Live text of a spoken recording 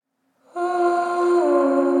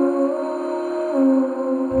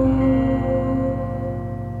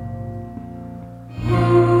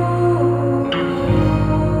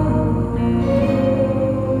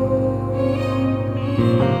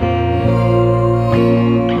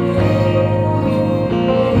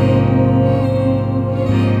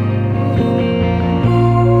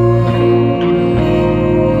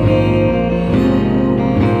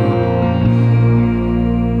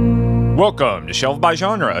to Shelved by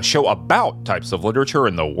Genre, a show about types of literature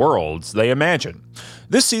and the worlds they imagine.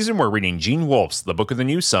 This season, we're reading Gene Wolfe's The Book of the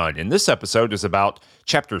New Sun, and this episode is about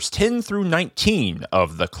chapters 10 through 19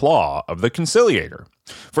 of The Claw of the Conciliator.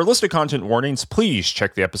 For a list of content warnings, please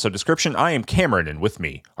check the episode description. I am Cameron, and with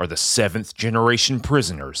me are the 7th generation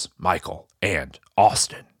prisoners, Michael and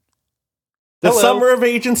Austin. The summer of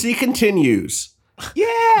agency continues.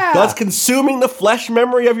 Yeah! Does consuming the flesh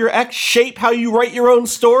memory of your ex shape how you write your own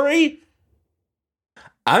story?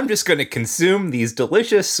 I'm just going to consume these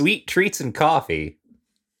delicious sweet treats and coffee.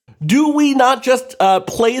 Do we not just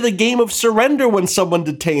play the game of surrender when someone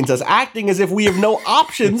detains us, acting as if we have no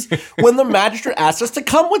options when the magistrate asks us to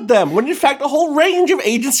come with them, when in fact a whole range of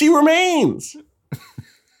agency remains?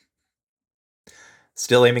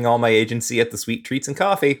 Still aiming all my agency at the sweet treats and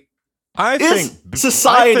coffee. Is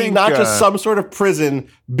society not just some sort of prison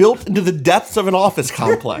built into the depths of an office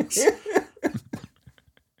complex?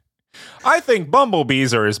 I think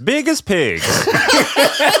bumblebees are as big as pigs.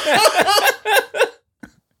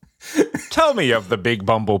 Tell me of the big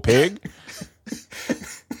bumble pig.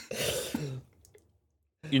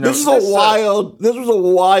 You know, this was a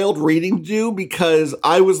wild reading to do because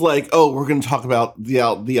I was like, oh, we're going to talk about the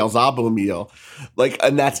Alzabo meal. Like,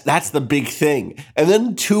 and that's the big thing. And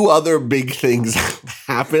then two other big things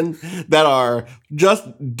happen that are just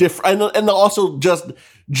different. And also just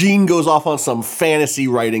Gene goes off on some fantasy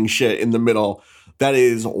writing shit in the middle that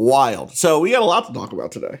is wild. So we got a lot to talk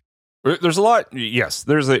about today. There's a lot. Yes,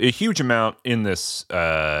 there's a huge amount in this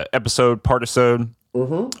episode, partisode,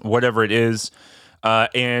 whatever it is.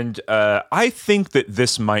 And I think that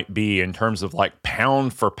this might be, in terms of like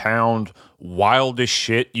pound for pound, wildest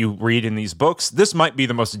shit you read in these books, this might be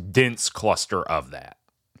the most dense cluster of that.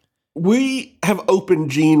 We have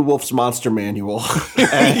opened Gene Wolfe's Monster Manual.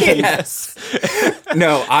 Yes.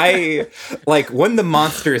 No, I like when the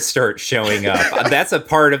monsters start showing up. That's a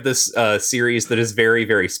part of this series that is very,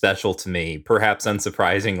 very special to me, perhaps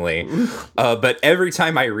unsurprisingly. But every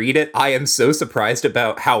time I read it, I am so surprised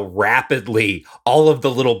about how rapidly all of the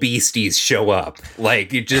little beasties show up.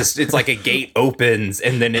 Like it's like a gate opens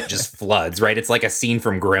and then it just floods, right? It's like a scene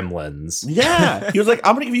from Gremlins. Yeah. He was like,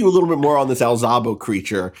 I'm going to give you a little bit more on this Alzabo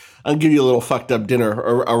creature. I'll give you a little fucked up dinner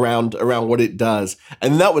around what it does.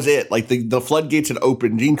 And that was it. Like the floodgates had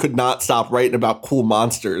opened. Gene could not stop writing about cool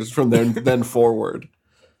monsters from then forward.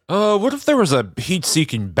 What if there was a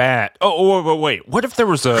heat-seeking bat? Oh, wait. What if there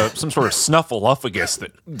was some sort of snuffleupagus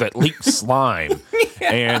that leaked slime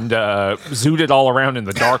and zooted all around in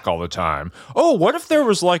the dark all the time? Oh, what if there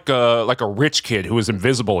was like a rich kid who was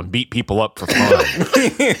invisible and beat people up for fun?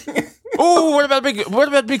 Oh, what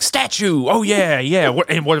about big statue? Oh yeah.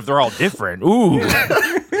 And what if they're all different? Ooh.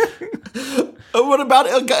 What about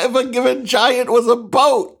if a given giant was a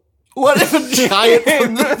boat? What if a giant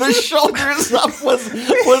from the shoulders up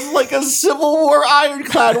was like a Civil War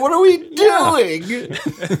ironclad? What are we doing?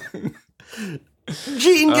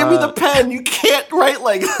 Gene, give me the pen. You can't write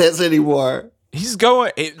like this anymore. He's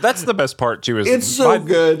going. That's the best part too. It's so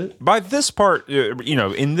good. By this part,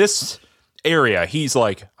 in this area, he's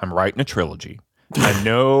like, I'm writing a trilogy.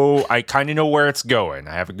 I kind of know where it's going.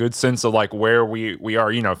 I have a good sense of like where we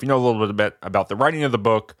are. You know, if you know a little bit about the writing of the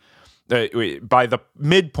book, by the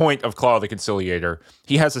midpoint of Claw of the Conciliator,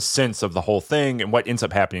 he has a sense of the whole thing. And what ends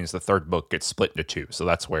up happening is the third book gets split into two. So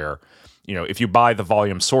that's where, if you buy the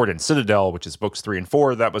volume Sword and Citadel, which is books 3 and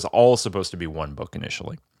 4, that was all supposed to be one book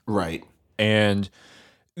initially. Right. And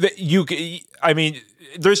there's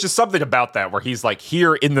just something about that where he's like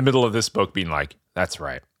here in the middle of this book being like, that's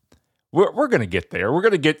right. We're going to get there. We're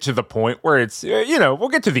going to get to the point where it's, we'll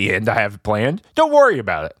get to the end I have planned. Don't worry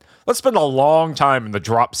about it. Let's spend a long time in the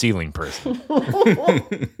drop ceiling prison.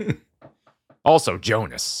 Also,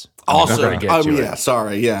 Jonas. Jonas.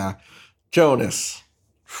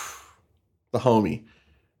 The homie.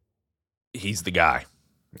 He's the guy.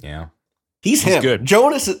 Yeah. He's him. Good.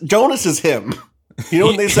 Jonas is him. You know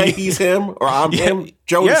when they say he's him or I'm him?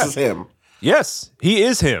 Jonas is him. Yes, he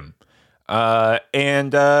is him.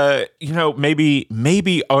 Maybe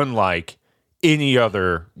unlike any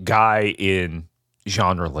other guy in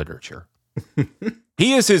genre literature,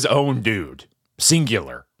 he is his own dude,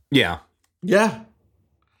 singular. Yeah. Yeah.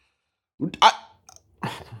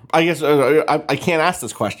 I guess I can't ask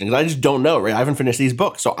this question because I just don't know, right? I haven't finished these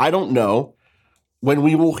books, so I don't know when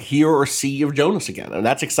we will hear or see of Jonas again. And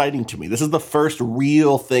that's exciting to me. This is the first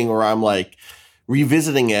real thing where I'm like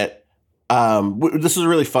revisiting it. This is a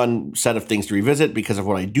really fun set of things to revisit because of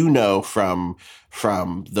what I do know from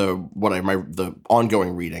the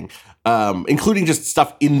ongoing reading, including just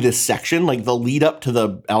stuff in this section. Like the lead up to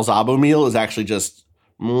the Alzabo meal is actually just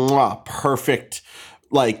perfect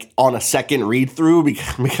like on a second read through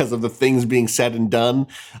because of the things being said and done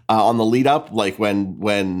on the lead up, like when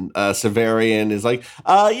Severian is like,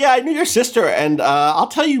 yeah, I knew your sister, and I'll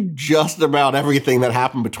tell you just about everything that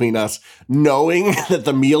happened between us, knowing that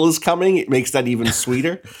the meal is coming. It makes that even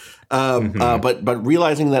sweeter. But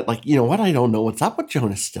realizing that, like, you know what, I don't know what's up with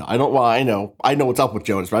Jonas still. I know what's up with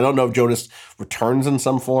Jonas, but I don't know if Jonas returns in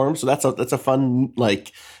some form. So that's a fun,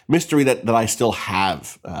 like, mystery that I still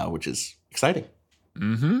have, which is exciting.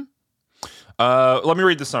 Mm-hmm. Let me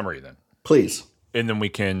read the summary then, please, and then we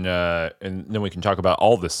can talk about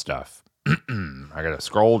all this stuff. I gotta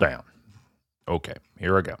scroll down. Okay,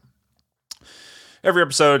 here I go. Every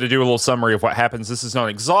episode to do a little summary of what happens. This is not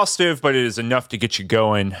exhaustive, but it is enough to get you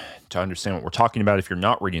going to understand what we're talking about if you're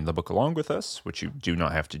not reading the book along with us, which you do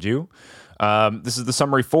not have to do. This is the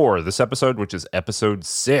summary for this episode, which is episode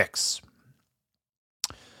 6.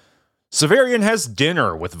 Severian has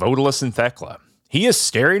dinner with Vodalus and Thekla. He is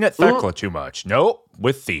staring at Thekla too much. Nope,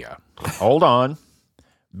 with Thea. Hold on.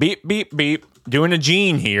 Beep, beep, beep. Doing a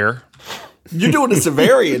Gene here. You're doing a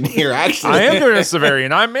Severian here, actually. I am doing a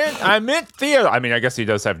Severian. I meant Thea. I mean, I guess he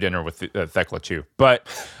does have dinner with Thekla too. But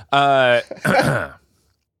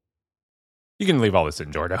you can leave all this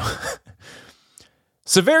in, Jordo.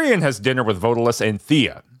 Severian has dinner with Vodalus and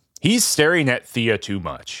Thea. He's staring at Thea too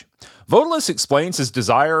much. Vodalus explains his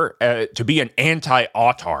desire to be an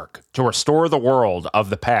anti-autarch, to restore the world of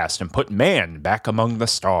the past and put man back among the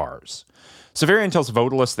stars. Severian tells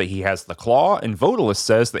Vodalus that he has the claw, and Vodalus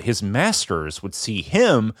says that his masters would see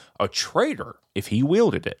him a traitor if he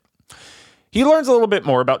wielded it. He learns a little bit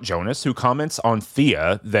more about Jonas, who comments on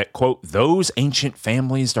Thea that, quote, those ancient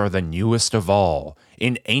families are the newest of all.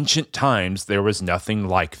 In ancient times, there was nothing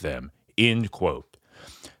like them, end quote.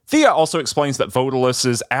 Thea also explains that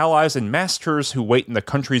Vodalus' allies and masters who wait in the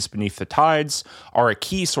countries beneath the tides are a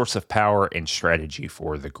key source of power and strategy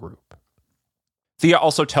for the group. Thea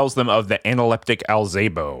also tells them of the analeptic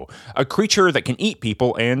Alzabo, a creature that can eat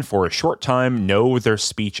people and, for a short time, know their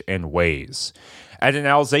speech and ways. At an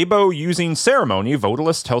Alzabo using ceremony,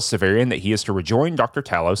 Vodalus tells Severian that he is to rejoin Dr.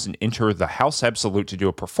 Talos and enter the House Absolute to do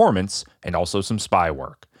a performance and also some spy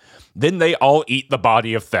work. Then they all eat the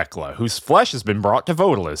body of Thekla, whose flesh has been brought to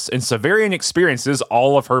Vodalus, and Severian experiences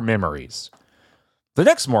all of her memories. The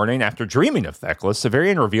next morning, after dreaming of Thekla,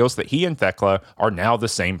 Severian reveals that he and Thekla are now the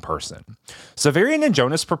same person. Severian and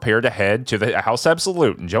Jonas prepare to head to the House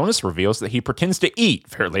Absolute, and Jonas reveals that he pretends to eat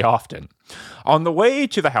fairly often. On the way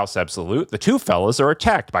to the House Absolute, the two fellas are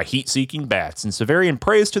attacked by heat-seeking bats, and Severian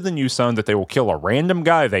prays to the new sun that they will kill a random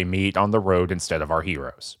guy they meet on the road instead of our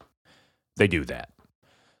heroes. They do that.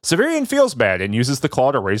 Severian feels bad and uses the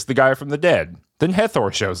claw to raise the guy from the dead. Then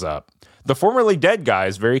Hethor shows up. The formerly dead guy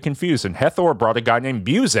is very confused, and Hethor brought a guy named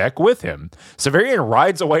Buzek with him. Severian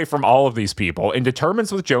rides away from all of these people and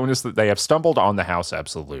determines with Jonas that they have stumbled on the House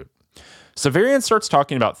Absolute. Severian starts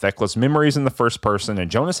talking about Thekla's memories in the first person,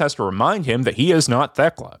 and Jonas has to remind him that he is not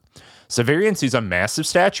Thekla. Severian sees a massive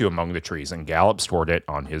statue among the trees and gallops toward it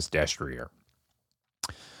on his destrier.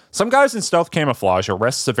 Some guys in stealth camouflage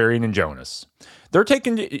arrest Severian and Jonas. They're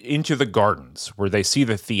taken into the gardens, where they see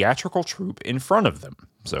the theatrical troupe in front of them,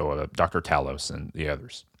 so Dr. Talos and the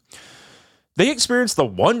others. They experience the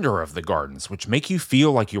wonder of the gardens, which make you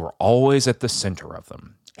feel like you are always at the center of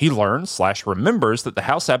them. He learns/remembers that the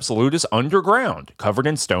House Absolute is underground, covered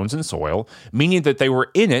in stones and soil, meaning that they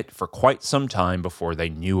were in it for quite some time before they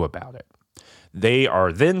knew about it. They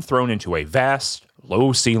are then thrown into a vast,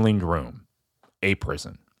 low-ceilinged room, a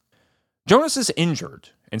prison. Jonas is injured,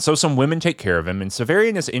 and so some women take care of him, and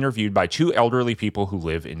Severian is interviewed by two elderly people who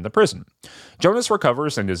live in the prison. Jonas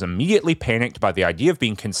recovers and is immediately panicked by the idea of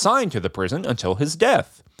being consigned to the prison until his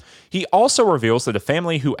death. He also reveals that a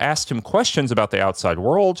family who asked him questions about the outside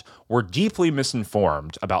world were deeply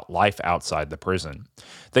misinformed about life outside the prison.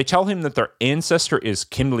 They tell him that their ancestor is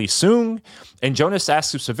Kim Lee-sung, and Jonas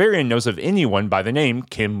asks if Severian knows of anyone by the name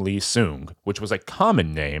Kim Lee-sung, which was a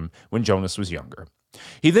common name when Jonas was younger.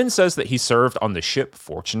 He then says that he served on the ship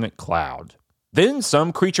Fortunate Cloud. Then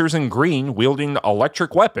some creatures in green wielding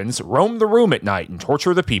electric weapons roam the room at night and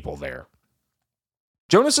torture the people there.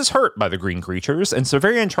 Jonas is hurt by the green creatures, and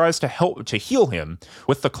Severian tries to heal him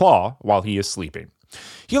with the claw while he is sleeping.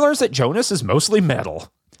 He learns that Jonas is mostly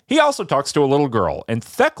metal. He also talks to a little girl, and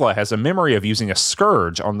Thekla has a memory of using a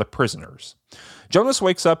scourge on the prisoners. Jonas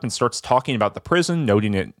wakes up and starts talking about the prison,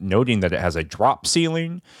 noting that it has a drop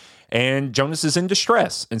ceiling. And Jonas is in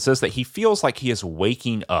distress and says that he feels like he is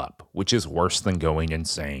waking up, which is worse than going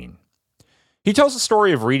insane. He tells a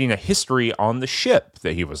story of reading a history on the ship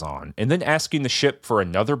that he was on, and then asking the ship for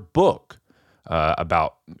another book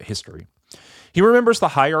about history. He remembers the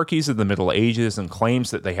hierarchies of the Middle Ages and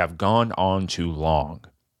claims that they have gone on too long.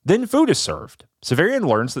 Then food is served. Severian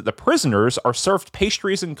learns that the prisoners are served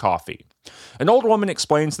pastries and coffee. An old woman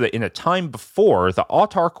explains that in a time before, the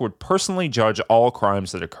autarch would personally judge all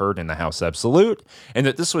crimes that occurred in the House Absolute, and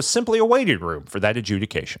that this was simply a waiting room for that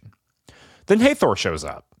adjudication. Then Hathor shows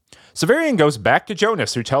up. Severian goes back to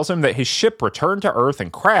Jonas, who tells him that his ship returned to Earth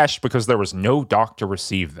and crashed because there was no dock to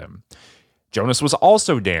receive them. Jonas was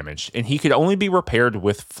also damaged, and he could only be repaired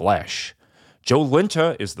with flesh.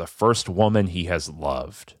 Jolenta is the first woman he has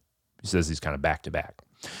loved. He says he's kind of back to back.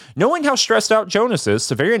 Knowing how stressed out Jonas is,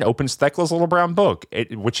 Severian opens Thekla's little brown book,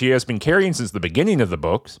 which he has been carrying since the beginning of the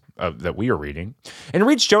books that we are reading, and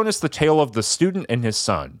reads Jonas the tale of the student and his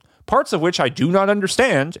son, parts of which I do not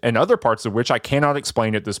understand, and other parts of which I cannot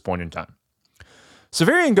explain at this point in time.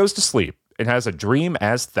 Severian goes to sleep and has a dream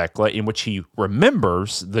as Thekla in which he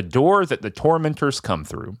remembers the door that the tormentors come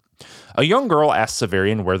through. A young girl asks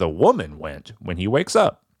Severian where the woman went when he wakes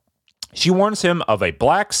up. She warns him of a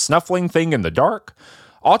black snuffling thing in the dark.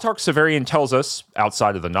 Autarch Severian tells us,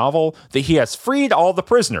 outside of the novel, that he has freed all the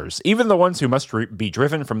prisoners, even the ones who must be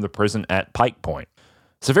driven from the prison at Pike Point.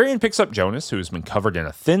 Severian picks up Jonas, who has been covered in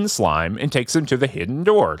a thin slime, and takes him to the hidden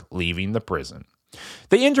door, leaving the prison.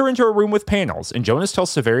 They enter into a room with panels, and Jonas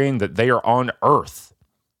tells Severian that they are on Earth.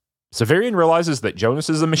 Severian realizes that Jonas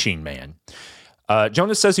is a machine man.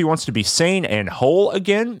 Jonas says he wants to be sane and whole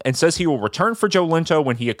again, and says he will return for Jolenta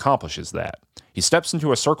when he accomplishes that. He steps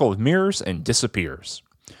into a circle of mirrors and disappears.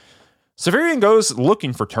 Severian goes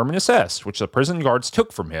looking for Terminus S, which the prison guards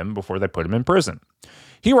took from him before they put him in prison.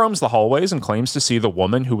 He roams the hallways and claims to see the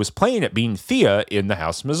woman who was playing at being Thea in the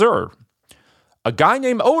House Mazur. A guy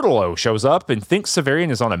named Odilo shows up and thinks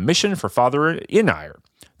Severian is on a mission for Father Inire.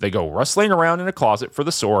 They go rustling around in a closet for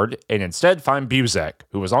the sword and instead find Buzek,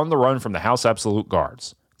 who was on the run from the House Absolute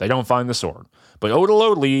guards. They don't find the sword, but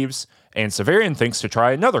Odilo leaves, and Severian thinks to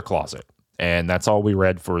try another closet. And that's all we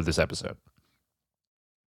read for this episode.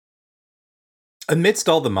 Amidst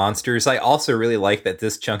all the monsters, I also really like that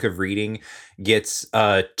this chunk of reading gets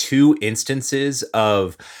 2 instances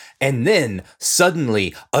of, and then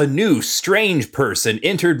suddenly a new strange person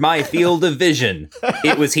entered my field of vision.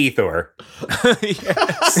 It was Hathor.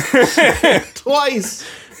 Yes. Twice.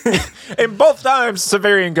 And both times,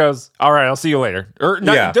 Severian goes, "All right, I'll see you later." Or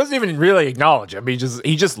no, he doesn't even really acknowledge him. He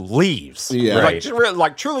just leaves. Yeah,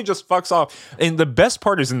 like truly just fucks off. And the best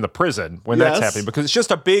part is in the prison when that's happening, because it's just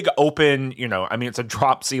a big open, it's a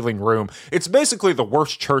drop ceiling room. It's basically the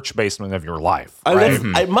worst church basement of your life. Right?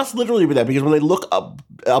 It must literally be that, because when they look up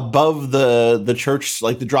above the church,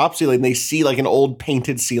 like the drop ceiling, they see like an old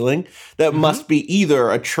painted ceiling that must be either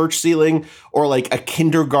a church ceiling or like a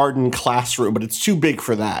kindergarten classroom, but it's too big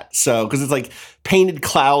for that. So, because it's like painted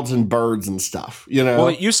clouds and birds and stuff, Well,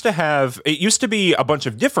 it used to be a bunch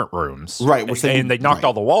of different rooms, right? And they knocked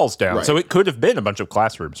all the walls down, so it could have been a bunch of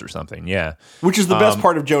classrooms or something. Yeah, which is the best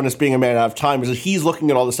part of Jonas being a man out of time, is that he's looking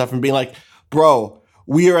at all this stuff and being like, "Bro,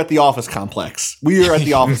 we are at the office complex. We are at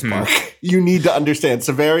the office park. You need to understand,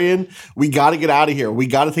 Severian. We got to get out of here. We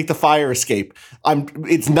got to take the fire escape.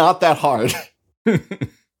 It's not that hard."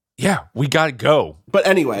 Yeah, we got to go. But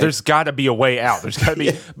anyway. There's got to be a way out. There's got to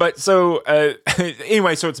be. But so,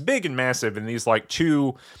 anyway, so it's big and massive. And these like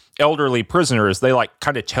 2 elderly prisoners, they like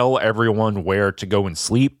kind of tell everyone where to go and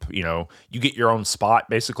sleep. You get your own spot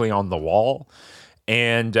basically on the wall.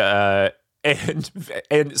 And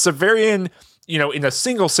Severian, in a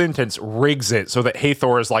single sentence, rigs it so that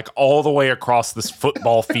Hathor is like all the way across this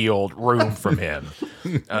football field room from him.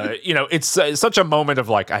 It's such a moment of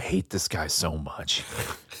like, I hate this guy so much.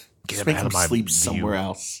 Just make him sleep somewhere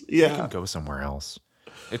else. Yeah. Make him go somewhere else.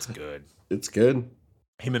 It's good. It's good.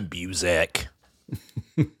 Him and Buzek.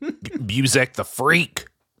 Buzek the freak.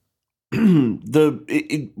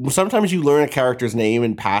 Sometimes you learn a character's name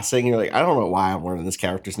in passing. And you're like, I don't know why I'm learning this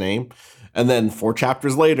character's name. And then 4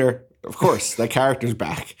 chapters later, of course, that character's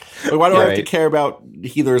back. Like, why do I have to care about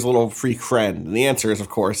Heather's little freak friend? And the answer is, of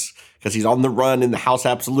course, because he's on the run in the House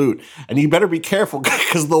Absolute. And you better be careful,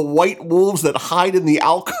 because the white wolves that hide in the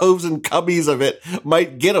alcoves and cubbies of it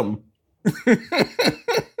might get him.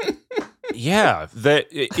 Yeah, that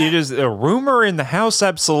it is a rumor in the House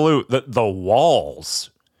Absolute that the walls,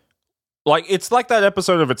 like it's like that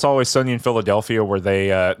episode of It's Always Sunny in Philadelphia where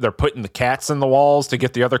they're putting the cats in the walls to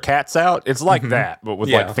get the other cats out. It's like that, but with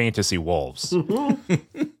like fantasy wolves,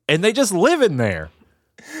 and they just live in there.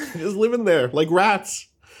 Just live in there like rats.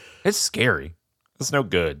 It's scary. It's no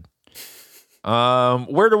good.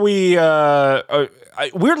 Where do we?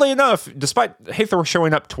 Weirdly enough, despite Hathor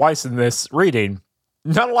showing up twice in this reading,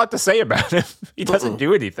 not a lot to say about him. He doesn't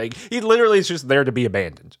do anything. He literally is just there to be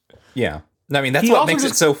abandoned. Yeah. I mean, that's He what also makes it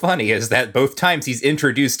just- so funny is that both times he's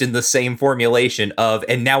introduced in the same formulation of,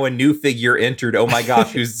 and now a new figure entered. Oh my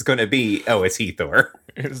gosh, who's going to be? Oh, it's Hathor.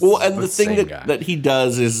 Well, and the thing that he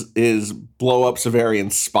does is blow up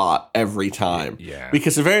Severian's spot every time. Yeah.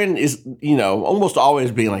 Because Severian is, almost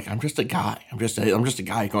always being like, I'm just a guy. I'm just a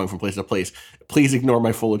guy going from place to place. Please ignore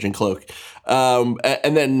my foliage and cloak.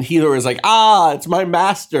 And then Hathor is like, it's my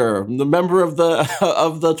master, the member of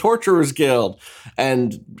the Torturers Guild.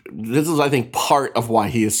 And this is, I think, part of why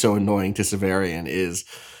he is so annoying to Severian is,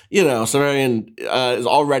 Severian is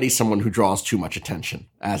already someone who draws too much attention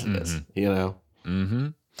as it is, Mm-hmm.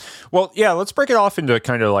 Well, yeah, let's break it off into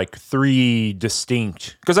kind of like three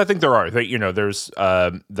distinct, because I think there are. There's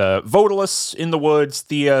the Vodalus in the woods,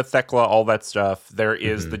 Thea, Thecla, all that stuff. There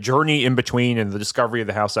is the journey in between and the discovery of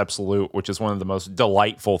the House Absolute, which is one of the most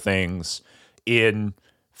delightful things in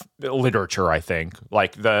literature, I think.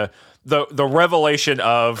 Like the revelation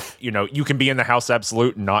of, you can be in the House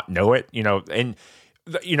Absolute and not know it, and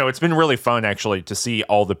it's been really fun actually to see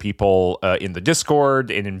all the people in the Discord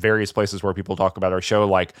and in various places where people talk about our show,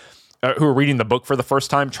 like who are reading the book for the first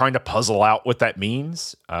time, trying to puzzle out what that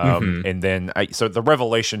means. And then, so the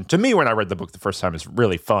revelation to me when I read the book the first time is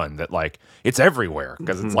really fun that like it's everywhere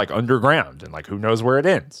because it's like underground and like who knows where it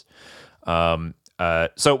ends.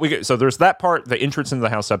 So there's that part, the entrance into the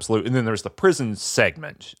House Absolute, and then there's the prison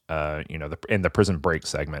segment, and the prison break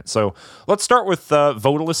segment. So let's start with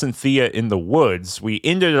Vodalus and Thea in the woods. We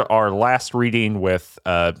ended our last reading with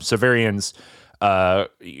Severian's,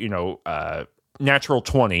 natural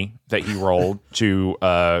 20 that he rolled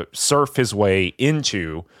to surf his way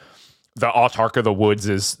into the Autarch of the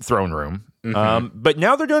Woods' throne room. But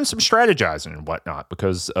now they're doing some strategizing and whatnot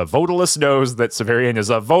because Vodalus knows that Severian is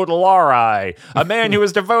a Vodalari, a man who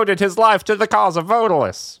has devoted his life to the cause of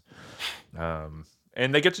Vodalus.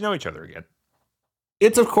 And they get to know each other again.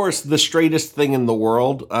 It's, of course, the straightest thing in the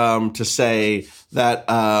world to say that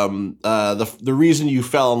the reason you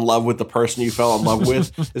fell in love with the person you fell in love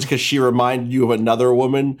with is because she reminded you of another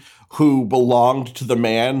woman who belonged to the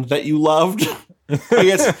man that you loved. I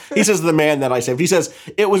guess he says the man that I saved. He says,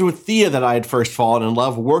 it was with Thea that I had first fallen in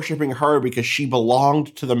love, worshiping her because she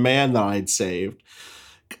belonged to the man that I had saved.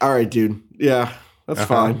 All right, dude. Yeah, that's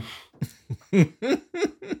fine.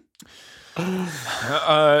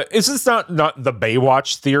 Is this not the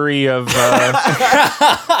Baywatch theory of,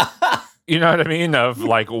 you know what I mean? Of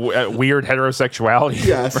like weird heterosexuality.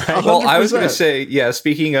 Yes. Right? Well, I was going to say,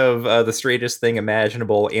 speaking of the straightest thing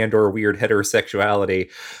imaginable and or weird heterosexuality,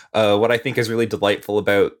 what I think is really delightful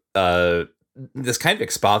about this kind of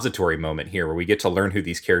expository moment here where we get to learn who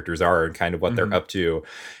these characters are and kind of what they're up to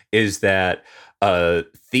is that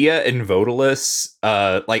Thea and Vodalus,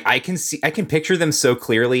 like I can picture them so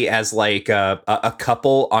clearly as like a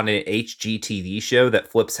couple on an HGTV show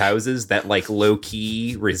that flips houses that like low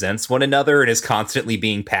key resents one another and is constantly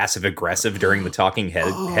being passive aggressive during the talking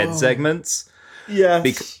head segments. Yeah,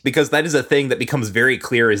 because that is a thing that becomes very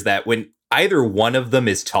clear is that when either one of them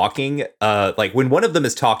is talking, like when one of them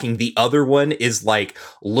is talking, the other one is like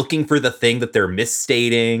looking for the thing that they're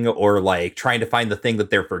misstating or like trying to find the thing that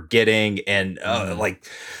they're forgetting. And like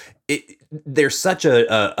there's such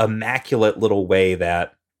a immaculate little way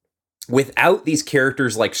that without these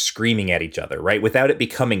characters like screaming at each other, right? Without it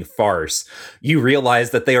becoming farce, you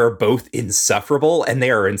realize that they are both insufferable and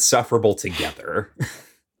they are insufferable together.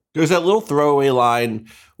 There's that little throwaway line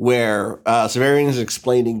where Severian is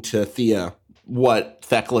explaining to Thea what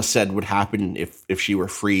Thecla said would happen if she were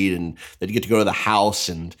freed, and that you get to go to the house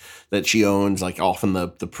and that she owns like off in the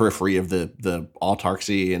periphery of the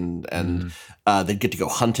autarchy and they get to go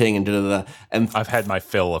hunting and da-da-da. And I've had my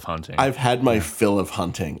fill of hunting. I've had my fill of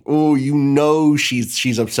hunting. Oh,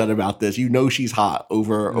 she's upset about this. She's hot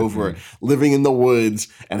over living in the woods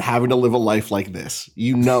and having to live a life like this.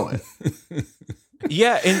 It.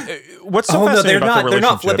 Yeah, and what's so fascinating about the they're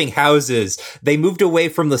not flipping houses. They moved away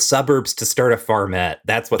from the suburbs to start a farmette.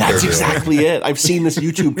 That's exactly it. I've seen this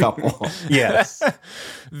YouTube couple. Yes.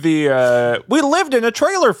 We lived in a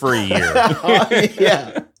trailer for a year.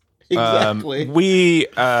 Yeah. Exactly.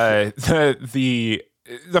 The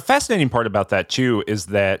fascinating part about that too is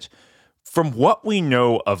that from what we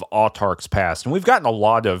know of Autarch's past, and we've gotten a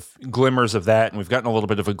lot of glimmers of that, and we've gotten a little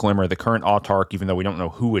bit of a glimmer of the current Autarch, even though we don't know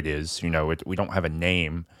who it is. We don't have a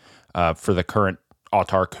name for the current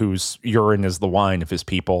Autarch, whose urine is the wine of his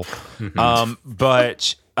people.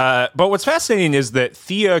 But what's fascinating is that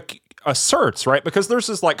Thea asserts, right, because there's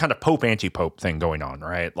this like kind of Pope anti-Pope thing going on,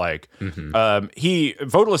 right? Like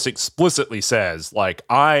Vodalus explicitly says, like,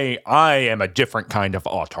 I am a different kind of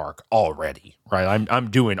Autarch already, right? I'm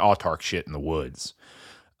doing Autarch shit in the woods.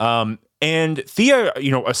 And Thea,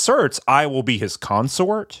 asserts, I will be his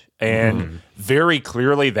consort. And very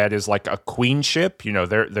clearly that is like a queenship.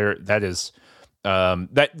 That is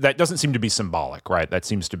that doesn't seem to be symbolic, right? That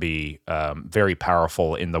seems to be very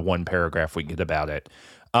powerful in the one paragraph we get about it.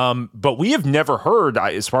 But we have never heard,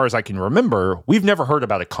 as far as I can remember, we've never heard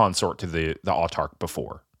about a consort to the Autarch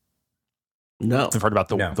before. No. We've heard about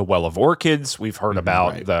the Well of Orchids. We've heard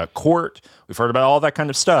about the court. We've heard about all that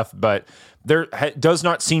kind of stuff. But there does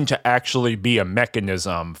not seem to actually be a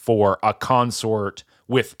mechanism for a consort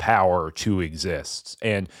with power to exist.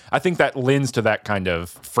 And I think that lends to that kind of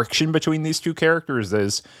friction between these two characters.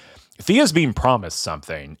 Is Thea's being promised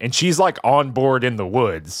something, and she's like on board in the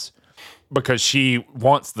woods because she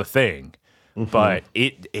wants the thing. But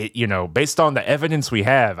it based on the evidence we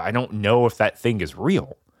have, I don't know if that thing is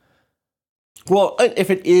real. Well,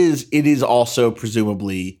 if it is also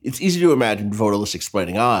presumably, it's easy to imagine Vodalis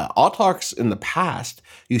explaining, Autarchs in the past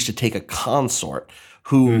used to take a consort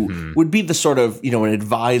who would be the sort of, an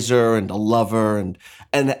advisor and a lover and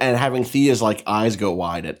having Thea's like eyes go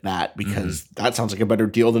wide at that because that sounds like a better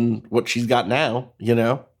deal than what she's got now,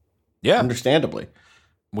 Yeah. Understandably.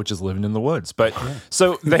 Which is living in the woods. But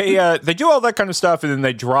so they do all that kind of stuff and then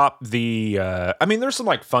they drop the, there's some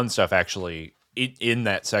like fun stuff actually in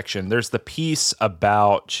that section. There's the piece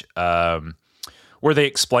about where they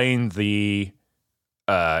explain the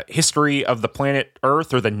history of the planet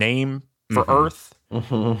Earth or the name for Earth.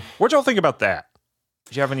 What'd y'all think about that?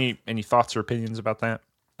 Did you have any thoughts or opinions about that?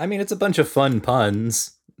 I mean, it's a bunch of fun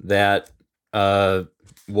puns that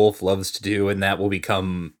Wolf loves to do, and that will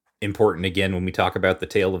become important again when we talk about the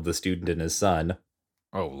tale of the student and his son.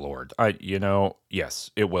 Oh, Lord.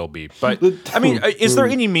 Yes, it will be. But, is there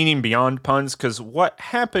any meaning beyond puns? Because what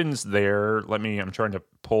happens there, I'm trying to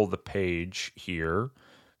pull the page here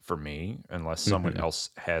for me, unless someone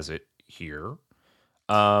else has it here.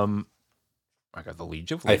 I got the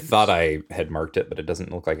Liege of Leaves. I thought I had marked it, but it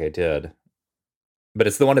doesn't look like I did. But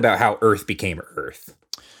it's the one about how Earth became Earth.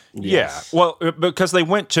 Yes. Yeah, well, because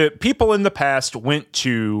people in the past went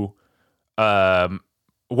to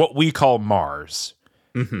what we call Mars.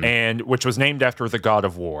 And which was named after the god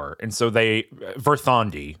of war. And so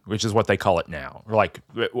Verthandi, which is what they call it now. Like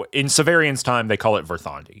in Severian's time, they call it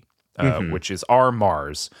Verthandi, which is our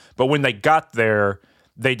Mars. But when they got there,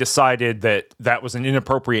 they decided that was an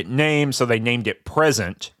inappropriate name. So they named it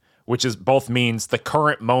Present, which is both means the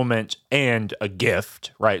current moment and a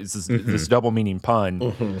gift, right? It's this double meaning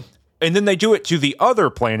pun. And then they do it to the other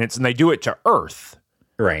planets and they do it to Earth.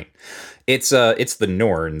 Right. It's the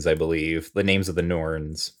Norns, I believe. The names of the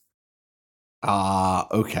Norns.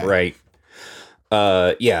 Okay. Right.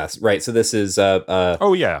 Yes, right. So this is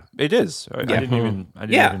oh yeah, it is. I didn't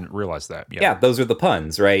even realize that. Yeah, those are the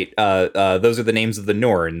puns, right? Those are the names of the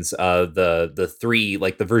Norns. The three,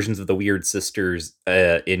 like the versions of the Weird Sisters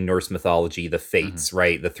in Norse mythology, the Fates,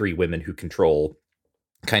 right? The three women who control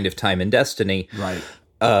kind of time and destiny. Right.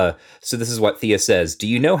 So this is what Thea says. Do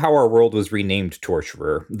you know how our world was renamed,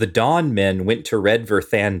 Torturer? The Dawn men went to Red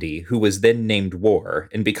Verthandi, who was then named War,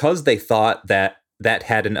 and because they thought that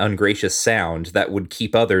had an ungracious sound that would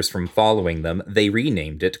keep others from following them, they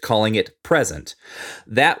renamed it, calling it Present.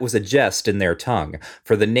 That was a jest in their tongue,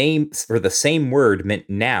 for the same word meant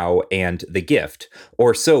now and the gift,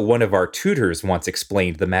 or so one of our tutors once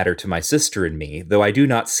explained the matter to my sister and me, though I do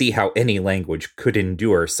not see how any language could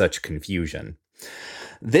endure such confusion.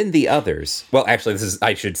 Then the others, well, actually,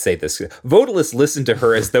 I should say this. Vodalis listened to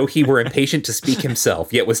her as though he were impatient to speak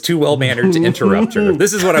himself, yet was too well-mannered to interrupt her.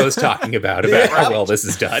 This is what I was talking about how well this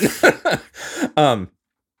is done.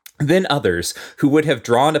 Then others, who would have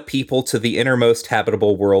drawn a people to the innermost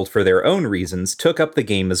habitable world for their own reasons, took up the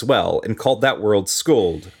game as well, and called that world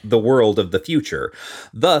Skuld, the world of the future.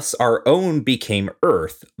 Thus, our own became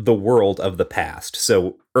Earth, the world of the past.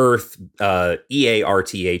 So Earth,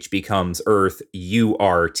 Earth becomes Earth,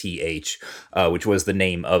 Urth, which was the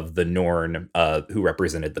name of the Norn who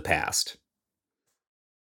represented the past.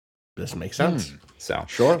 This makes sense. So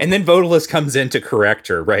sure. And then Vodalis comes in to correct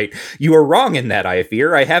her, right? You are wrong in that, I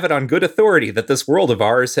fear. I have it on good authority that this world of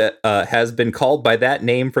ours has been called by that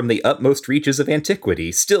name from the utmost reaches of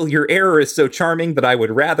antiquity. Still, your error is so charming that I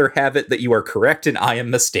would rather have it that you are correct and I am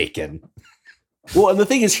mistaken. Well, and the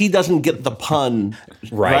thing is, he doesn't get the pun,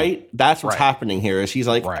 right? That's what's happening here. Is he's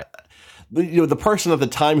like, the person at the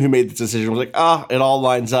time who made this decision was like, it all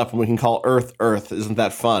lines up, and we can call Earth Earth. Isn't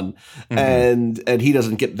that fun? And he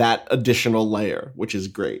doesn't get that additional layer, which is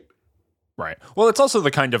great. Right. Well, it's also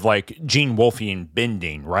the kind of like Gene Wolfian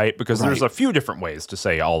bending, right? Because there's a few different ways to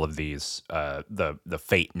say all of these, the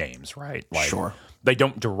fate names, right? Like, sure. They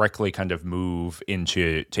don't directly kind of move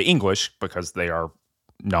to English because they are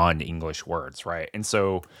non-English words, right? And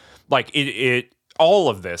so, like, it all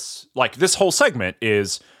of this, like, this whole segment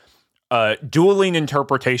is dueling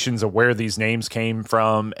interpretations of where these names came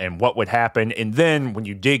from and what would happen. And then when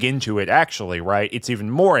you dig into it, actually, right, it's even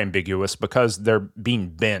more ambiguous because they're being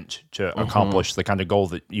bent to accomplish the kind of goal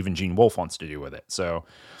that even Gene Wolfe wants to do with it. So,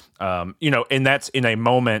 and that's in a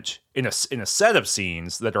moment, in a set of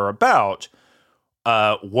scenes that are about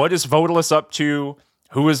what is Vodalus up to?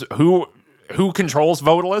 Who controls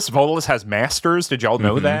Vodalus? Vodalus has masters. Did y'all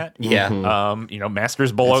know that? Yeah.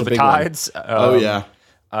 Masters below the tides. Yeah.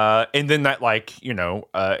 And then that,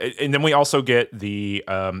 and then we also get the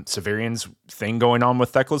Severian's thing going on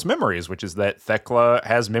with Thekla's memories, which is that Thekla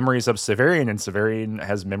has memories of Severian and Severian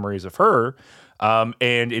has memories of her.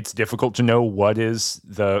 And it's difficult to know what is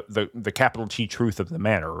the capital T truth of the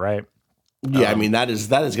matter, right? Yeah, I mean, that is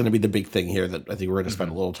going to be the big thing here that I think we're going to spend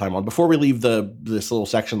a little time on. Before we leave this little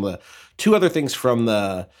section, the two other things from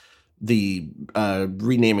the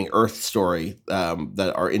renaming Earth story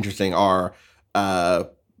that are interesting are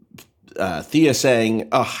Thea saying,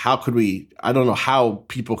 "Oh, how could we? I don't know how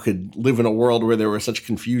people could live in a world where there was such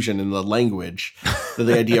confusion in the language that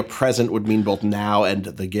the idea present would mean both now and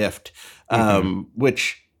the gift."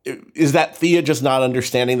 Which is that Thea just not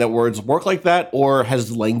understanding that words work like that, or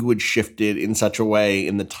has language shifted in such a way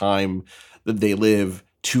in the time that they live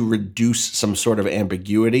to reduce some sort of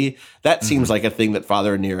ambiguity? That seems like a thing that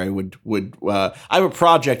Father Anire would. I have a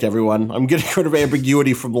project, everyone. I'm getting rid of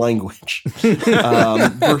ambiguity from language.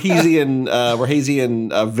 Verhasian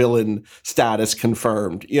villain status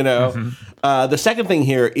confirmed. The second thing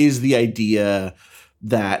here is the idea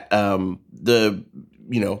that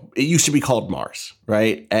it used to be called Mars,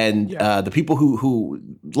 right? And the people who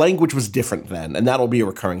language was different then, and that'll be a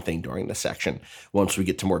recurring thing during this section once we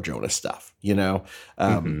get to more Jonas stuff. This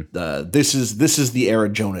is the era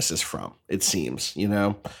Jonas is from, it seems,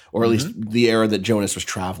 or at least the era that Jonas was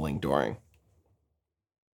traveling during.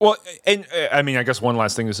 Well, and I mean, I guess one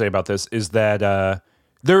last thing to say about this is that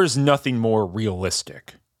there is nothing more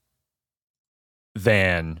realistic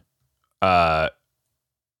than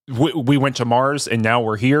we went to Mars and now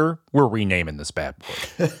we're here. We're renaming this bad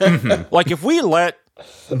boy. Like, if we let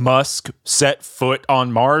Musk set foot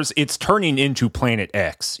on Mars, it's turning into Planet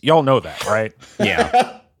X. Y'all know that, right?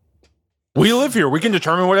 Yeah. We live here. We can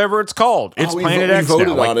determine whatever it's called. It's Planet X now. We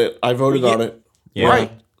voted on it. I voted on it. Yeah.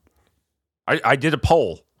 Right. I did a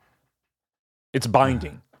poll. It's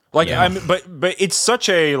binding. But it's such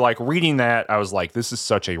a, reading that, I was like, this is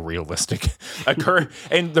such a realistic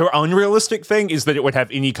and the unrealistic thing is that it would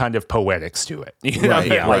have any kind of poetics to it.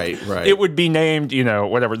 Right. It would be named,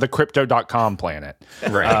 whatever, the crypto.com planet.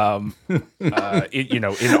 Right. In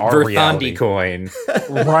our reality. Coin.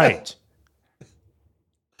 Right.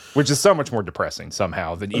 Which is so much more depressing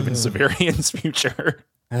somehow than even Severian's future.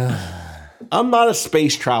 I'm not a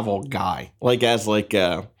space travel guy.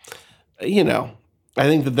 I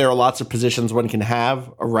think that there are lots of positions one can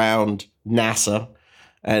have around NASA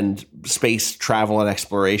and space travel and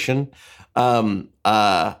exploration. So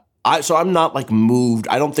I'm not moved.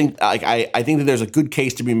 I don't think I think that there's a good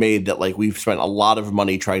case to be made that we've spent a lot of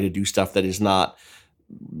money trying to do stuff that is not,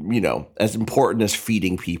 as important as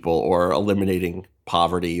feeding people or eliminating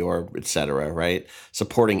poverty or et cetera, right?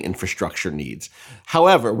 Supporting infrastructure needs.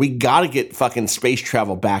 However, we got to get fucking space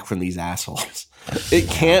travel back from these assholes. It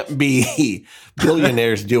can't be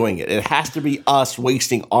billionaires doing it. It has to be us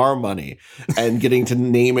wasting our money and getting to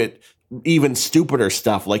name it even stupider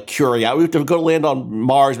stuff like Curiosity. We have to go land on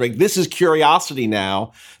Mars. This is Curiosity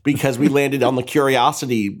now because we landed on the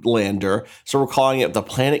Curiosity lander. So we're calling it the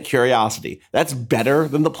Planet Curiosity. That's better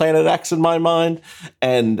than the Planet X in my mind.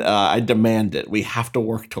 And I demand it. We have to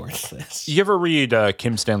work towards this. You ever read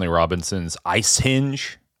Kim Stanley Robinson's Ice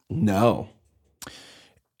Hinge? No.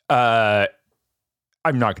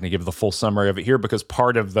 I'm not going to give the full summary of it here because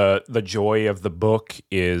part of the joy of the book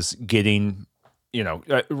is getting,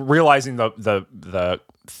 realizing the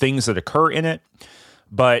things that occur in it.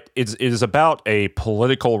 But it is about a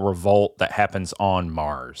political revolt that happens on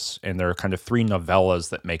Mars. And there are kind of 3 novellas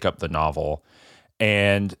that make up the novel.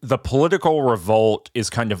 And the political revolt is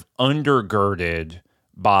kind of undergirded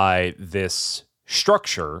by this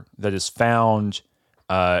structure that is found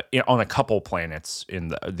on a couple planets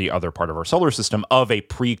in the other part of our solar system of a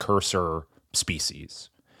precursor species.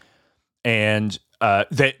 And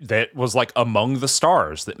that was among the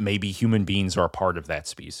stars that maybe human beings are a part of that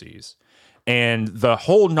species. And the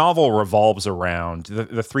whole novel revolves around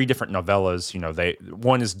the 3 different novellas.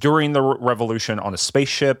 One is during the revolution on a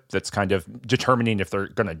spaceship that's kind of determining if they're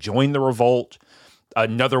going to join the revolt.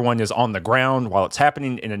 Another one is on the ground while it's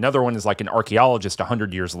happening, and another one is like an archaeologist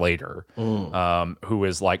 100 years later, who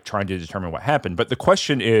is like trying to determine what happened. But the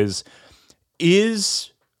question is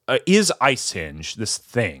Icehinge this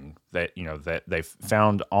thing that that they've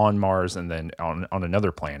found on Mars and then on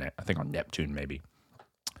another planet, I think on Neptune maybe?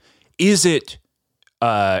 Is it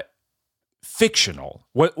fictional?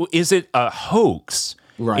 What is it, a hoax?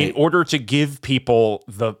 Right. In order to give people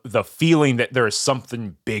the feeling that there is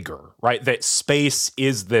something bigger, right? That space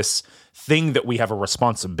is this thing that we have a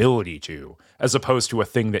responsibility to, as opposed to a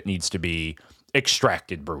thing that needs to be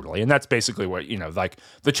extracted brutally. And that's basically what, like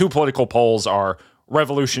the two political poles are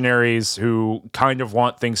revolutionaries who kind of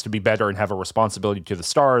want things to be better and have a responsibility to the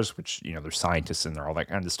stars, which, there's scientists and there, all that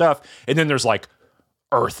kind of stuff. And then there's like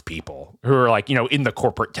Earth people who are like, in the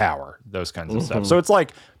corporate tower, those kinds of stuff. So it's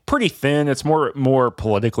like pretty thin. It's more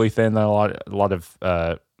politically thin than a lot of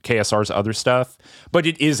KSR's other stuff, but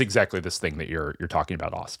it is exactly this thing that you're talking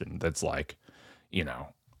about, Austin. That's like,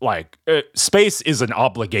 space is an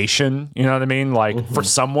obligation. You know what I mean? Like for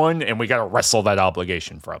someone, and we got to wrestle that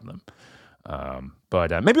obligation from them.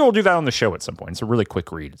 But maybe we'll do that on the show at some point. It's a really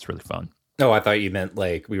quick read. It's really fun. Oh, I thought you meant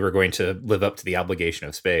like we were going to live up to the obligation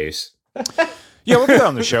of space. Yeah, we'll do that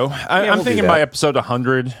on the show. I'm thinking by episode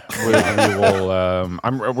 100, we will.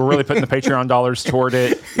 We're really putting the Patreon dollars toward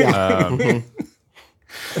it. Do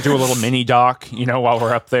a little mini doc, while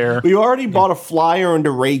we're up there. We already bought a flyer and a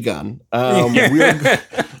ray gun.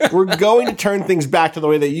 We're going to turn things back to the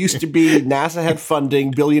way they used to be. NASA had funding.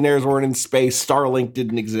 Billionaires weren't in space. Starlink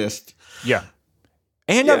didn't exist. Yeah.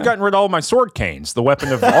 And I've gotten rid of all my sword canes, the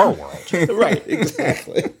weapon of our world. Right,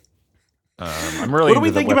 exactly. I'm really. What do we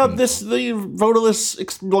think about this? The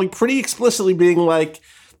Votalis pretty explicitly being like,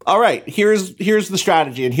 "All right, here's the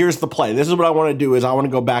strategy and here's the play. This is what I want to do. Is I want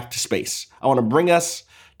to go back to space. I want to bring us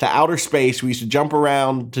to outer space. We used to jump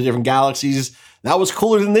around to different galaxies. That was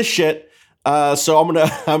cooler than this shit. So I'm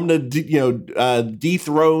gonna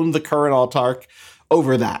dethrone the current autarch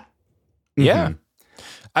over that. Yeah,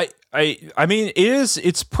 I mean, it's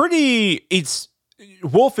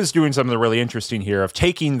Wolf is doing something really interesting here of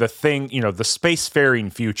taking the thing, the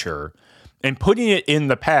spacefaring future and putting it in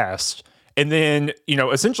the past, and then,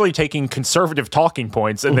 essentially taking conservative talking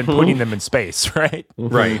points and then putting them in space, right?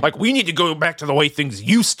 Right. Like, we need to go back to the way things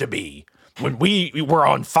used to be when we were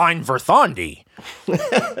on fine Verthandi.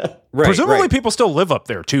 Presumably people still live up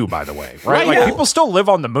there too, by the way, right? Like, people still live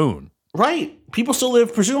on the moon. Right. People still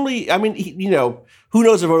live, presumably, I mean, who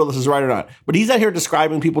knows if Votalis is right or not, but he's out here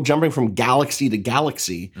describing people jumping from galaxy to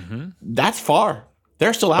galaxy. That's far.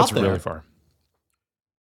 They're still out there. That's really far.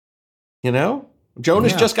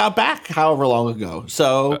 Jonas just got back however long ago.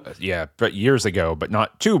 So but years ago, but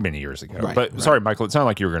not too many years ago. Right. Sorry, Michael, it sounded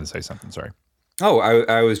like you were going to say something. Sorry. Oh,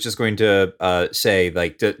 I was just going to say,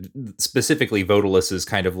 like, specifically Votalis's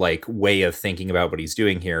kind of like way of thinking about what he's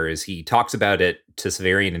doing here is he talks about it to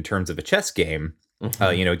Severian in terms of a chess game,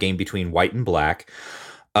 a game between white and black.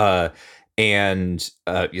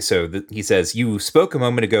 He says, "You spoke a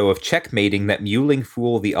moment ago of checkmating that mewling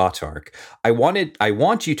fool, the autarch. I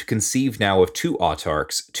want you to conceive now of two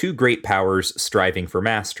autarchs, two great powers striving for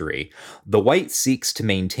mastery. The white seeks to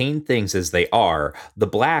maintain things as they are, the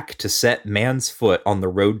black to set man's foot on the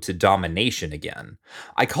road to domination again.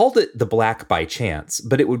 I called it the black by chance,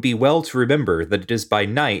 but it would be well to remember that it is by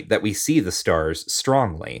night that we see the stars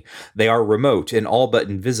strongly. They are remote and all but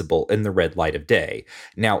invisible in the red light of day.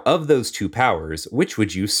 Now, of those two powers, which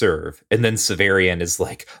would you serve?" And then Severian is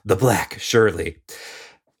like, "The black, surely."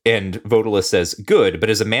 And Votalis says, "Good, but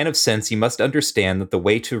as a man of sense, you must understand that the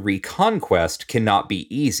way to reconquest cannot be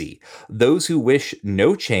easy. Those who wish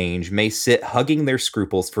no change may sit hugging their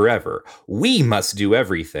scruples forever. We must do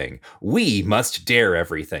everything. We must dare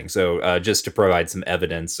everything." So just to provide some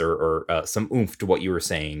evidence or some oomph to what you were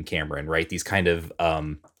saying, Cameron, right? These kind of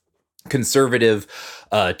conservative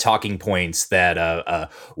talking points that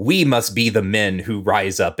we must be the men who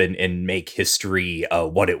rise up and make history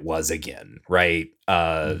what it was again, right?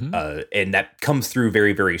 And that comes through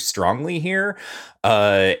very, very strongly here.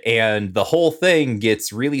 And the whole thing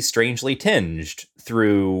gets really strangely tinged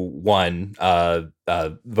through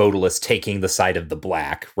Votalis taking the side of the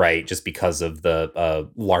black, right? Just because of the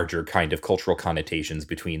larger kind of cultural connotations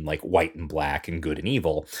between like white and black and good and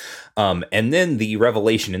evil. And then the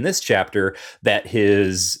revelation in this chapter that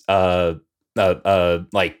his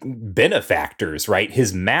like benefactors, right?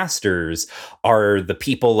 His masters are the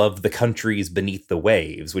people of the countries beneath the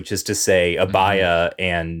waves, which is to say Abaya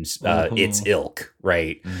and its ilk,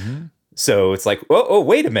 right? So it's like, oh,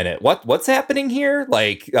 wait a minute. What's happening here?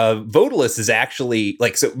 Like, Vodalus is actually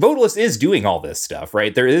like, so Vodalus is doing all this stuff,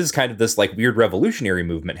 right? There is kind of this like weird revolutionary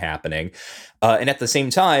movement happening. And at the same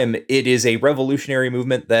time, it is a revolutionary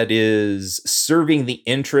movement that is serving the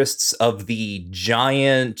interests of the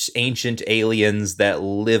giant ancient aliens that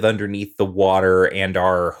live underneath the water and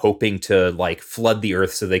are hoping to like flood the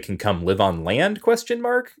earth so they can come live on land, question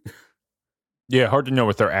mark? Yeah, hard to know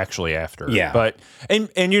what they're actually after. Yeah. But, and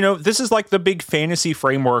this is like the big fantasy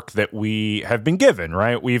framework that we have been given,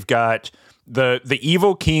 right? We've got the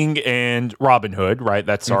evil king and Robin Hood, right?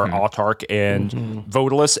 That's our autarch and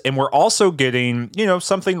Vodalus. And we're also getting,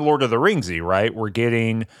 something Lord of the Ringsy, right? We're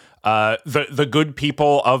getting the good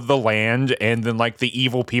people of the land and then like the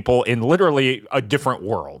evil people in literally a different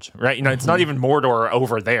world, right? It's not even Mordor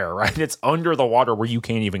over there, right? It's under the water where you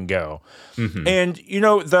can't even go. And,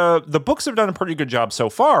 the books have done a pretty good job so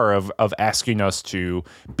far of asking us to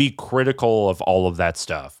be critical of all of that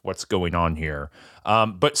stuff, what's going on here.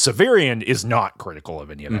 But Severian is not critical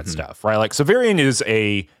of any of that stuff, right? Like Severian is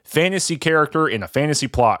a fantasy character in a fantasy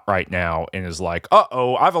plot right now and is like,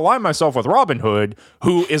 uh-oh, I've aligned myself with Robin Hood,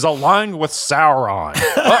 who is aligned with Sauron.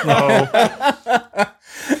 Uh-oh.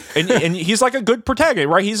 and he's like a good protagonist,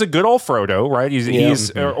 right? He's a good old Frodo, right?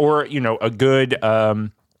 He's or a good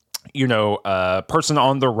person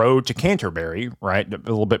on the road to Canterbury, right? A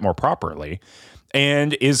little bit more properly,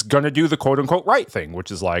 and is going to do the quote unquote right thing,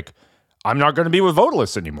 which is like, I'm not going to be with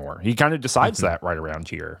Vodalus anymore. He kind of decides that right around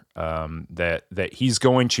here, that he's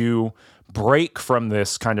going to break from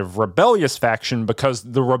this kind of rebellious faction because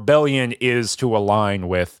the rebellion is to align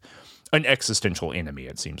with an existential enemy,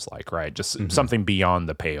 it seems like, right? Just something beyond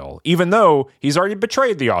the pale. Even though he's already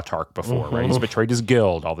betrayed the autarch before, right? He's betrayed his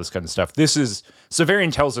guild, all this kind of stuff.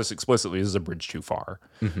 Severian tells us explicitly this is a bridge too far,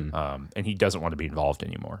 and he doesn't want to be involved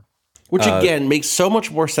anymore. Which, again, makes so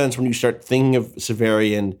much more sense when you start thinking of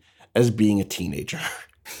Severian as being a teenager.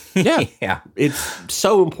 Yeah. It's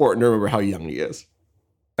so important to remember how young he is.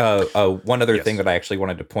 One other thing that I actually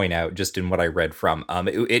wanted to point out, just in what I read from,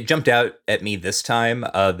 it jumped out at me this time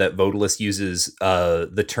that Vodalus uses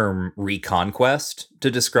the term reconquest to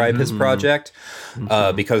describe his project,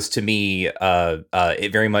 because to me,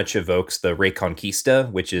 it very much evokes the Reconquista,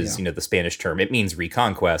 which is the Spanish term. It means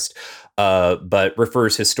reconquest, but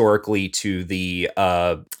refers historically to the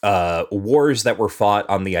wars that were fought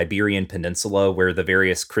on the Iberian Peninsula, where the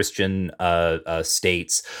various Christian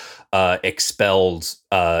states expelled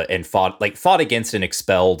and fought against and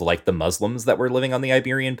expelled like the Muslims that were living on the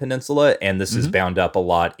Iberian Peninsula, and this is bound up a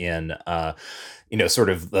lot in sort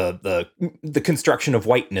of the construction of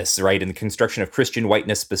whiteness, right, and the construction of Christian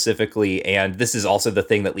whiteness specifically. And this is also the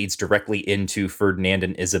thing that leads directly into Ferdinand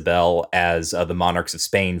and Isabel as the monarchs of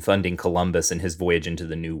Spain funding Columbus and his voyage into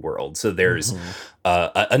the New World. So there's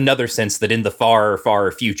another sense that in the far,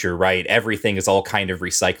 far future, right, everything is all kind of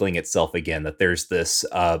recycling itself again, that there's this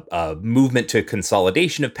movement to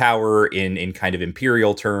consolidation of power in kind of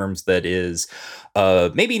imperial terms that is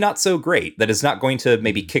maybe not so great, that is not going to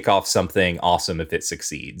maybe kick off something awesome if it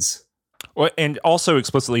succeeds. Well, and also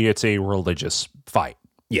explicitly, it's a religious fight.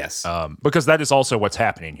 Yes. Because that is also what's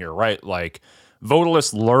happening here, right? Like,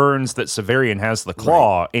 Vodalus learns that Severian has the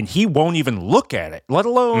claw, and he won't even look at it, let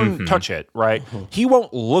alone touch it, right? He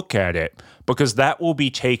won't look at it because that will be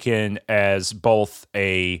taken as both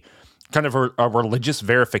a kind of a religious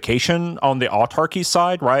verification on the autarchy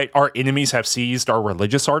side, right? Our enemies have seized our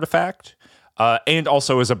religious artifact. And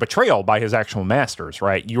also as a betrayal by his actual masters,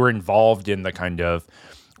 right? You're involved in the kind of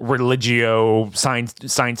religio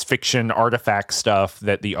science fiction artifact stuff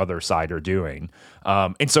that the other side are doing.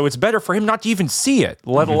 And so it's better for him not to even see it,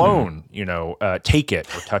 let alone, take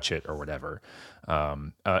it or touch it or whatever.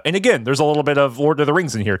 And again, there's a little bit of Lord of the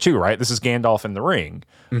Rings in here too, right? This is Gandalf in the Ring.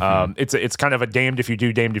 It's kind of a damned if you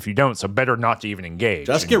do, damned if you don't. So better not to even engage.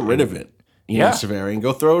 Just get rid of it. Severian,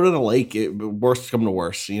 go throw it in a lake. Worst come to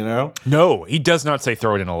worst, No, he does not say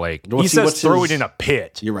throw it in a lake. He says throw it in a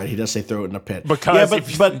pit. You're right. He does say throw it in a pit. Because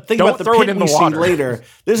but think about the pit we see later.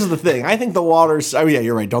 This is the thing. I think the water's. Oh yeah,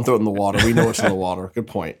 you're right. Don't throw it in the water. We know it's in the water. Good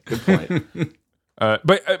point.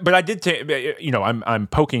 But I did take, I'm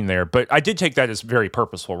poking there, but I did take that as very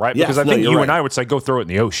purposeful, right? Yes, because I think you and I would say go throw it in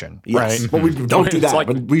the ocean, right? But we don't do that.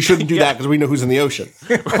 But we shouldn't do that because we know who's in the ocean.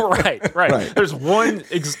 right. There's one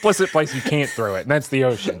explicit place you can't throw it, and that's the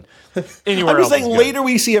ocean. Anywhere I'm just else saying later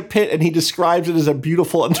we see a pit and he describes it as a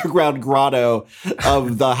beautiful underground grotto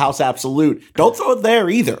of the House Absolute. Don't throw it there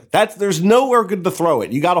either. There's nowhere good to throw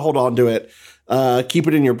it. You got to hold on to it. Keep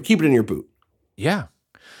it in your boot. Yeah.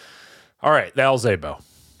 All right, the Alzebo.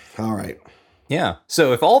 All right. Yeah.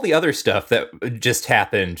 So if all the other stuff that just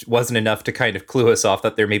happened wasn't enough to kind of clue us off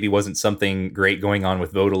that there maybe wasn't something great going on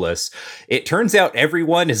with Vodalis, it turns out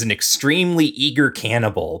everyone is an extremely eager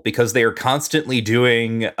cannibal because they are constantly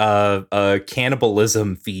doing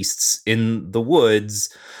cannibalism feasts in the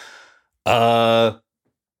woods.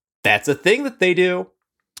 That's a thing that they do.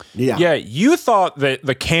 Yeah, you thought that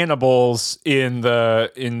the cannibals in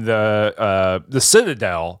the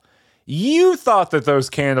Citadel, you thought that those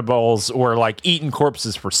cannibals were like eating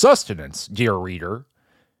corpses for sustenance, dear reader.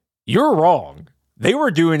 You're wrong. They were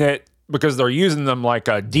doing it because they're using them like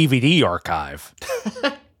a DVD archive.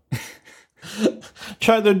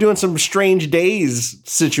 They're doing some strange days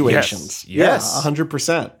situations. Yes. Yeah,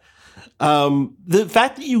 100%. The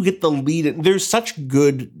fact that you get the lead, there's such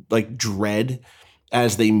good like dread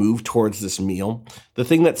as they move towards this meal. The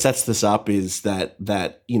thing that sets this up is that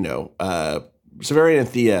Severian and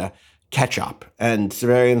Thea catch up, and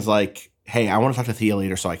Severian's like, hey, I want to talk to Thea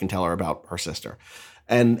later so I can tell her about her sister.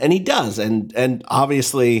 And he does. And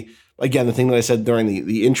obviously, again, the thing that I said during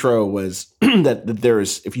the intro was that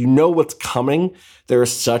there's, if you know what's coming, there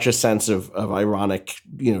is such a sense of ironic,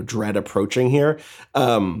 dread approaching here,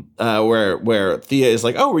 where Thea is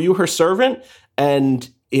like, oh, were you her servant? And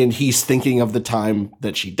he's thinking of the time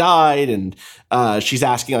that she died, and she's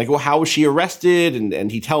asking like, well, how was she arrested?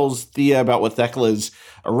 And he tells Thea about what Thekla's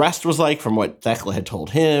arrest was like from what Thekla had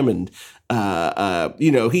told him. And,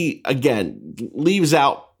 he, again,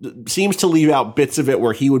 seems to leave out bits of it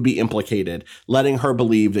where he would be implicated, letting her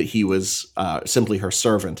believe that he was simply her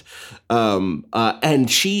servant. And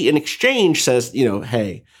she, in exchange, says,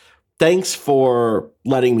 hey, thanks for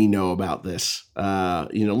letting me know about this.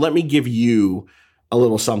 Let me give you a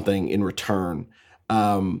little something in return.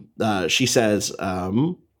 She says,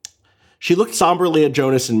 she looked somberly at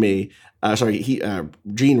Jonas and me.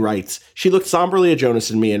 Jean writes, she looked somberly at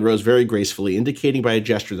Jonas and me and rose very gracefully, indicating by a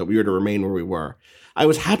gesture that we were to remain where we were. I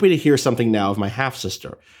was happy to hear something now of my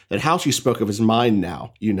half-sister. That house you spoke of is mine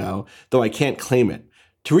now, though I can't claim it.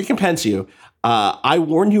 To recompense you, I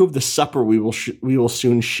warn you of the supper we will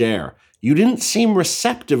soon share. You didn't seem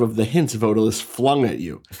receptive of the hints Vodalis flung at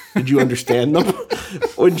you. Did you understand them?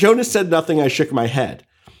 When Jonas said nothing, I shook my head.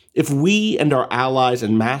 If we and our allies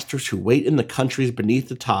and masters who wait in the countries beneath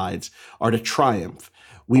the tides are to triumph,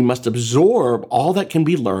 we must absorb all that can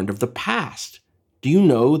be learned of the past. Do you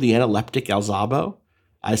know the analeptic Alzabo?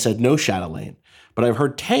 I said no, Chatelaine, but I've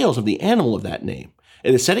heard tales of the animal of that name.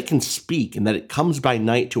 It is said it can speak and that it comes by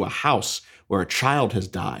night to a house where a child has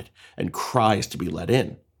died and cries to be let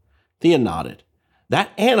in. Thea nodded.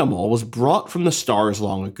 That animal was brought from the stars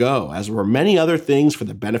long ago, as were many other things for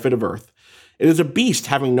the benefit of Earth. It is a beast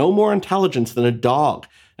having no more intelligence than a dog,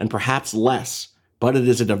 and perhaps less, but it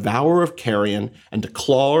is a devourer of carrion and a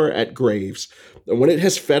clawer at graves. And when it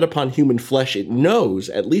has fed upon human flesh, it knows,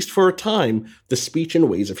 at least for a time, the speech and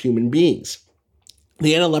ways of human beings.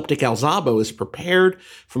 The analeptic Alzabo is prepared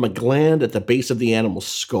from a gland at the base of the animal's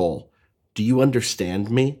skull. Do you understand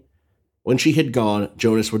me? When she had gone,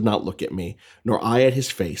 Jonas would not look at me, nor I at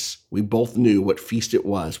his face. We both knew what feast it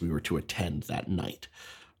was we were to attend that night.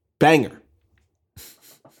 Banger.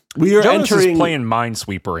 We are Jonas entering... is playing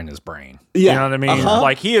Minesweeper in his brain. Yeah. You know what I mean? Uh-huh.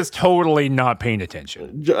 Like, he is totally not paying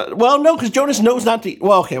attention. Well, no, because Jonas knows not to eat.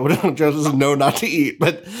 Well, okay, Jonas doesn't know not to eat,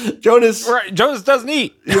 but Jonas... Right, Jonas doesn't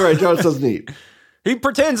eat. You're right, Jonas doesn't eat. He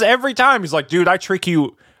pretends every time. He's like, dude, I trick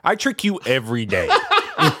you every day.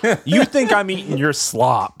 You think I'm eating your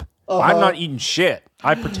slop. I'm not eating shit.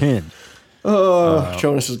 I pretend.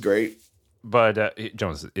 Jonas is great. But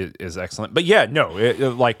Jonas is excellent. But yeah, no,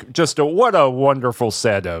 what a wonderful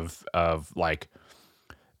set of like.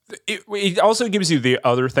 It also gives you the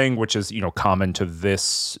other thing, which is, common to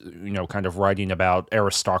this, kind of writing about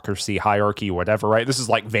aristocracy, hierarchy, whatever, right? This is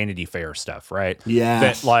like Vanity Fair stuff, right?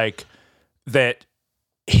 Yeah. That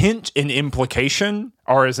hint and implication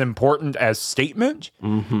are as important as statement.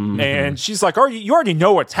 Mm-hmm, and she's like, you already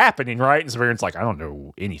know what's happening, right? And Severian's like, I don't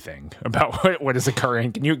know anything about what is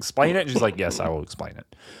occurring. Can you explain it? And she's like, yes, I will explain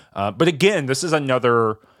it. But again, this is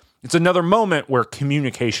another moment where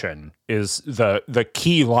communication is the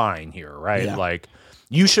key line here, right? Yeah. Like,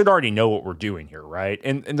 you should already know what we're doing here, right?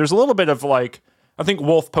 And there's a little bit of like, I think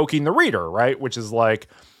Wolf poking the reader, right? Which is like,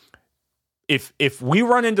 if we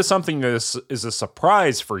run into something that is a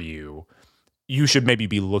surprise for you, you should maybe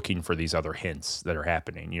be looking for these other hints that are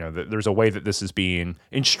happening. There's a way that this is being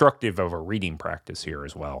instructive of a reading practice here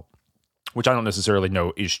as well, which I don't necessarily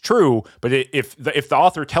know is true. But if the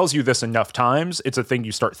author tells you this enough times, it's a thing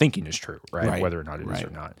you start thinking is true, right? Whether or not it is or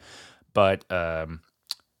not. But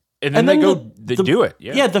And then they do it.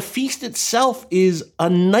 Yeah. Yeah, the feast itself is a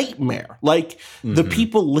nightmare. Like the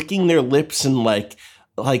people licking their lips and like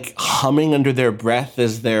humming under their breath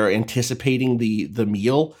as they're anticipating the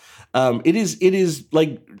meal. It is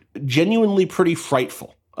like genuinely pretty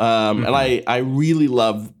frightful. And I really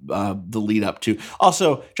love the lead up to.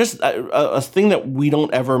 Also, just a thing that we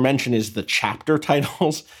don't ever mention is the chapter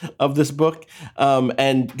titles of this book.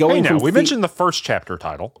 And going from we mentioned the first chapter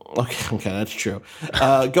title. Okay, that's true.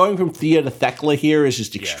 Going from Thea to Thecla here is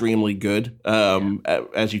just extremely good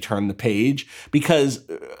as you turn the page because,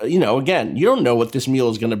 again, you don't know what this meal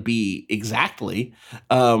is going to be exactly.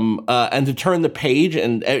 And to turn the page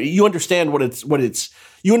and you understand what it's.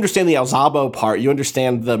 You understand the Alzabo part. You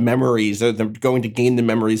understand the memories. They're going to gain the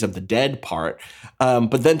memories of the dead part.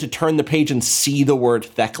 But then to turn the page and see the word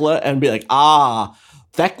Thecla and be like,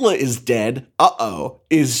 Thecla is dead.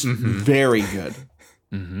 Is very good.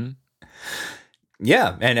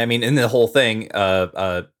 Yeah, and I mean, in the whole thing,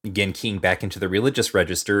 again, keying back into the religious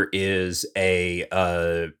register is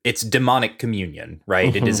it's demonic communion,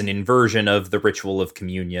 right? It is an inversion of the ritual of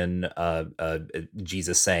communion.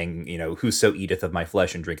 Jesus saying, whoso eateth of my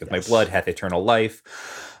flesh and drinketh my blood hath eternal life.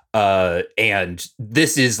 And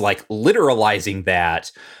this is like literalizing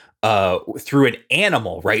that through an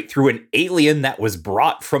animal, right? Through an alien that was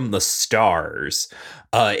brought from the stars,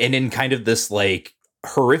 and in kind of this like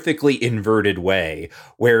horrifically inverted way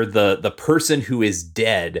where the person who is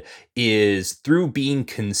dead is, through being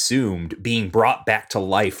consumed, being brought back to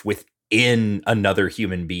life within another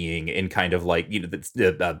human being, in kind of like,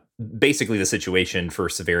 basically the situation for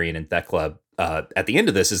Severian and Thecla at the end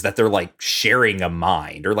of this is that they're like sharing a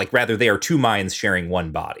mind, or like rather they are two minds sharing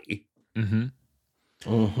one body.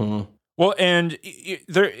 Well, and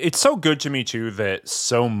it's so good to me too that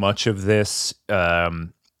so much of this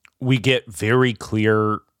we get very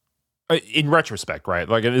clear in retrospect, right?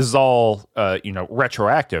 Like it is all,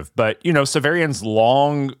 retroactive, but, Severian's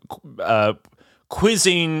long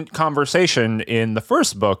quizzing conversation in the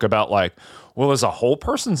first book about like, well, is a whole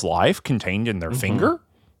person's life contained in their finger?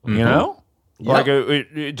 You know? Yep.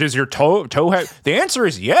 Like, does your toe have? The answer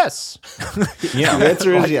is yes. Yeah, the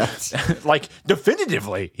answer is yes. Like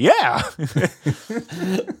definitively, yeah.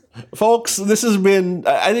 Folks, this has been.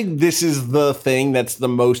 I think this is the thing that's the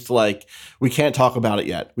most like we can't talk about it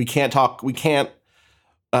yet. We can't talk. We can't.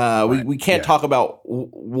 We can't talk about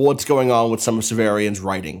what's going on with some of Severian's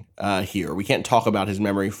writing here. We can't talk about his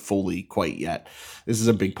memory fully quite yet. This is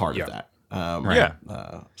a big part of that.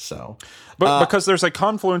 But because there's a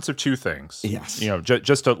confluence of two things. Yes.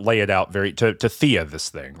 Just to lay it out to Thea this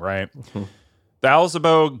thing, right? The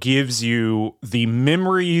Alzabo gives you the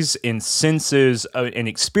memories and senses and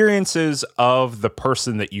experiences of the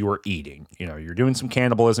person that you are eating. You're doing some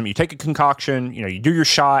cannibalism. You take a concoction, you do your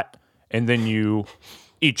shot, and then you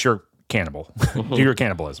eat your cannibal, do your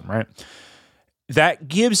cannibalism, right? That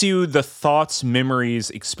gives you the thoughts, memories,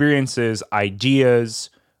 experiences, ideas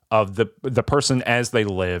of the person as they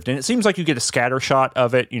lived. And it seems like you get a scatter shot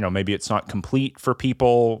of it. Maybe it's not complete for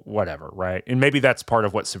people, whatever, right? And maybe that's part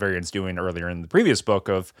of what Severian's doing earlier in the previous book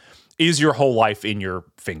of, is your whole life in your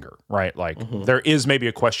finger, right? Like there is maybe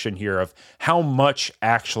a question here of how much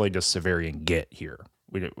actually does Severian get here?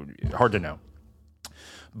 Hard to know.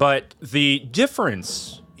 But the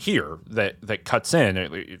difference here that cuts in,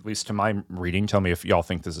 at least to my reading, tell me if y'all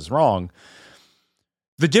think this is wrong,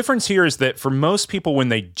 the difference here is that for most people, when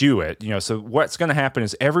they do it, so what's going to happen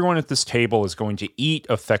is everyone at this table is going to eat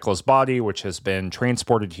of Thecla's body, which has been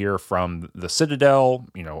transported here from the Citadel,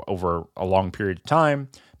 over a long period of time,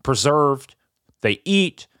 preserved. They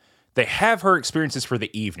eat. They have her experiences for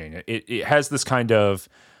the evening. It has this kind of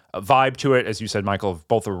vibe to it, as you said, Michael, of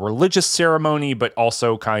both a religious ceremony, but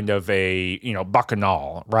also kind of a,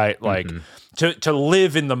 bacchanal, right? Like to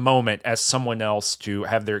live in the moment as someone else, to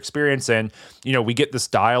have their experience. And, we get this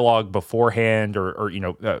dialogue beforehand or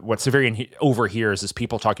what Severian overhears is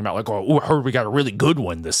people talking about like, oh, I heard we got a really good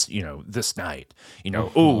one this night,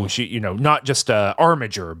 oh, she, not just a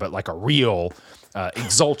armiger, but like a real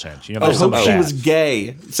exultant, I hope she was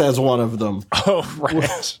gay, says one of them. Oh,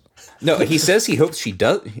 right. No, he says he hopes she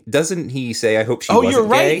does. Doesn't he say, I hope she wasn't you're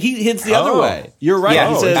right. gay? He hits the other way. You're right. Yeah.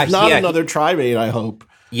 He says, not another tribade, I hope.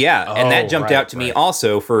 Yeah, and that jumped out to me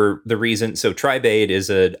also for the reason. So tribade is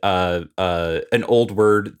an old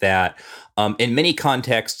word that in many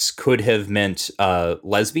contexts could have meant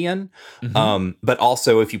lesbian. But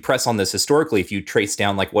also, if you press on this historically, if you trace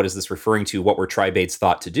down like what is this referring to, what were tribades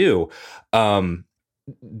thought to do,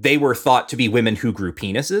 they were thought to be women who grew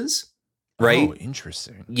penises. Right. Oh,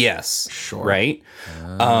 interesting. Yes. Sure. Right.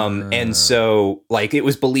 And so like it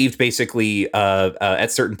was believed basically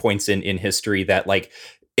at certain points in history that like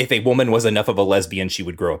if a woman was enough of a lesbian, she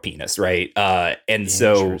would grow a penis, right? And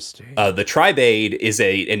so the tribade is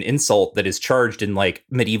an insult that is charged in like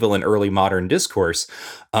medieval and early modern discourse,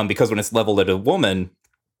 because when it's leveled at a woman,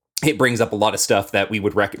 it brings up a lot of stuff that we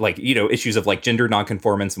would like, you know, issues of like gender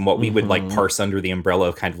nonconformance and what we would like parse under the umbrella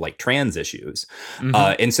of kind of like trans issues.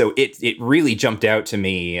 And so it really jumped out to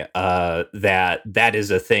me that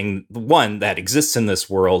is a thing, one, that exists in this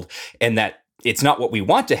world, and that it's not what we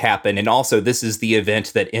want to happen. And also this is the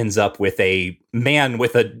event that ends up with a man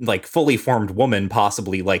with a like fully formed woman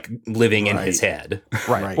possibly like living in his head.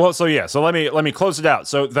 Right. Well, so let me close it out.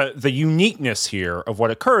 So the uniqueness here of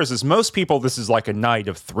what occurs is most people, this is like a night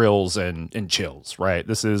of thrills and chills, right?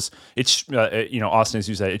 It's Austin, as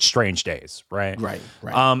you said, it's strange days, right? Right.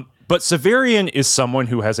 But Severian is someone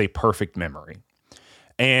who has a perfect memory.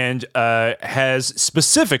 And has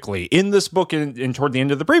specifically in this book and toward the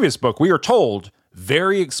end of the previous book, we are told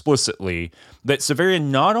very explicitly that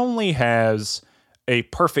Severian not only has a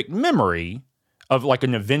perfect memory of like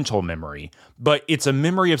an eventual memory, but it's a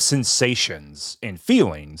memory of sensations and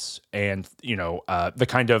feelings and, the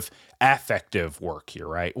kind of affective work here,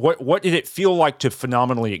 right? What did it feel like to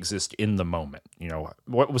phenomenally exist in the moment?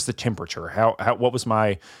 What was the temperature? What was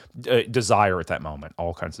my desire at that moment?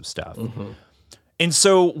 All kinds of stuff. And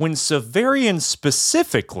so when Severian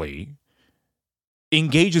specifically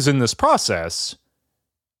engages in this process,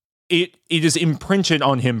 it is imprinted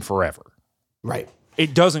on him forever. Right.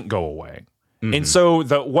 It doesn't go away. And so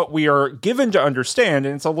what we are given to understand,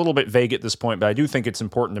 and it's a little bit vague at this point, but I do think it's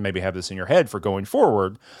important to maybe have this in your head for going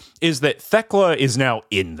forward, is that Thecla is now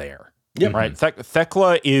in there. Yep. Right?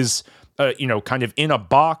 Thecla is... kind of in a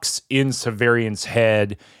box in Severian's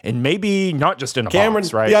head, and maybe not just in a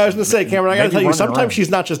box, right? Yeah, I was going to say, Cameron, I got to tell you, sometimes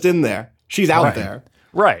she's not just in there; she's out there.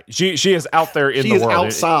 Right. She is out there in the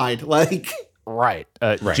world. She is outside,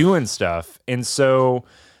 doing stuff, and so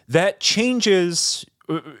that changes.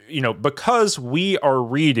 Because we are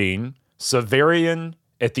reading Severian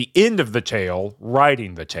at the end of the tale,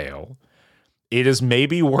 writing the tale. It is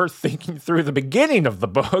maybe worth thinking through the beginning of the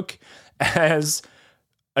book as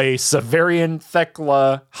a Severian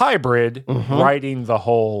Thecla hybrid writing the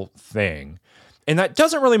whole thing. And that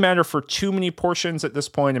doesn't really matter for too many portions at this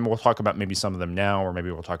point, and we'll talk about maybe some of them now, or maybe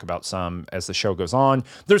we'll talk about some as the show goes on.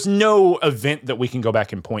 There's no event that we can go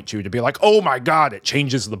back and point to be like, oh my God, it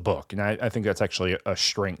changes the book. And I think that's actually a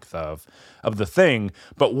strength of the thing.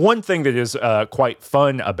 But one thing that is quite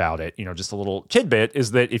fun about it, just a little tidbit,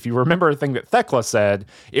 is that if you remember a thing that Thecla said,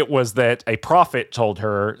 it was that a prophet told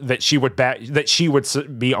her that she would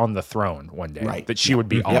be on the throne one day, that she would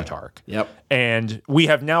be autarch. Yep. And we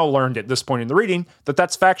have now learned at this point in the reading that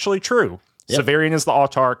that's factually true. Yep. Severian is the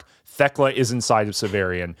autarch. Thecla is inside of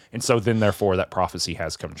Severian. And so then, therefore, that prophecy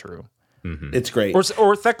has come true. It's great.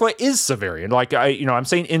 Or Thecla is Severian. Like, I'm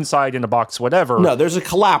saying inside in a box, whatever. No, there's a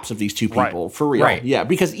collapse of these two people, for real. Right. Yeah,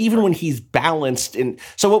 because even when he's balanced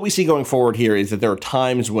so what we see going forward here is that there are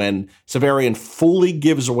times when Severian fully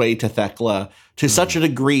gives way to Thecla to such a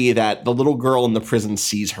degree that the little girl in the prison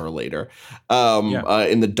sees her later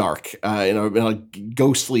in the dark, in a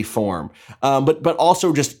ghostly form. But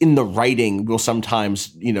also just in the writing will sometimes,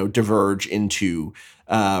 diverge into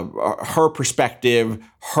her perspective.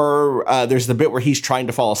 There's the bit where he's trying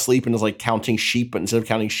to fall asleep and is like counting sheep, but instead of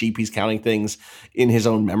counting sheep, he's counting things in his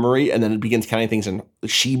own memory, and then it begins counting things, and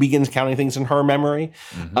she begins counting things in her memory.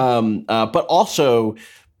 But also,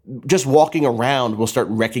 just walking around, will start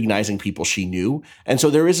recognizing people she knew, and so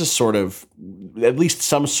there is a sort of, at least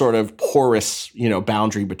some sort of porous,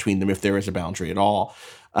 boundary between them, if there is a boundary at all,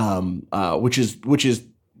 which is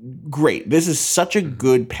great. This is such a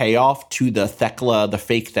good payoff to the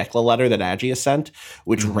fake Thecla letter that Agia sent,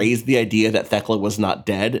 which raised the idea that Thecla was not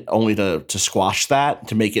dead, only to squash that,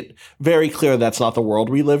 to make it very clear that's not the world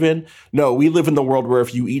we live in. No, we live in the world where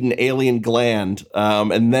if you eat an alien gland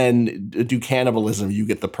and then do cannibalism, you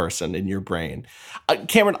get the person in your brain.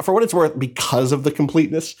 Cameron, for what it's worth, because of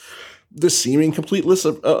the seeming completeness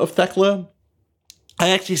of Thecla, I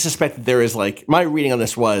actually suspect that there is my reading on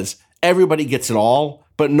this was everybody gets it all,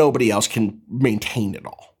 but nobody else can maintain it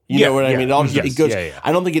all. You know what I mean? It goes.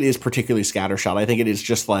 I don't think it is particularly scattershot. I think it is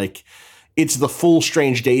just it's the full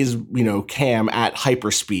Strange Days, Cam at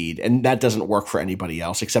hyperspeed, and that doesn't work for anybody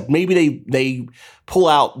else, except maybe they pull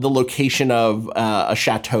out the location of a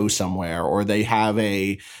chateau somewhere, or they have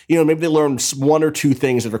maybe they learn one or two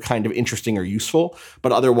things that are kind of interesting or useful,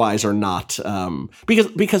 but otherwise are not.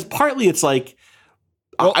 Because partly it's like,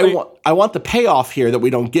 well, I want the payoff here that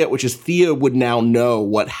we don't get, which is Thea would now know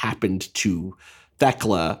what happened to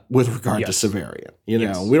Thecla with regard to Severian.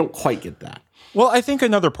 We don't quite get that. Well, I think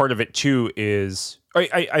another part of it too is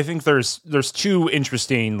I think there's two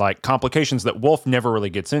interesting like complications that Wolf never really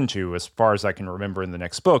gets into as far as I can remember in the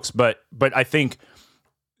next books, but I think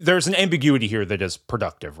there's an ambiguity here that is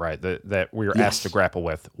productive, right? That we're asked to grapple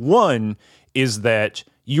with. One is that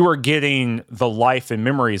you are getting the life and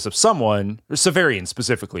memories of someone, Severian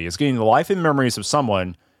specifically, is getting the life and memories of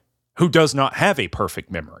someone who does not have a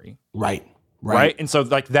perfect memory. Right. And so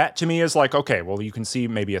like that to me is like, okay, well, you can see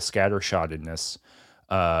maybe a scattershottedness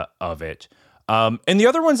of it. And the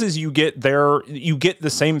other ones is you get the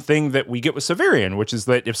same thing that we get with Severian, which is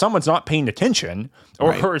that if someone's not paying attention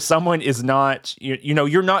or someone is not,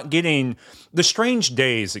 you're not getting the Strange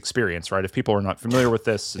Days experience, right? If people are not familiar with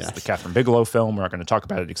this, it's the Catherine Bigelow film. We're not going to talk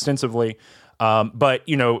about it extensively. But,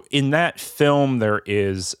 in that film, there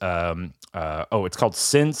is, it's called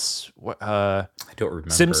Sense. I don't remember.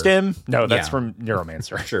 SimStem? No, that's from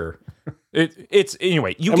Neuromancer. Sure. It's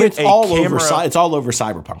anyway. It's all over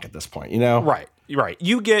Cyberpunk at this point, Right.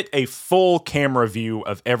 You get a full camera view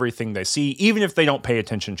of everything they see, even if they don't pay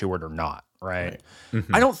attention to it or not. Right.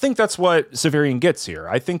 Mm-hmm. I don't think that's what Severian gets here.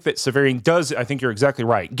 I think that Severian does. I think you're exactly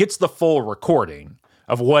right. Gets the full recording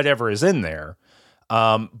of whatever is in there.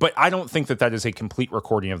 But I don't think that is a complete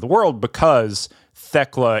recording of the world because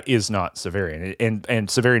Thekla is not Severian, and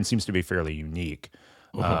Severian seems to be fairly unique.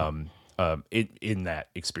 In that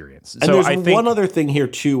experience. And so there's one other thing here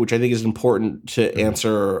too, which I think is important to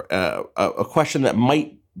answer a question that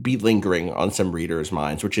might be lingering on some readers'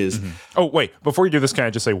 minds, which is... Oh, wait. Before you do this, can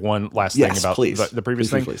I just say one last thing about the previous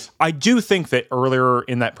thing? Please. I do think that earlier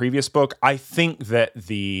in that previous book, I think that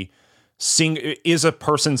is a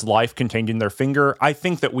person's life contained in their finger. I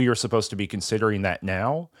think that we are supposed to be considering that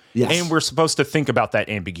now. Yes. And we're supposed to think about that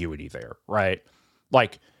ambiguity there, right?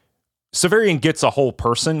 Like... Severian gets a whole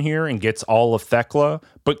person here and gets all of Thekla,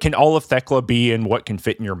 but can all of Thekla be in what can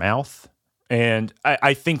fit in your mouth? And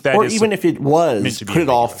I think that, or even if it was, could it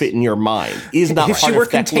all fit in your mind? Is not if she were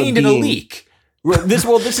contained in a leak. This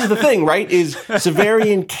is the thing, right? Is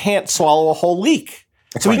Severian can't swallow a whole leak,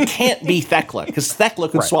 so he can't be Thekla because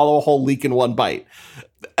Thekla could swallow a whole leak in one bite,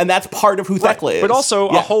 and that's part of who Thekla is. But also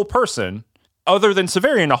a whole person. Other than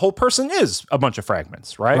Severian, a whole person is a bunch of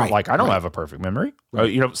fragments, right? Like, I don't have a perfect memory.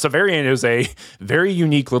 Severian is a very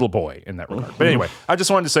unique little boy in that regard. But anyway, I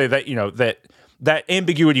just wanted to say that, that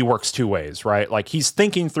ambiguity works two ways, right? Like, he's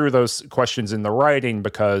thinking through those questions in the writing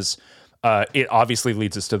because it obviously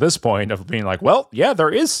leads us to this point of being like, well, yeah,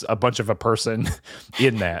 there is a bunch of a person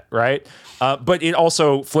in that, right? But it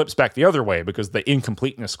also flips back the other way because the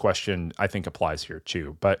incompleteness question, I think, applies here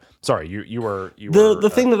too. But sorry, you were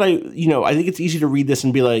the thing that I think it's easy to read this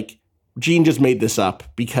and be like, Gene just made this up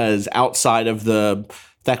because outside of the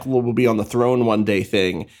Thekla will be on the throne one day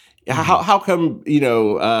thing, how come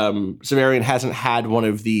Severian hasn't had one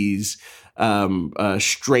of these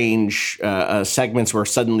strange segments where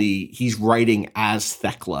suddenly he's writing as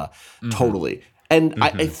Thekla totally. And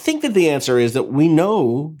I think that the answer is that we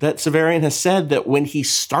know that Severian has said that when he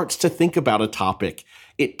starts to think about a topic,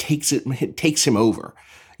 it takes him over.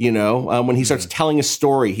 When he starts telling a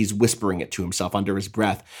story, he's whispering it to himself under his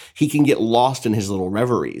breath. He can get lost in his little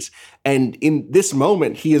reveries. And in this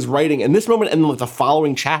moment, he is writing, and this moment and the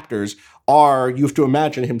following chapters you have to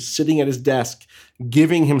imagine him sitting at his desk,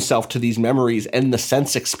 giving himself to these memories and the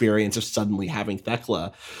sense experience of suddenly having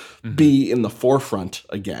Thekla be in the forefront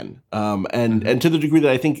again. And to the degree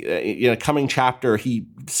that I think in a coming chapter, he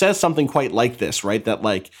says something quite like this, right? That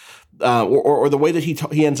like, or the way that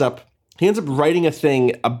he ends up writing a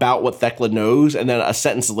thing about what Thekla knows, and then a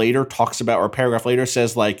sentence later talks about, or a paragraph later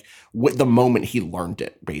says like the moment he learned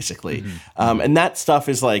it, basically. And that stuff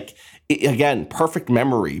is like, again, perfect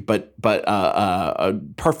memory, but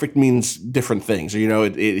perfect means different things. He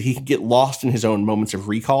can get lost in his own moments of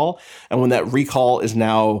recall, and when that recall is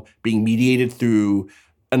now being mediated through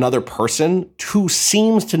another person who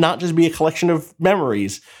seems to not just be a collection of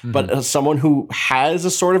memories, but someone who has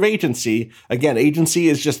a sort of agency. Again, agency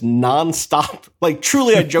is just nonstop. Like,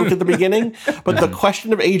 truly, I joked at the beginning, but the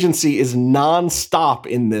question of agency is nonstop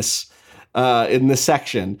in this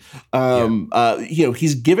section.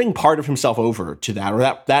 He's giving part of himself over to that, or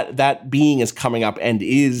that being is coming up and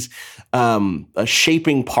is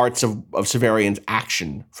shaping parts of Severian's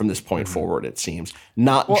action from this point forward. It seems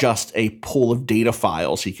not just a pool of data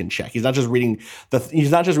files he can check. He's not just reading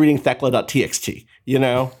Thekla.txt.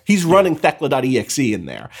 He's running Thekla.exe in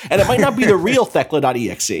there, and it might not be the real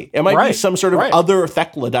Thekla.exe. It might be some sort of other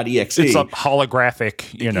Thekla.exe. It's a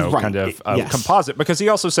holographic, kind of composite, because he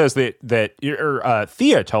also says that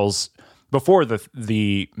Thea tells before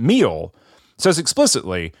the meal, says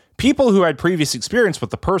explicitly, people who had previous experience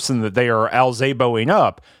with the person that they are Alzeboing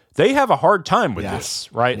up they have a hard time with Yes.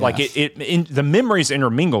 this, right? Yes. Like the memories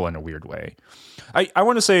intermingle in a weird way. I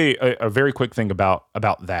want to say a very quick thing about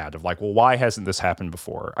that of like, well, why hasn't this happened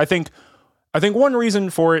before? I think one reason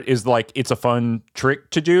for it is like it's a fun trick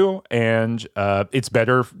to do, and it's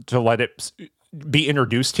better to let it be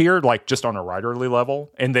introduced here, like just on a writerly level,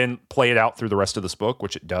 and then play it out through the rest of this book,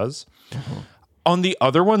 which it does. Mm-hmm. On the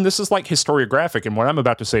other one, this is like historiographic, and what I'm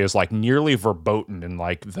about to say is like nearly verboten in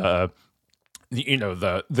like the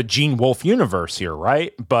Gene Wolfe universe here,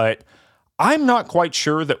 right? But I'm not quite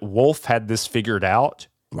sure that Wolfe had this figured out,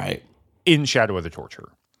 right, in Shadow of the Torture.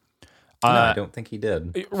 No, I don't think he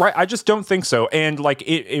did. Right, I just don't think so. And like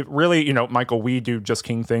it really, Michael, we do Just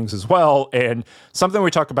King things as well. And something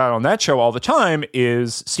we talk about on that show all the time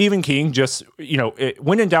is Stephen King just,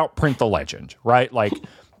 when in doubt, print the legend, right? Like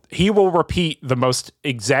he will repeat the most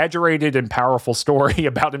exaggerated and powerful story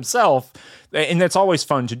about himself. And that's always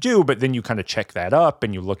fun to do, but then you kind of check that up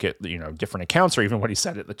and you look at, different accounts or even what he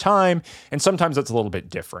said at the time. And sometimes it's a little bit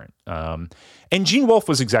different. And Gene Wolfe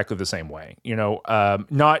was exactly the same way,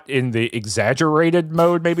 not in the exaggerated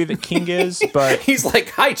mode maybe that King is, but he's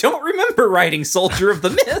like, I don't remember writing Soldier of the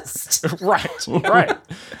Mist. right.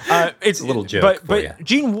 It's a little joke. But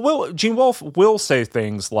Gene Wolfe will say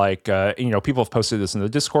things like, people have posted this in the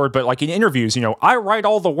Discord, but like in interviews, I write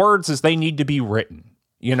all the words as they need to be written.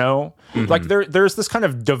 Like there's this kind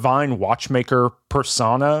of divine watchmaker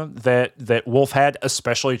persona that Wolfe had,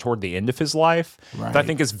 especially toward the end of his life, that I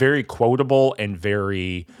think is very quotable and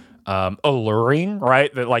very alluring,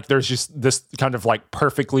 right? That like there's just this kind of like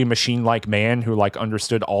perfectly machine-like man who like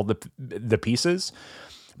understood all the pieces.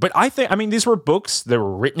 But these were books that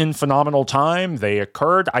were written in phenomenal time. They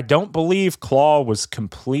occurred. I don't believe Claw was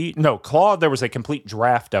complete. No, Claw, there was a complete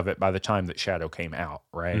draft of it by the time that Shadow came out,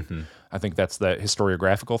 right? Mm-hmm. I think that's the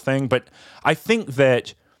historiographical thing. But I think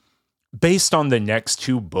that based on the next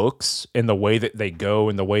two books and the way that they go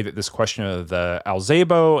and the way that this question of the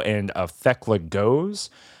Alzebo and of Thecla goes,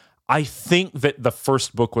 I think that the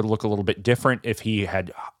first book would look a little bit different if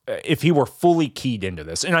he were fully keyed into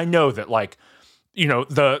this. And I know that like,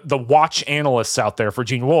 the watch analysts out there for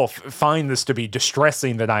Gene Wolfe find this to be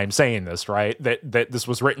distressing that I am saying this, right? That this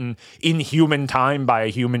was written in human time by a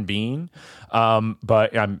human being.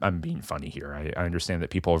 But I'm being funny here. I understand that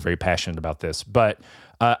people are very passionate about this, but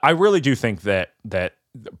I really do think that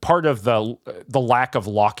part of the lack of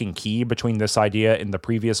lock and key between this idea and the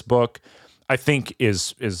previous book, I think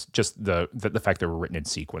is just the fact they were written in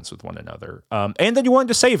sequence with one another, and then you wanted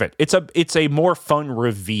to save it. It's a more fun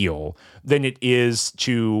reveal than it is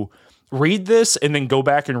to read this and then go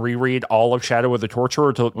back and reread all of Shadow of the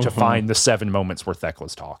Torturer to find the 7 moments where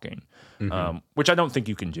Thecla's talking, which I don't think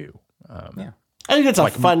you can do. I think it's a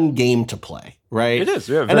fun game to play, right? It is,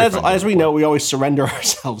 yeah. And as we know, we always surrender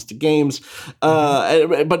ourselves to games,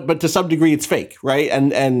 but to some degree, it's fake, right?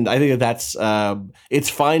 And I think that's it's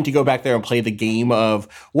fine to go back there and play the game of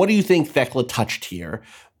what do you think Thecla touched here.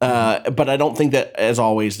 But I don't think that, as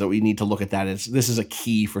always, that we need to look at that as this is a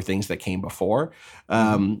key for things that came before.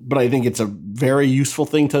 But I think it's a very useful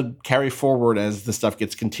thing to carry forward as the stuff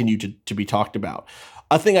gets continued to be talked about.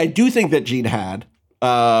 A thing I do think that Gene had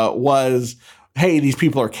was, hey, these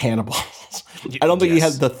people are cannibals. I don't think he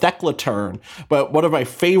had the Thecla turn, but one of my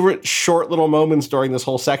favorite short little moments during this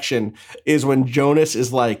whole section is when Jonas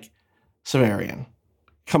is like, Severian,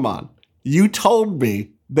 come on. You told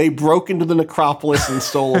me they broke into the necropolis and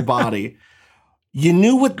stole a body. You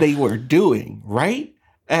knew what they were doing, right?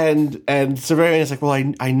 And Severian is like, well,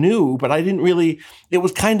 I knew, but I didn't really,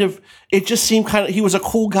 it just seemed kind of, he was a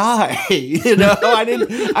cool guy, it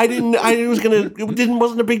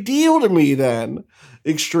wasn't a big deal to me then.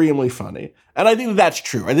 Extremely funny. And I think that's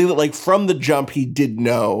true. I think that like from the jump, he did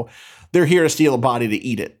know they're here to steal a body to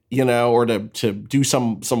eat it, or to do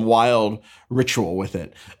some wild ritual with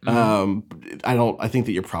it. I think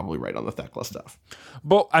that you're probably right on the Thecla stuff.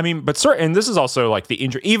 Well, but certain, and this is also like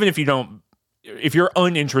even if you're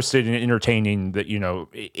uninterested in entertaining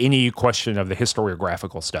any question of the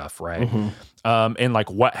historiographical stuff, right? And like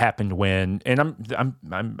what happened when, and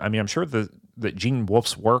I'm sure that Gene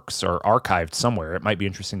Wolfe's works are archived somewhere. It might be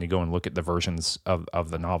interesting to go and look at the versions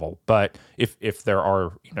of the novel, but if there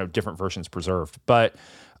are different versions preserved, but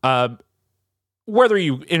whether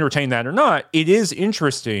you entertain that or not, it is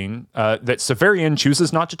interesting that Severian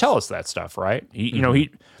chooses not to tell us that stuff, right?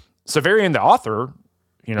 Severian, the author,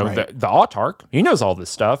 the autarch, he knows all this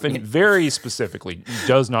stuff and very specifically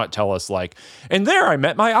does not tell us like, and there I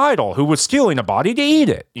met my idol who was stealing a body to eat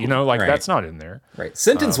it. That's not in there. Right.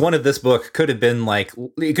 Sentence 1 of this book could have been like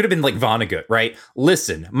Vonnegut, right?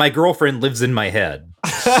 Listen, my girlfriend lives in my head.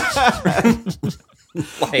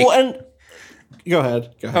 Well, Go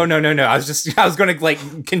ahead. Oh no! I was going to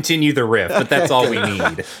like continue the riff, but that's all we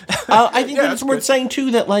need. I think that it's worth saying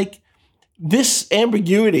too that like this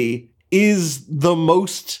ambiguity is the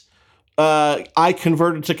most I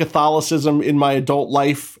converted to Catholicism in my adult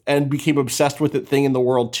life and became obsessed with it thing in the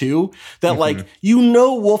world too. That like,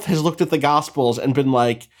 Wolf has looked at the Gospels and been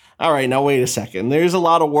like, all right, now wait a second. There's a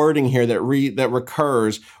lot of wording here that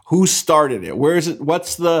recurs. Who started it? Where is it?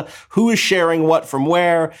 Who is sharing what from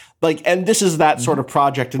where? Like, and this is that sort of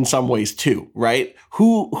project in some ways too, right?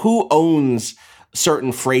 Who owns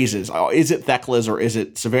certain phrases? Is it Thecla's or is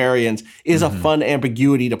it Severian's? Is a fun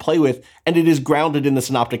ambiguity to play with, and it is grounded in the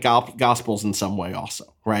Synoptic Gospels in some way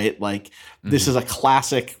also, right? Like, this is a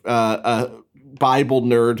classic Bible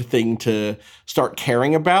nerd thing to start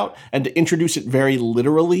caring about, and to introduce it very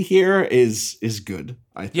literally here is good,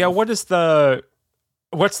 I think. Yeah, what's the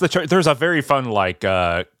there's a very fun like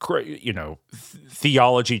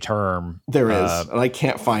theology term there is, and I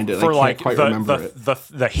can't find it. For I can't quite remember it.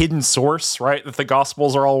 The hidden source, right? That the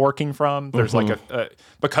Gospels are all working from. There's like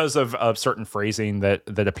because of certain phrasing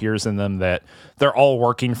that appears in them, that they're all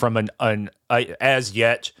working from an as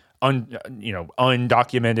yet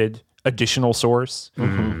undocumented additional source.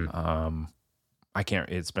 I can't.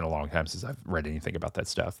 It's been a long time since I've read anything about that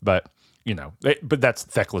stuff, but but that's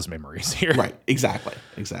Thecla's memories here, right? Exactly.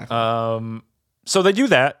 So they do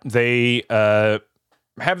that. They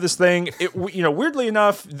have this thing. Weirdly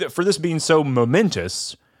enough, for this being so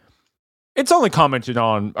momentous, it's only commented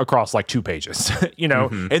on across like 2 pages,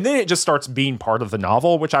 and then it just starts being part of the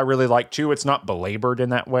novel, which I really like too. It's not belabored in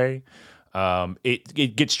that way.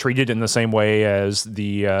 It gets treated in the same way as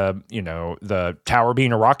the tower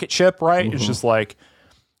being a rocket ship, right? It's just like,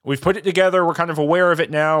 we've put it together, we're kind of aware of it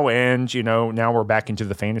now, and now we're back into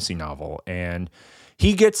the fantasy novel. And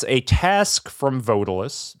he gets a task from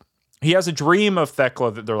Vodalus. He has a dream of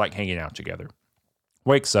Thecla that they're like hanging out together.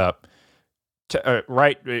 Wakes up,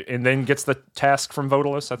 right, and then gets the task from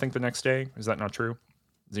Vodalus, I think, the next day. Is that not true?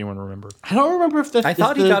 Does anyone remember? I don't remember if I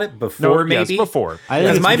thought he got it before, maybe. Yes, before.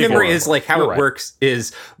 Because my memory is like how it works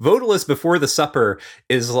is Vodalus before the supper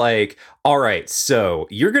is like, all right, so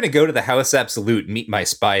you're going to go to the House Absolute and meet my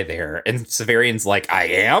spy there. And Severian's like, I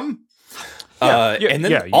am? And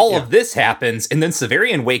then all of this happens, and then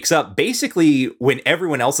Severian wakes up basically when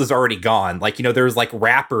everyone else is already gone. Like, there's like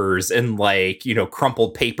wrappers and like,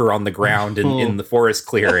 crumpled paper on the ground in the forest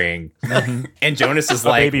clearing. And Jonas is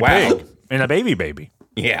like, wow. Pig and a baby.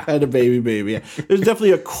 Yeah. And a baby. Yeah. There's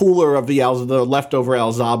definitely a cooler of the leftover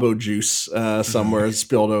Alzabo juice somewhere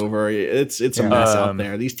spilled over. It's a mess out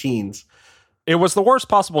there. These teens. It was the worst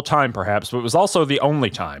possible time, perhaps, but it was also the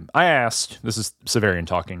only time. I asked, this is Severian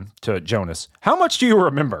talking to Jonas, how much do you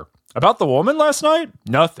remember? About the woman last night?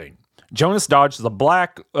 Nothing. Jonas dodged the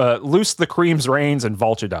black, loosed the cream's reins, and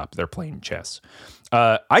vaulted up. They're playing chess.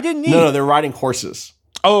 I didn't need... No, they're riding horses.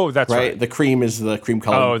 Oh, that's right. The cream is the cream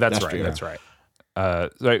color. Oh, that's right. That's right.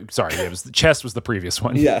 Sorry, chess was the previous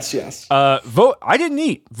one. Yes. I didn't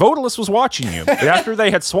eat. Vodalus was watching you. But after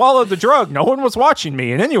they had swallowed the drug, no one was watching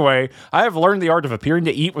me. And anyway, I have learned the art of appearing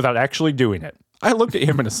to eat without actually doing it. I looked at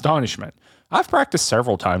him in astonishment. I've practiced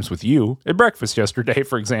several times with you. At breakfast yesterday,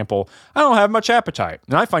 for example, I don't have much appetite,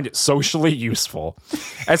 and I find it socially useful.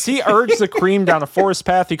 As he urged the cream down a forest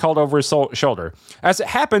path, he called over his shoulder. As it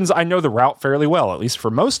happens, I know the route fairly well, at least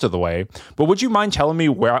for most of the way, but would you mind telling me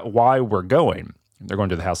why we're going? They're going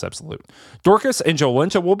to the House Absolute. Dorcas and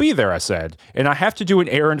Jolenta will be there, I said, and I have to do an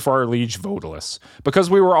errand for our liege Vodalus. Because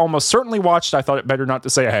we were almost certainly watched, I thought it better not to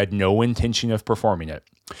say I had no intention of performing it.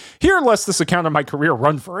 Here, lest this account of my career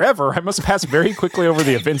run forever, I must pass very quickly over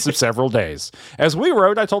the events of several days. As we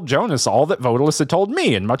rode, I told Jonas all that Vodalus had told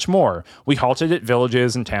me, and much more. We halted at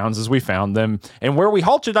villages and towns as we found them, and where we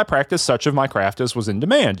halted, I practiced such of my craft as was in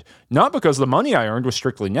demand. Not because the money I earned was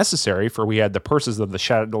strictly necessary, for we had the purses of the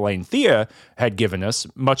Chatelaine Thea had given us,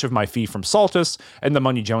 much of my fee from Saltus, and the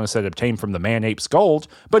money Jonas had obtained from the man-ape's gold,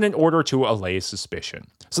 but in order to allay suspicion.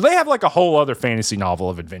 So they have like a whole other fantasy novel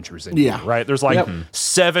of adventures in here, right? There's like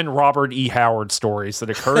 7 Robert E. Howard stories that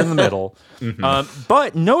occur in the middle.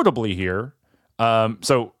 But notably here,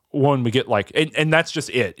 so one, we get like, and that's just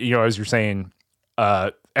it, as you're saying,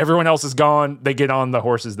 everyone else is gone. They get on the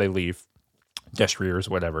horses, they leave. Destriers,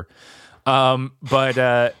 whatever.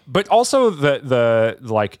 But also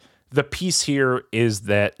the piece here is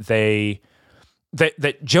that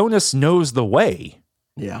that Jonas knows the way.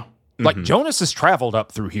 Yeah. Like Jonas has traveled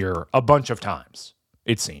up through here a bunch of times,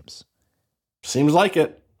 it seems. Seems like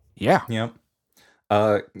it. Yeah. Yep.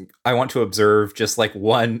 I want to observe just like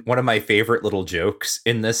one of my favorite little jokes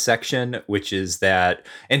in this section, which is that,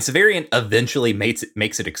 and Severian eventually makes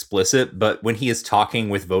it explicit, but when he is talking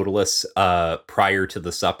with Vodalus prior to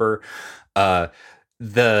the supper,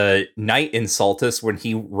 the night in Saltus, when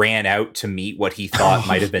he ran out to meet what he thought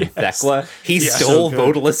might have been Thekla, he stole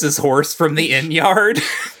Vodalus's horse from the inn yard.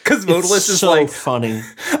 Because Vodalus is so funny.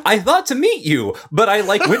 I thought to meet you, but I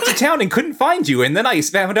went to town and couldn't find you, and then I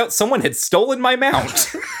found out someone had stolen my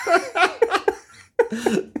mount.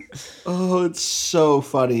 Oh, it's so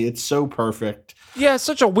funny. It's so perfect. Yeah, it's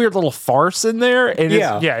such a weird little farce in there, and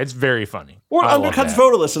it's very funny. Or undercuts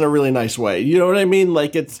Vodalus in a really nice way. You know what I mean?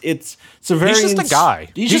 Like it's Severian's, he's just a guy.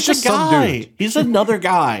 He's just a guy. He's another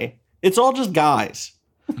guy. It's all just guys.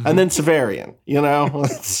 And then Severian, you know?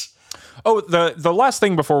 The last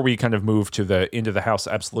thing before we kind of move to the into the house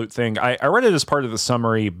absolute thing, I read it as part of the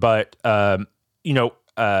summary, but at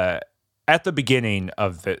the beginning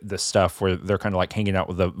of the stuff where they're kind of like hanging out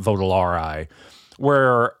with the Vodalari,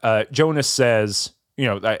 where Jonas says,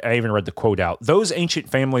 I even read the quote out, those ancient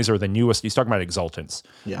families are the newest. He's talking about exultants.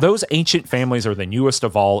 Yeah. Those ancient families are the newest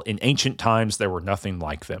of all. In ancient times, there were nothing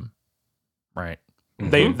like them. Right.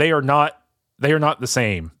 Mm-hmm. They are not the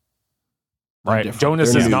same. Right.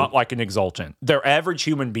 Jonas is not like an exultant. Their average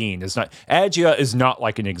human being is not. Agia is not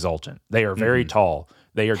like an exultant. They are very tall.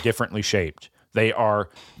 They are differently shaped. They're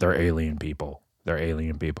alien people. They're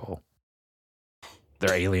alien people.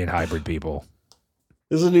 They're alien hybrid people.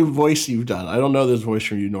 This is a new voice you've done. I don't know this voice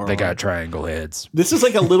from you normally. They got triangle heads. This is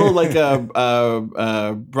like a little like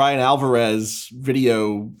a Brian Alvarez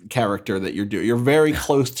video character that you're doing. You're very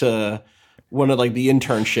close to one of like the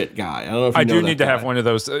intern shit guy. I don't know if you know do need to have one of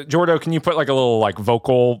those. Jordo, can you put like a little like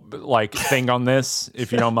vocal like thing on this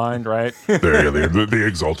if you don't mind? Right? They're alien. The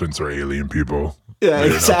exultants are alien people. Yeah,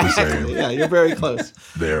 exactly. Yeah, you're very close.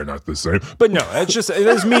 They are not the same. But no,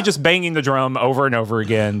 it's me just banging the drum over and over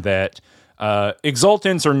again that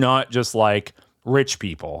exultants are not just like rich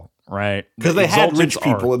people, right? Because they had rich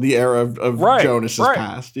people in the era of Jonas's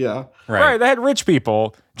past. Yeah, right. They had rich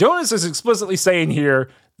people. Jonas is explicitly saying here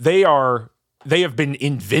they have been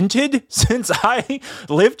invented since I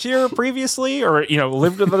lived here previously, or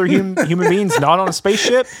lived with other human beings not on a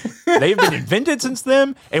spaceship. They've been invented since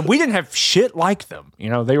then, and we didn't have shit like them.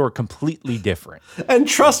 They were completely different. And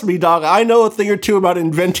trust me, dog, I know a thing or two about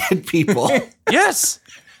invented people. Yes.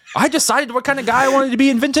 I decided what kind of guy I wanted to be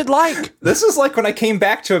invented like. This is like when I came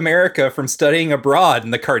back to America from studying abroad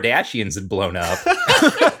and the Kardashians had blown up.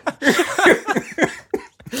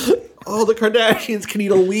 Oh, the Kardashians can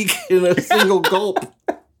eat a week in a single gulp.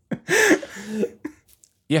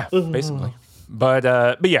 Yeah, basically. But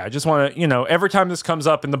yeah, I just want to, every time this comes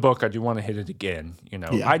up in the book, I do want to hit it again.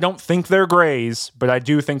 Yeah. I don't think they're Greys, but I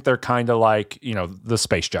do think they're kind of like, the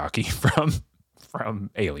space jockey from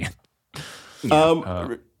Alien.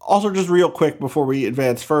 Also, just real quick before we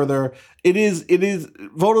advance further, it is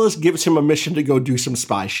Vodalus gives him a mission to go do some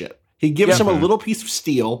spy shit. He gives him a little piece of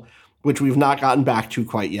steel, which we've not gotten back to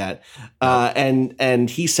quite yet. And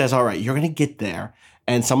he says, all right, you're going to get there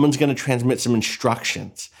and someone's going to transmit some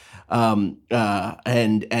instructions. And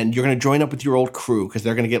you're going to join up with your old crew because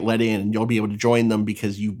they're going to get let in and you'll be able to join them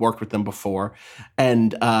because you worked with them before.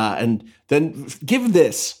 And then give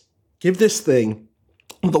this thing,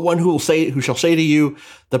 the one who shall say to you,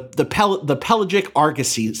 the pelagic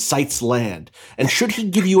argosy sights land. And should he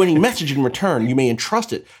give you any message in return, you may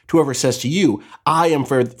entrust it to whoever says to you, I am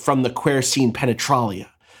from the Quercene Penetralia.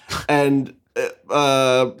 And,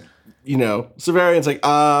 Severian's like,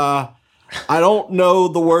 I don't know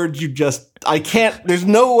the words there's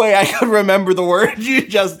no way I could remember the words you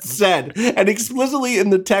just said. And explicitly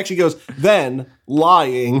in the text, he goes, then,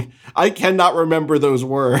 lying, I cannot remember those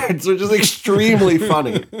words, which is extremely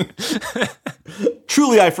funny.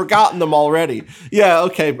 Truly, I've forgotten them already. Yeah,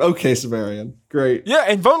 okay, Severian. Great. Yeah,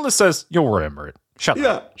 and Vodalus says, you'll remember it. Shut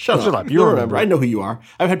up. Shut up. You'll remember. I know who you are.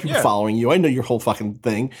 I've had people following you. I know your whole fucking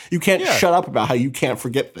thing. You can't shut up about how you can't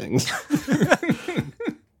forget things.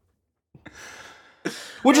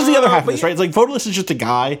 Which is the other half of this, right? It's like Vodalus is just a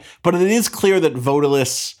guy, but it is clear that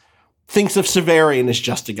Vodalus thinks of Severian as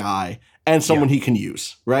just a guy and someone he can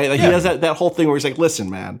use, right? Like he has that whole thing where he's like,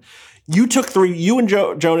 listen, man, you and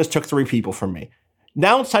Jonas took 3 people from me.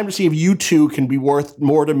 Now it's time to see if you 2 can be worth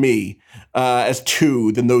more to me as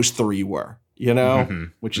 2 than those 3 were.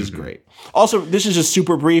 Which is great. Also, this is just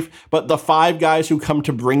super brief, but the 5 guys who come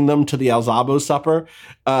to bring them to the Alzabo supper,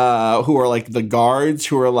 who are like the guards,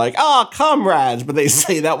 who are like, comrades, but they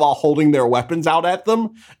say that while holding their weapons out at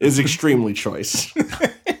them, is extremely choice.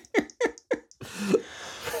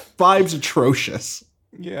 Vibe's atrocious.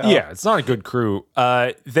 Yeah, it's not a good crew.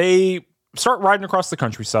 They start riding across the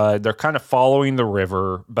countryside. They're kind of following the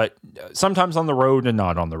river, but sometimes on the road and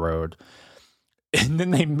not on the road. And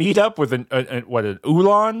then they meet up with an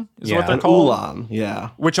Ulan is what they're called. Ulan, yeah.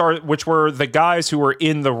 Which were the guys who were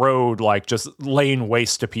in the road, like just laying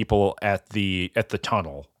waste to people at the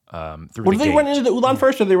tunnel. Through Well, the did they gate. run into the Ulan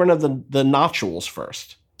first, or they run into the Notules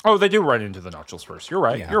first? Oh, they do run into the Notules first. You're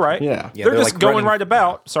right. You're right. Yeah. They're just going right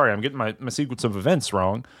about. Sorry, I'm getting my sequence of events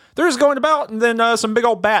wrong. They're just going about, and then some big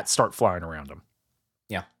old bats start flying around them.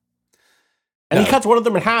 Yeah. And he cuts one of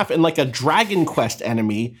them in half, and like a Dragon Quest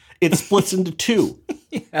enemy, it splits into two.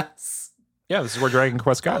 Yes. Yeah, this is where Dragon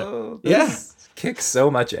Quest got it. Oh, Yeah. this kicks so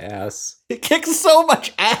much ass. It kicks so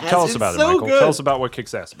much ass. Tell us It's about it, so Michael. good. Tell us about what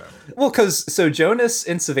kicks ass about it. Well, because so Jonas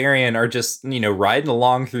and Severian are just, riding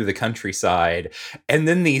along through the countryside, and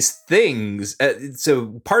then these things.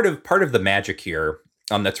 So part of the magic here,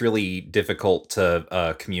 that's really difficult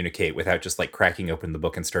to communicate without just like cracking open the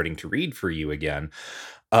book and starting to read for you again.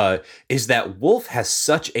 Is that Wolf has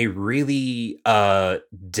such a really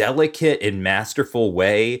delicate and masterful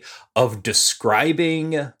way of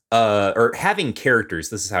describing or having characters,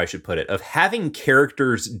 this is how I should put it, of having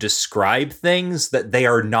characters describe things that they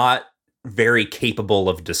are not very capable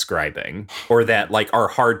of describing, or that like are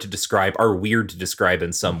hard to describe, are weird to describe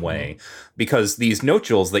in some way. Because these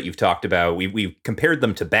Notules that you've talked about, we've compared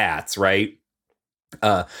them to bats, right?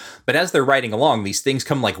 But as they're riding along, these things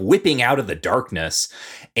come like whipping out of the darkness,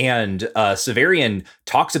 and Severian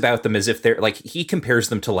talks about them as if they're like, he compares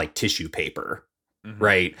them to like tissue paper,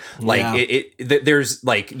 right? Like there's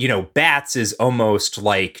like, bats is almost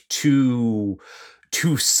like too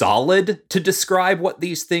solid to describe what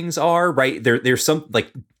these things are, right? There's some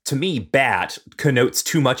like, to me, bat connotes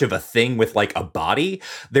too much of a thing with like a body.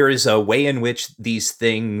 There is a way in which these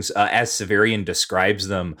things, as Severian describes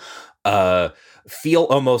them, feel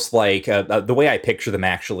almost like the way I picture them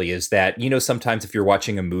actually is that, sometimes if you're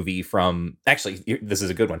watching a movie from, actually, this is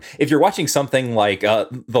a good one. If you're watching something like The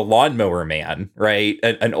Lawnmower Man, right?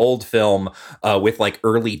 An old film with like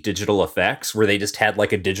early digital effects where they just had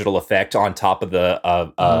like a digital effect on top of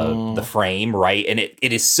the frame, right? And it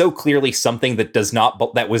is so clearly something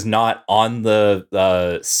that was not on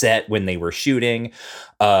the set when they were shooting.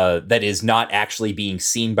 That is not actually being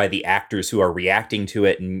seen by the actors who are reacting to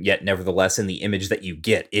it, and yet nevertheless in the image that you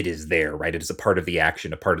get, it is there, right? It is a part of the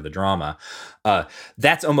action, a part of the drama.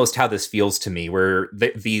 That's almost how this feels to me, where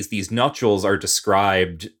these Notules are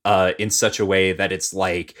described in such a way that it's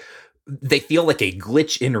like they feel like a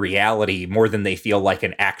glitch in reality more than they feel like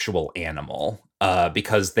an actual animal.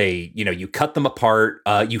 Because they, you cut them apart,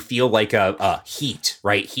 you feel like a heat,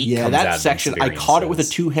 right? Heat comes out that of section, I caught it with a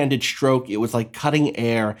two-handed stroke. It was like cutting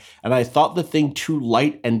air, and I thought the thing too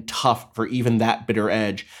light and tough for even that bitter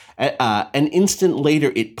edge. An instant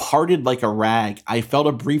later, it parted like a rag. I felt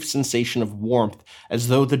a brief sensation of warmth, as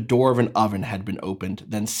though the door of an oven had been opened,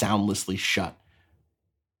 then soundlessly shut.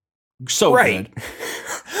 So right. good.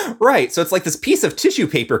 Right. So it's like this piece of tissue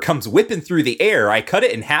paper comes whipping through the air. I cut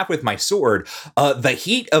it in half with my sword. The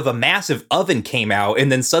heat of a massive oven came out,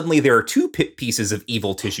 and then suddenly there are two pieces of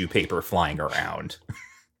evil tissue paper flying around.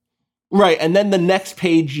 Right. And then the next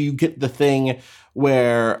page, you get the thing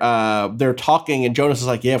where they're talking, and Jonas is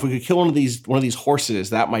like, yeah, if we could kill one of these horses,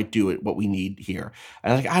 that might do it, what we need here.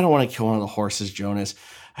 And I'm like, I don't want to kill one of the horses, Jonas.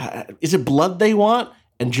 Is it blood they want?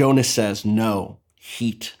 And Jonas says, no,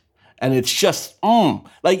 heat. And it's just,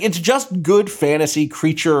 it's just good fantasy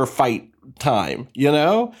creature fight time,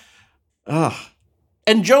 Ugh.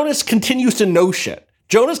 And Jonas continues to know shit.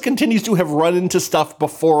 Jonas continues to have run into stuff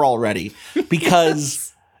before already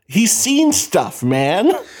because he's seen stuff,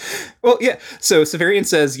 man. Well, yeah. So Severian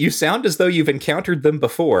says, you sound as though you've encountered them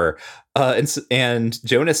before. And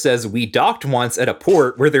Jonas says, we docked once at a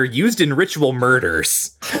port where they're used in ritual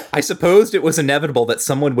murders. I supposed it was inevitable that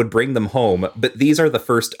someone would bring them home, but these are the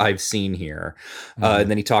first I've seen here.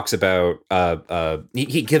 And then he talks about,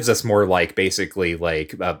 he gives us more like basically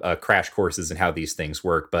like crash courses and how these things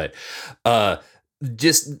work. But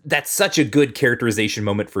just that's such a good characterization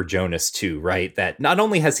moment for Jonas too, right? That not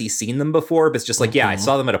only has he seen them before, but it's just like, yeah, I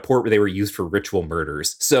saw them at a port where they were used for ritual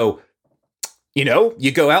murders. So,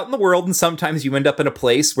 you go out in the world and sometimes you end up in a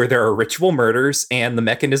place where there are ritual murders, and the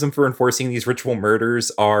mechanism for enforcing these ritual murders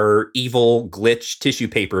are evil glitch tissue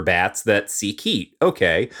paper bats that seek heat.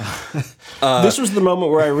 Okay. This was the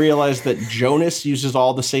moment where I realized that Jonas uses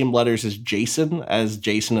all the same letters as Jason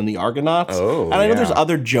and the Argonauts. Oh, and I know there's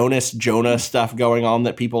other Jonah stuff going on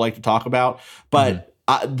that people like to talk about, but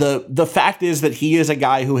the fact is that he is a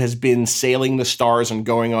guy who has been sailing the stars and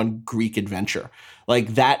going on Greek adventure.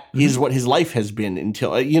 Like that is what his life has been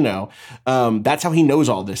until, that's how he knows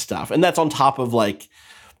all this stuff. And that's on top of like,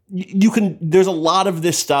 there's a lot of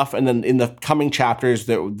this stuff, and then in the coming chapters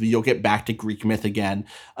that you'll get back to Greek myth again.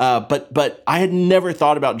 But I had never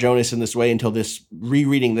thought about Jonas in this way until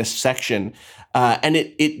rereading this section. And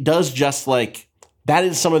it does just like, that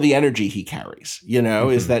is some of the energy he carries,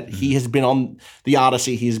 is that he has been on the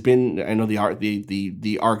Odyssey. He's been, I know the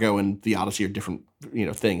Argo and the Odyssey are different,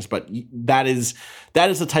 things, but that is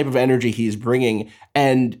the type of energy he's bringing,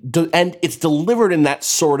 and it's delivered in that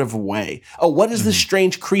sort of way. Oh, what is this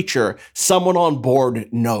strange creature? Someone on board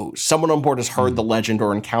knows. Someone on board has heard the legend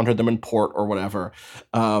or encountered them in port or whatever.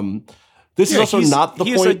 This is also not the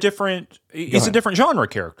point. He's a different genre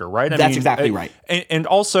character, right? That's exactly right. And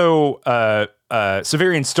also,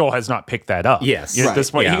 Severian still has not picked that up. Yes. At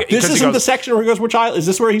this point. Yeah. This isn't the section where he goes, which island? Is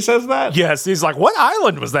this where he says that? Yes. He's like, what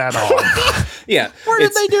island was that on? Yeah. Where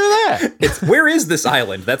did they do that? It's where is this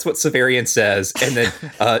island? That's what Severian says. And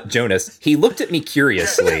then Jonas, he looked at me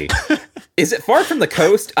curiously. Is it far from the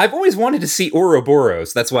coast? I've always wanted to see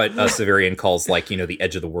Ouroboros. That's what Severian calls, the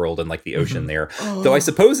edge of the world and the ocean there. Though I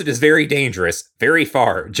suppose it is very dangerous. Very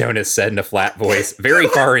far, Jonas said in a flat voice. Very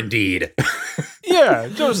far indeed. Yeah,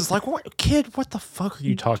 Jonas is like, what, kid, what the fuck are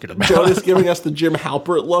you talking about? Jonas giving us the Jim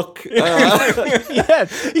Halpert look. Yeah,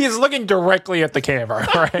 he's looking directly at the camera,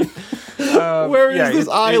 right? Where is this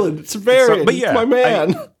island? It's Severian. It's my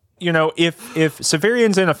man. If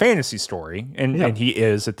Severian's in a fantasy story, and he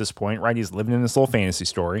is at this point, right? He's living in this little fantasy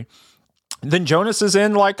story. Then Jonas is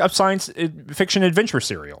in a science fiction adventure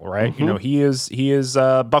serial, right? He is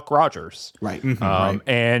Buck Rogers, right? Right.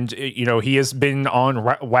 And he has been on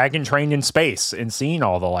wagon train in space and seen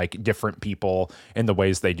all the different people and the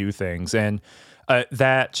ways they do things, and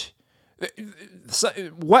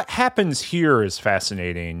what happens here is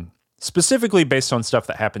fascinating, specifically based on stuff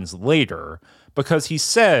that happens later, because he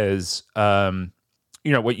says, what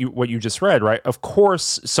you just read, right? Of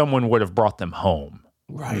course, someone would have brought them home,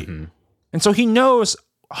 right? Mm-hmm. And so he knows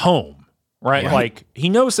home, right? He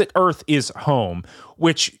knows that Earth is home,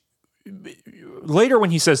 which later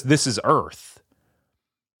when he says this is Earth,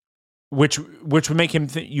 which would make him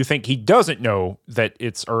you think he doesn't know that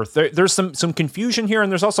it's Earth. There's some confusion here, and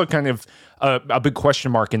there's also kind of a big question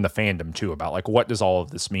mark in the fandom too about what does all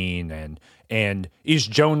of this mean, and is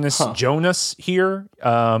Jonas here?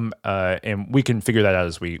 And we can figure that out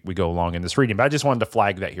as we go along in this reading. But I just wanted to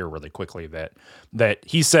flag that here really quickly that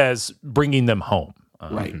he says bringing them home.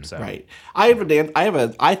 Right. I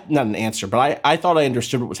have not an answer, but I thought I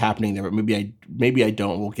understood what was happening there, but maybe I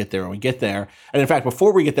don't. We'll get there when we get there. And in fact,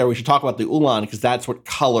 before we get there, we should talk about the Ulan, because that's what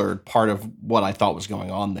colored part of what I thought was going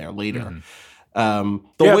on there later. The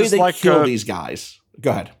way they kill these guys. Go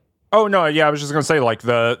ahead. Oh, no, yeah, I was just going to say,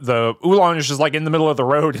 the Ulan is just, in the middle of the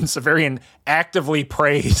road, and Severian actively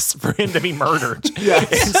prays for him to be murdered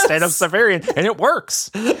instead of Severian, and it works.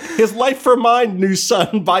 His life for mine, new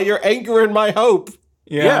son, by your anger and my hope.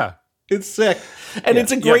 Yeah. It's sick. And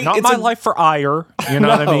it's a great... not my life for ire, you know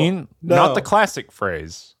what I mean? No. Not the classic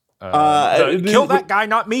phrase. Kill that guy,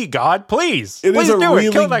 not me, God, please. It please is a really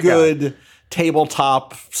Kill that good... guy.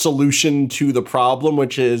 tabletop solution to the problem,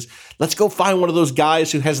 which is let's go find one of those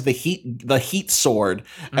guys who has the heat sword,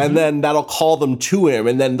 and then that'll call them to him,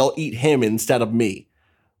 and then they'll eat him instead of me.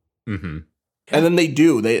 Mm-hmm. And then they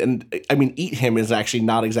do. Eat him is actually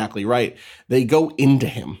not exactly right. They go into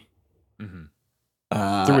him. Mm-hmm.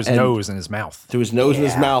 Through his nose and his mouth. Through his nose and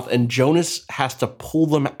his mouth. And Jonas has to pull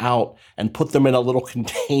them out and put them in a little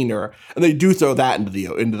container. And they do throw that into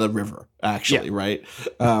the river, actually, right?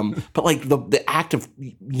 But the act of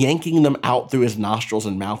yanking them out through his nostrils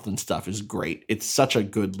and mouth and stuff is great. It's such a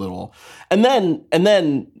good little... And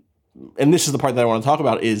then this is the part that I want to talk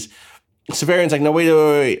about, is Severian's like, no,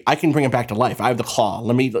 wait. I can bring him back to life. I have the claw.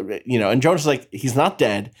 Let me, and Jonas is like, he's not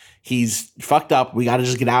dead. He's fucked up. We got to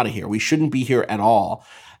just get out of here. We shouldn't be here at all.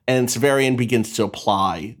 And Severian begins to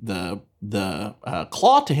apply the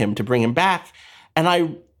claw to him to bring him back. And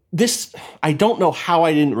I don't know how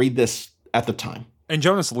I didn't read this at the time. And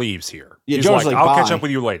Jonas leaves here. Yeah, he's Jonas like, I'll catch up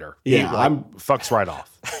with you later. Yeah, he fucks right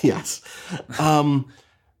off. Yes.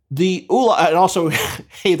 The Ula, and also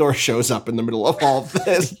Hathor shows up in the middle of all of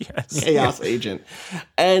this. Chaos agent.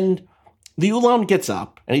 And the Ulan gets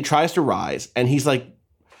up and he tries to rise, and he's like,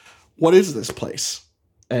 what is this place?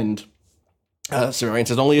 And Severian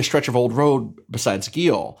says, only a stretch of old road besides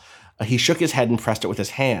Gil. He shook his head and pressed it with his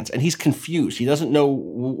hands, and he's confused. He doesn't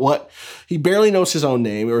know he barely knows his own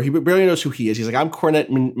name, or he barely knows who he is. He's like, I'm Cornet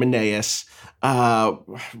Menaeus.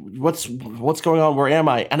 What's going on? Where am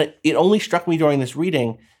I? And it only struck me during this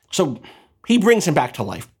reading. So he brings him back to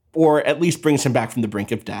life, or at least brings him back from the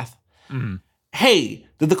brink of death. Mm-hmm. Hey,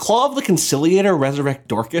 did the claw of the Conciliator resurrect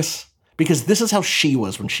Dorcas? Because this is how she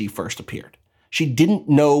was when she first appeared. She didn't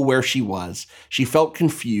know where she was. She felt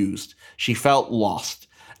confused. She felt lost.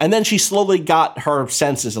 And then she slowly got her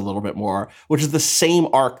senses a little bit more, which is the same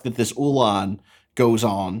arc that this Ulan goes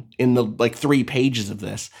on in the 3 pages of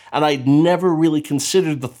this. And I'd never really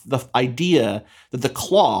considered the idea that the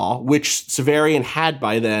claw, which Severian had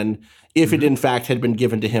by then, if it in fact had been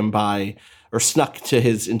given to him by, or snuck into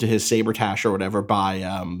his sabertash or whatever by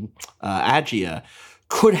Agia,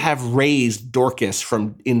 could have raised Dorcas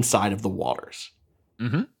from inside of the waters.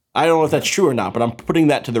 Mm-hmm. I don't know if that's true or not, but I'm putting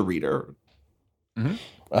that to the reader. Mm-hmm.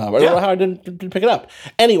 I don't know how I didn't pick it up.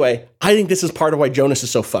 Anyway, I think this is part of why Jonas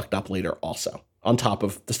is so fucked up later also, on top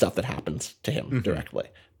of the stuff that happens to him directly.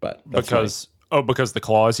 But because the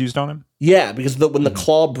claw is used on him? Yeah, because when the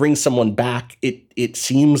claw brings someone back, it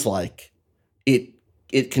seems like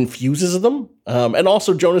it confuses them. And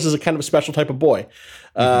also Jonas is a kind of a special type of boy,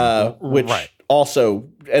 which also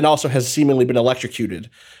has seemingly been electrocuted.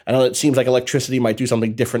 I know it seems like electricity might do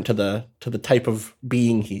something different to the type of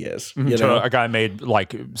being he is. You know? So a guy made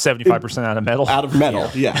 75% out of metal. Out of metal,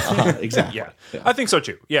 exactly. Yeah, I think so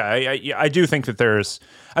too. Yeah, I do think that there's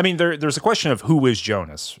a question of who is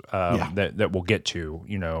Jonas that we'll get to.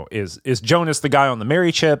 You know, is Jonas the guy on the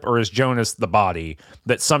Mary chip, or is Jonas the body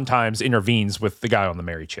that sometimes intervenes with the guy on the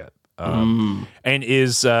Mary chip? And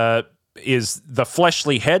is the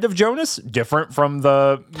fleshly head of Jonas different from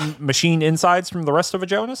the machine insides from the rest of a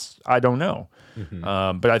Jonas? I don't know.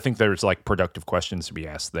 Mm-hmm. But I think there's productive questions to be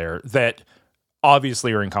asked there that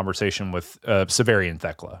obviously are in conversation with Severian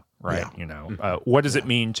Thekla, right? Yeah. You know, what does it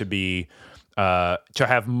mean to be to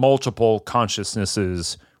have multiple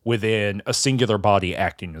consciousnesses within a singular body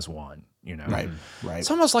acting as one? You know, right.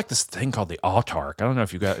 It's almost like this thing called the autark. I don't know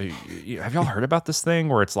if have y'all heard about this thing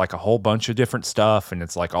where it's a whole bunch of different stuff and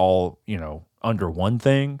it's all under one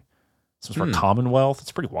thing. Some sort of commonwealth.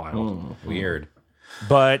 It's pretty wild. Weird.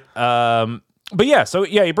 But yeah. So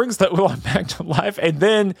yeah, he brings the Ulan back to life, and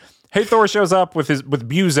then Hathor shows up with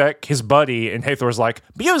Buzek, his buddy, and Hathor's like,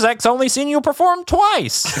 Buzek's only seen you perform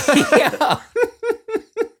twice. Yeah.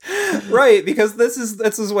 Right, because this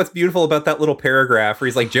is what's beautiful about that little paragraph where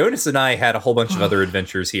he's like, Jonas and I had a whole bunch of other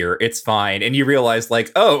adventures here. It's fine. And you realize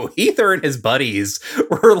Hathor and his buddies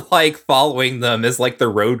were following them as the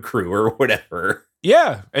road crew or whatever.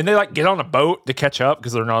 Yeah, and they get on a boat to catch up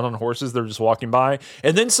because they're not on horses. They're just walking by.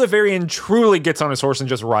 And then Severian truly gets on his horse and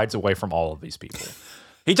just rides away from all of these people.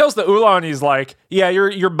 He tells the Ulan, he's like, yeah,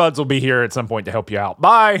 your buds will be here at some point to help you out.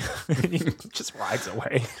 Bye. And he just rides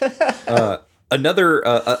away. Another,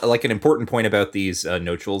 an important point about these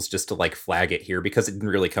notules, just to flag it here, because it didn't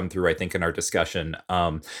really come through, I think, in our discussion,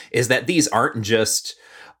 is that these aren't just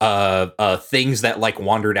things that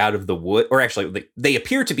wandered out of the wood, or actually they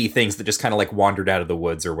appear to be things that just kind of wandered out of the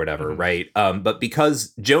woods or whatever, right? But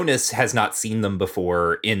because Jonas has not seen them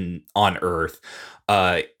before on Earth,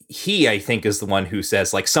 he, I think, is the one who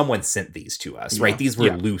says, someone sent these to us, right? These were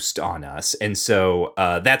loosed on us. And so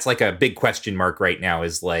that's a big question mark right now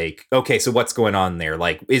is okay, so what's going on there?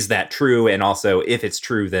 Is that true? And also, if it's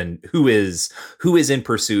true, then who is in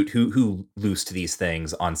pursuit? Who loosed these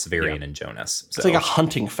things on Severian and Jonas? So. It's like a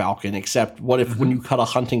hunting falcon, except what if when you cut a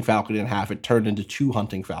hunting falcon in half, it turned into 2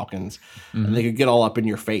 hunting falcons, and they could get all up in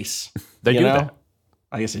your face. They do that.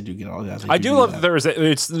 I guess I do get all that. I do love that there's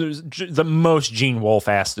the most Gene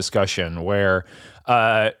Wolfe-ass discussion where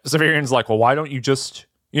Severian's like, well, why don't you just,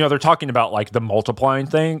 they're talking about the multiplying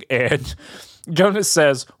thing, and Jonas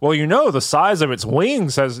says, well, the size of its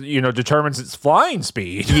wings determines its flying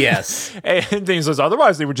speed. Yes. And then he says,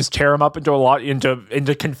 otherwise they would just tear them up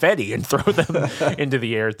into confetti and throw them into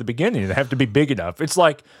the air at the beginning. They have to be big enough. It's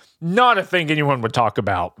not a thing anyone would talk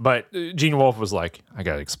about, but Gene Wolfe was like, I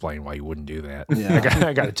got to explain why you wouldn't do that. Yeah.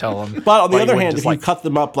 I got to tell him. But on the other hand, if you cut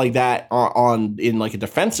them up like that in a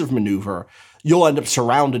defensive maneuver, you'll end up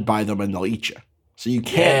surrounded by them and they'll eat you. So you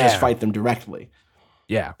can't just fight them directly.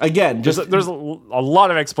 Yeah. Again, there's a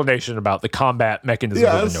lot of explanation about the combat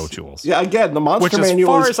mechanism of the notules. Yeah, again, the monster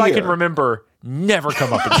manual which, as far is as I can remember, never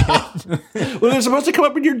come up again. Well, they're supposed to come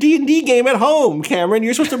up in your D&D game at home, Cameron.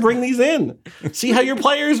 You're supposed to bring these in. See how your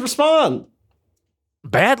players respond.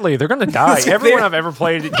 Badly. They're going to die. Everyone I've ever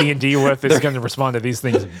played D&D with is going to respond to these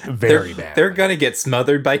things very bad. They're going to get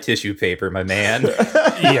smothered by tissue paper, my man.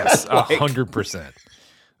 Yes, 100%.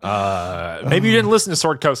 Maybe you didn't listen to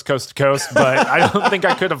Sword Coast to Coast, but I don't think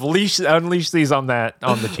I could have unleashed these on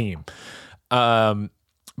the team.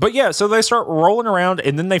 But yeah, so they start rolling around,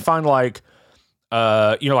 and then they find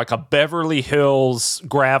a Beverly Hills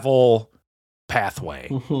gravel pathway,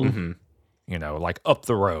 up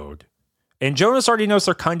the road. And Jonas already knows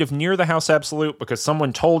they're kind of near the House Absolute because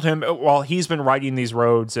someone told him while he's been riding these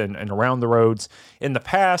roads and around the roads in the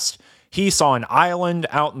past, he saw an island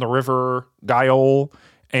out in the river Gaiol.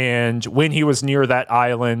 And when he was near that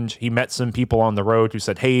island, he met some people on the road who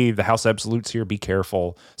said, hey, the House Absolute's here, be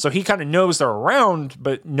careful. So he kind of knows they're around,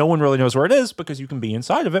 but no one really knows where it is because you can be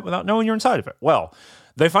inside of it without knowing you're inside of it. Well,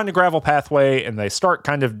 they find a gravel pathway and they start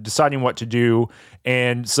kind of deciding what to do.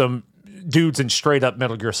 And some dudes in straight up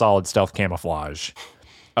Metal Gear Solid stealth camouflage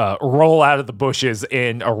roll out of the bushes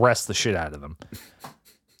and arrest the shit out of them.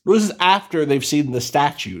 This is after they've seen the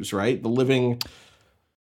statues, right? The living,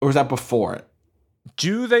 or was that before it?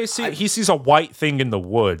 Do they see? He sees a white thing in the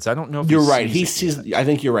woods. I don't know if you're right. He sees. I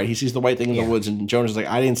think you're right. He sees the white thing in the woods, and Jonas is like,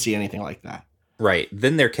 I didn't see anything like that. Right.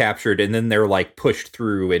 Then they're captured, and then they're like pushed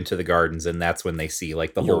through into the gardens, and that's when they see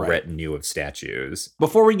like the whole retinue of statues.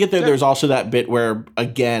 Before we get there, there's also that bit where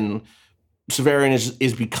again, Severian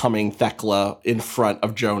is becoming Thekla in front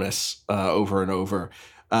of Jonas over and over.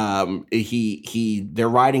 They're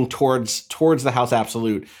riding towards the House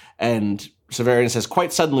Absolute, and Severian says,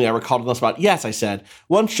 quite suddenly I recalled on the spot. Yes, I said,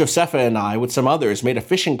 once Josepha and I, with some others, made a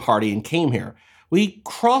fishing party and came here. We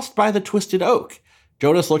crossed by the Twisted Oak.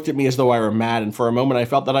 Jonas looked at me as though I were mad, and for a moment I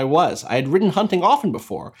felt that I was. I had ridden hunting often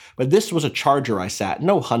before, but this was a charger I sat,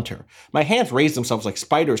 no hunter. My hands raised themselves like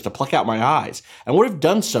spiders to pluck out my eyes, and would have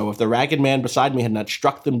done so if the ragged man beside me had not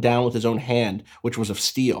struck them down with his own hand, which was of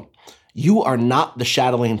steel. You are not the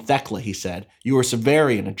Chatelaine Thekla, he said. You are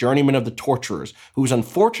Severian, a journeyman of the torturers, who was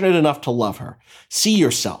unfortunate enough to love her. See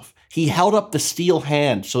yourself. He held up the steel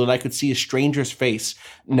hand so that I could see a stranger's face,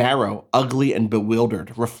 narrow, ugly, and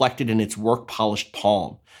bewildered, reflected in its work-polished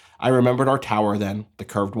palm. I remembered our tower then, the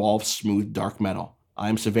curved wall of smooth, dark metal. I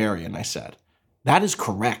am Severian, I said. That is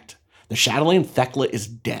correct. The Chatelaine Thekla is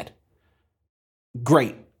dead.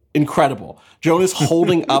 Great. Incredible. Jonas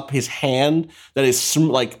holding up his hand that is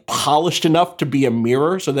like polished enough to be a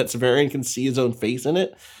mirror so that Severian can see his own face in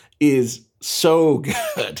it is so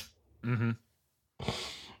good. Mm-hmm.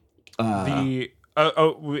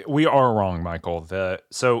 We are wrong, Michael.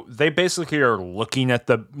 So they basically are looking at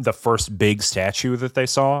the first big statue that they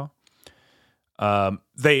saw.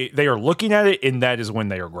 They are looking at it, and that is when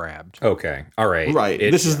they are grabbed. Okay, all right, right.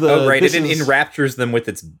 It enraptures them with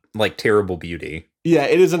its like terrible beauty. Yeah,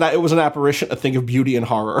 it was an apparition, a thing of beauty and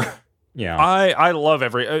horror. Yeah, I love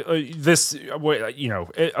this.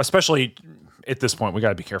 Especially at this point, we got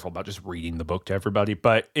to be careful about just reading the book to everybody.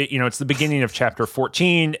 But it's the beginning of chapter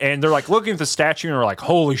 14, and they're like looking at the statue and are like,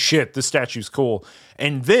 "Holy shit, this statue's cool!"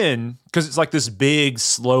 And then because it's like this big,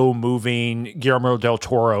 slow-moving Guillermo del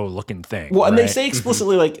Toro looking thing. Well, and they say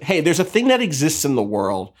explicitly like, "Hey, there's a thing that exists in the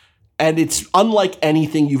world, and it's unlike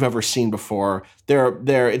anything you've ever seen before.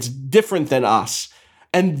 It's different than us,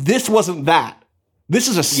 and this wasn't that. This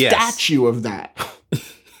is a statue of that."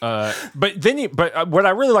 But what I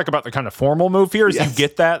really like about the kind of formal move here is you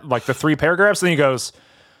get that, like the 3 paragraphs, and then he goes,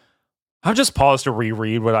 I've just paused to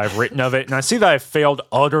reread what I've written of it, and I see that I've failed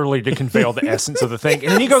utterly to convey the essence of the thing.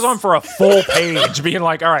 And then he goes on for a full page being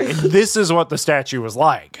like, all right, and this is what the statue was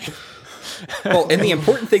like. Well, and the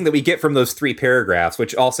important thing that we get from those 3 paragraphs,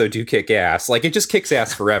 which also do kick ass, like it just kicks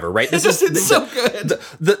ass forever, right? It's so good.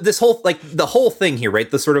 This whole the whole thing here, right?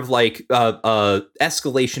 The sort of like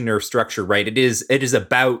escalation or structure, right? It is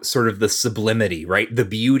about sort of the sublimity, right? The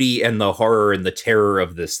beauty and the horror and the terror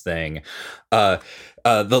of this thing.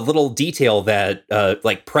 The little detail that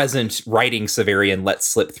like present writing Severian lets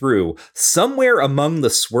slip through. Somewhere among the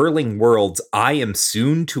swirling worlds I am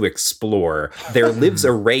soon to explore, there lives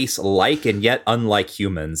a race like and yet unlike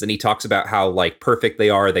humans. And he talks about how like perfect they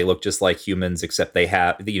are. They look just like humans, except they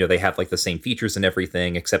have like the same features and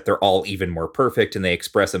everything, except they're all even more perfect, and they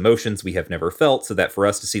express emotions we have never felt, so that for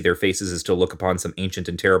us to see their faces is to look upon some ancient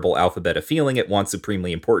and terrible alphabet of feeling at once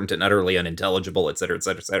supremely important and utterly unintelligible, etc.,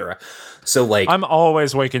 etc., etc. So like I'm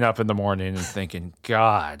always waking up in the morning and thinking,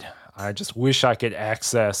 God, I just wish I could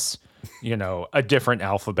access, a different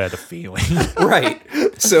alphabet of feeling. Right.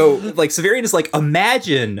 So like Severian is like,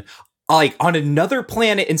 imagine like on another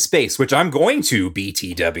planet in space, which I'm going to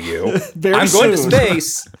BTW. I'm going to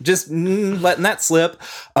space, just letting that slip.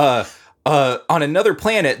 On another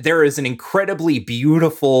planet, there is an incredibly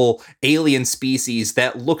beautiful alien species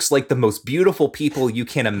that looks like the most beautiful people you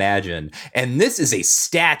can imagine. And this is a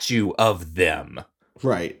statue of them.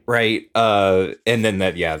 Right. And then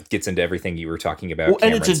that, gets into everything you were talking about,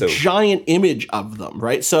 Cameron. And it's a giant image of them,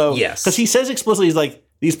 right? So, yes. Because he says explicitly, he's like,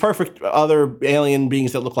 these perfect other alien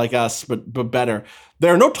beings that look like us, but better.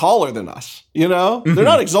 They're no taller than us, Mm-hmm. They're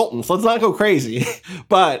not exultants. Let's not go crazy.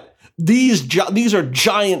 But these are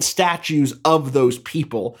giant statues of those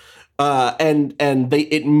people. And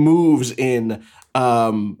it moves in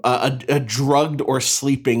a drugged or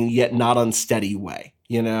sleeping yet not unsteady way,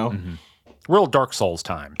 Mm-hmm. Real Dark Souls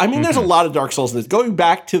time. I mean, there's a lot of Dark Souls in this. Going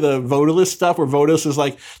back to the Vodalus stuff, where Vodalus is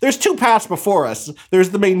like, there's two paths before us. There's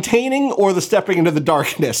the maintaining or the stepping into the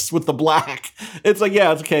darkness with the black. It's like,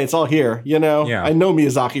 yeah, it's okay. It's all here, you know? Yeah. I know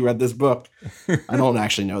Miyazaki read this book. I don't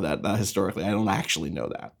actually know that historically. I don't actually know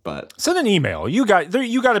that, but... Send an email. You got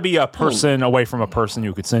to be a person away from a person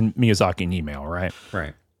who could send Miyazaki an email, right?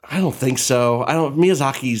 Right. I don't think so.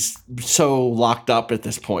 Miyazaki's so locked up at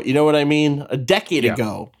this point. You know what I mean? A decade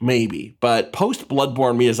ago, maybe. But post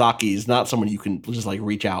Bloodborne, Miyazaki is not someone you can just like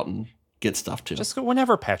reach out and get stuff to. Just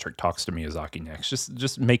whenever Patrick talks to Miyazaki next,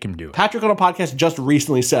 just make him do it. Patrick on a podcast just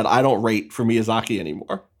recently said, I don't rate for Miyazaki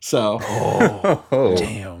anymore. So. Oh,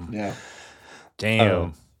 damn. Yeah.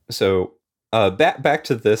 Damn. So back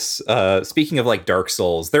to this. Speaking of like Dark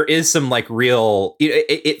Souls, there is some like real.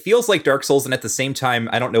 It feels like Dark Souls, and at the same time,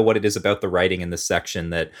 I don't know what it is about the writing in this section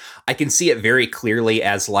that I can see it very clearly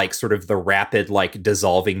as like sort of the rapid like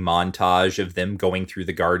dissolving montage of them going through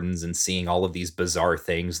the gardens and seeing all of these bizarre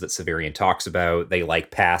things that Severian talks about. They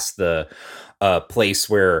like pass the place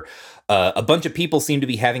where. A bunch of people seem to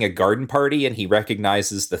be having a garden party, and he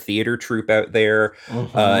recognizes the theater troupe out there.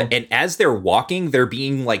 And as they're walking, they're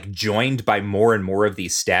being like joined by more and more of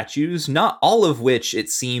these statues, not all of which it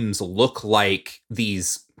seems look like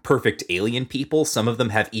these perfect alien people. Some of them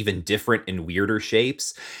have even different and weirder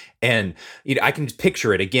shapes. And you know, I can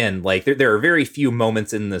picture it again. Like there are very few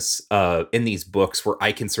moments in this in these books where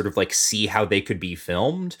I can sort of like see how they could be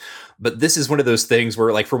filmed. But this is one of those things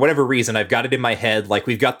where, like, for whatever reason, I've got it in my head. Like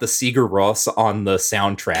we've got the Sigur Rós on the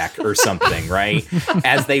soundtrack or something, right?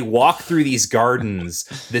 As they walk through these gardens,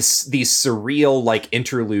 these surreal like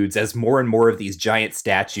interludes as more and more of these giant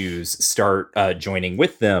statues start joining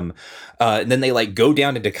with them, and then they like go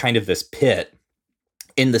down into kind of this pit.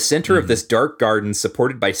 In the center of this dark garden,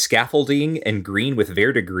 supported by scaffolding and green with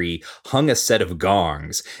verdigris, hung a set of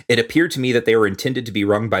gongs. It appeared to me that they were intended to be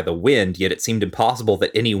rung by the wind, yet it seemed impossible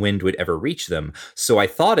that any wind would ever reach them. So I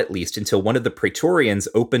thought, at least, until one of the Praetorians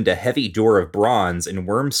opened a heavy door of bronze and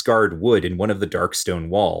worm-scarred wood in one of the dark stone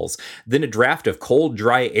walls. Then a draft of cold,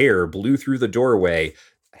 dry air blew through the doorway.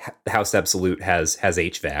 House Absolute has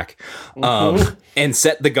HVAC, and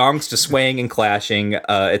set the gongs to swaying and clashing,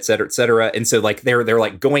 et cetera, et cetera. And so like they're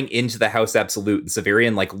like going into the House Absolute, and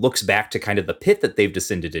Severian like looks back to kind of the pit that they've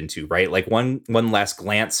descended into, right? Like one last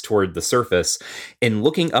glance toward the surface, and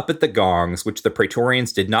looking up at the gongs, which the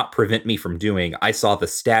Praetorians did not prevent me from doing, I saw the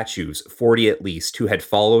statues, 40 at least, who had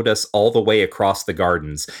followed us all the way across the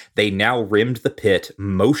gardens. They now rimmed the pit,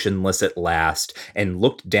 motionless at last, and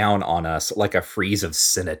looked down on us like a frieze of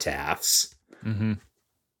cenotaphs.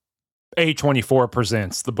 A24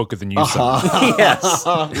 presents the Book of the New Sun. Yes.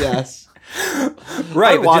 Yes.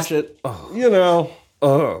 Right. I watch it. You know.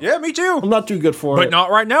 Yeah, me too. I'm not too good for But it.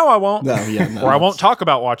 not right now, I won't. No, yeah, no. Or I won't talk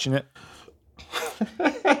about watching it.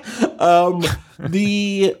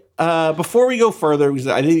 Before we go further, because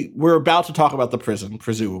I think we're about to talk about the prison,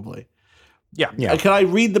 presumably. Yeah. Can I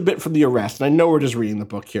read the bit from the arrest? And I know we're just reading the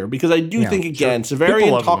book here, because I do think, again,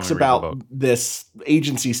 Severian talks about this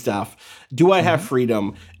agency stuff. Do I have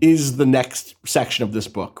freedom is the next section of this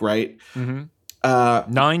book, right?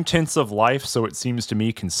 9/10 of life, so it seems to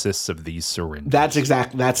me, consists of these surrenders.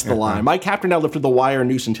 That's the line. My captor now lifted the wire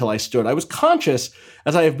noose until I stood. I was conscious,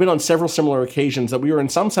 as I have been on several similar occasions, that we were in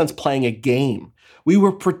some sense playing a game. We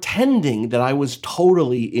were pretending that I was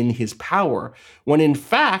totally in his power, when in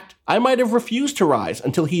fact, I might have refused to rise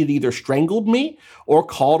until he had either strangled me or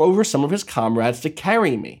called over some of his comrades to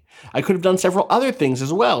carry me. I could have done several other things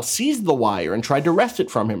as well, seized the wire and tried to wrest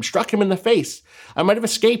it from him, struck him in the face. I might have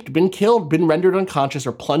escaped, been killed, been rendered unconscious,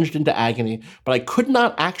 or plunged into agony, but I could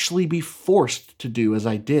not actually be forced to do as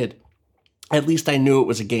I did. At least I knew it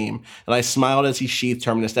was a game, and I smiled as he sheathed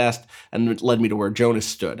Terminus Est, and it led me to where Jonas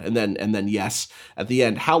stood. And then yes, at the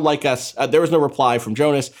end, how like us, there was no reply from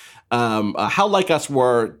Jonas, how like us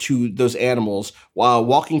were to those animals, while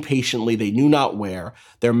walking patiently they knew not where,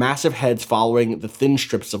 their massive heads following the thin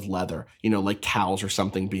strips of leather, like cows or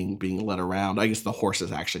something being led around. I guess the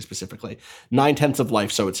horses actually specifically. 9/10 of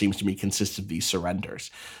life, so it seems to me, consists of these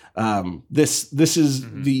surrenders. This is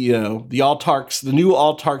the Autarchs, the new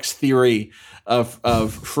Autarchs theory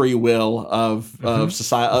of free will, of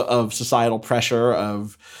societal pressure,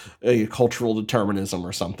 of cultural determinism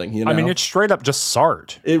or something. I mean, it's straight up just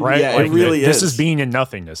Sartre, right? It really this is. is being in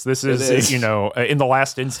nothingness. This is. in the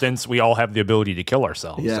last instance, we all have the ability to kill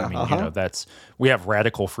ourselves. Yeah, I mean, we have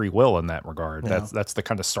radical free will in that regard. That's the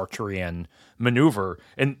kind of Sartrean maneuver.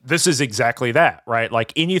 And this is exactly that, right?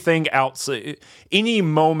 Like anything outside, any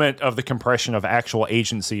moment of the compression of actual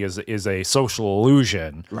agency is a social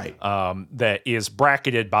illusion, right? That is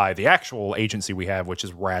bracketed by the actual agency we have, which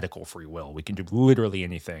is radical free will. We can do literally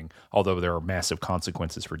anything, although there are massive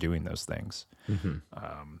consequences for doing those things.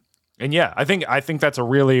 And yeah, I think that's a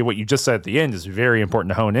really, what you just said at the end is very important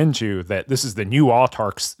to hone into, that this is the new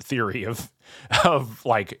autarch's theory of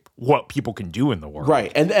like what people can do in the world.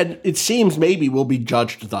 Right. And it seems maybe we'll be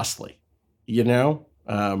judged thusly,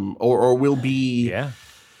 or we'll be,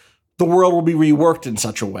 the world will be reworked in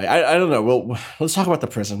such a way. I don't know. Well, let's talk about the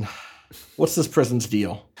prison. What's this prison's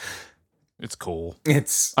deal? It's cool.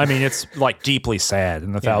 It's like deeply sad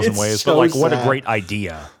in a thousand ways, so but like what a sad. great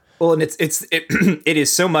idea. Well, and it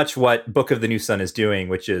is so much what Book of the New Sun is doing,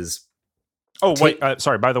 which is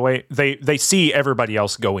sorry. By the way, they see everybody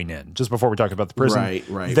else going in just before we talk about the prison.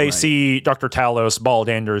 Right. They see Dr. Talos,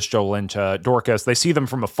 Baldanders, Jolenta, Dorcas. They see them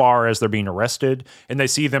from afar as they're being arrested, and they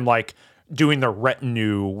see them like doing their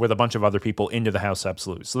retinue with a bunch of other people into the House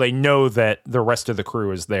Absolute. So they know that the rest of the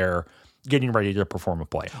crew is there, getting ready to perform a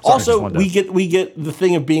play. Also, we get the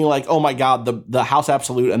thing of being like, oh my god, the House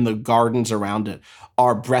Absolute and the gardens around it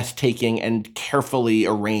are breathtaking and carefully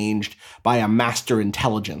arranged by a master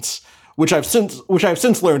intelligence, which I've since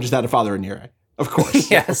learned is that of Father Anire. Of course,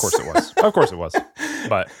 yes, of course it was.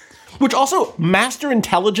 But which also, master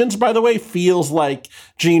intelligence, by the way, feels like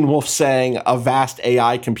Gene Wolfe saying a vast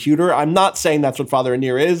AI computer. I'm not saying that's what Father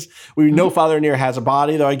Anire is. We know Father Anire has a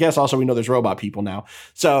body, though I guess also we know there's robot people now.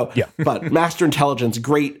 So, yeah. But master intelligence,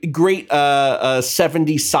 great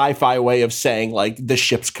 70s sci-fi way of saying like the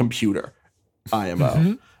ship's computer.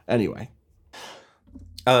 IMO. Anyway.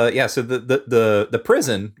 So the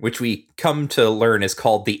prison, which we come to learn is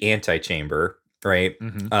called the antechamber, right?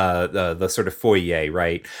 The sort of foyer,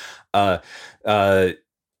 right? It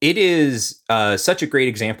is such a great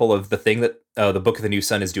example of the thing that the Book of the New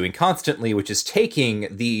Sun is doing constantly, which is taking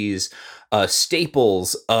these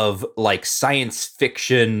staples of like science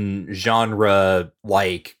fiction genre,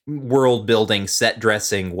 like world building, set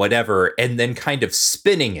dressing, whatever, and then kind of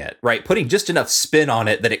spinning it, right? Putting just enough spin on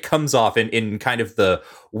it that it comes off in kind of the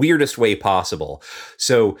weirdest way possible.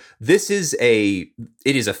 So it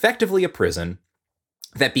is effectively a prison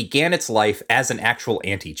that began its life as an actual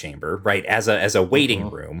antechamber, right? As a waiting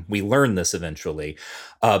room. We learn this eventually.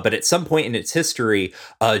 But at some point in its history,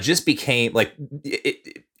 just became like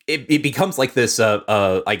it becomes like this,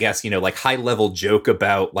 I guess, like high level joke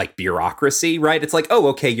about like bureaucracy, right? It's like, oh,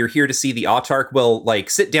 okay, you're here to see the autarch. Well, like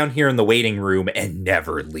sit down here in the waiting room and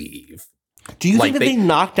never leave. Do you think that they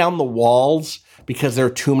knocked down the walls because there are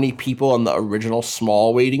too many people in the original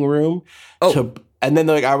small waiting room? And then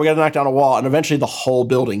they're like, all right, we got to knock down a wall. And eventually the whole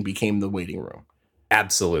building became the waiting room.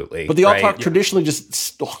 Absolutely. But the autarch traditionally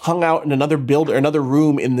just hung out in another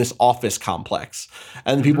room in this office complex.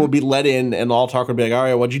 And people would be let in and the autarch would be like, all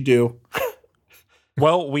right, what'd you do?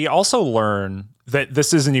 Well, we also learn that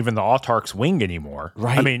this isn't even the autarch's wing anymore.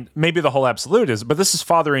 Right. I mean, maybe the whole Absolute is, but this is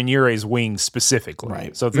Father Anire's wing specifically.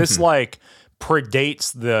 Right. So this like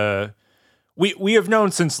predates the... We have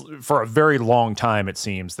known for a very long time, it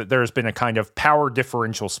seems, that there's been a kind of power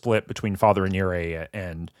differential split between Father Anire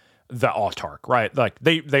and the autarch, right? Like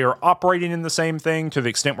they are operating in the same thing to the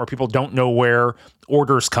extent where people don't know where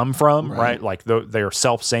orders come from, right? Like they are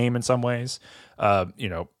self-same in some ways. Father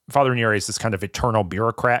Anire is this kind of eternal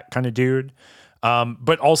bureaucrat kind of dude.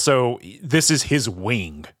 But also this is his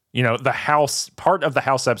wing. The house, part of the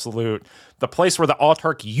House Absolute, the place where the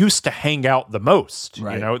autarch used to hang out the most,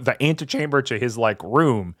 the antechamber to his like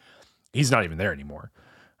room, he's not even there anymore.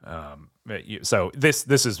 So this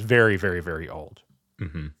is very, very, very old.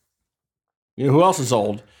 Mm-hmm. You know who else is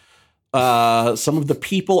old? Some of the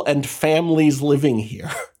people and families living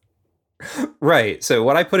here. Right. So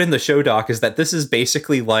what I put in the show doc is that this is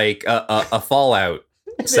basically like a Fallout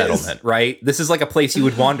settlement, right? This is like a place you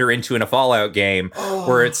would wander into in a Fallout game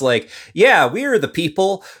where it's like, yeah, we are the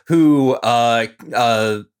people who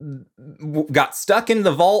got stuck in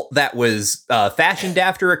the vault that was fashioned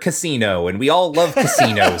after a casino, and we all love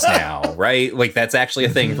casinos now, right? Like that's actually a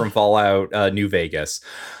thing from Fallout New Vegas.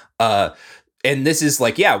 And this is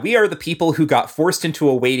like, yeah, we are the people who got forced into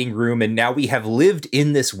a waiting room, and now we have lived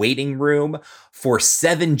in this waiting room for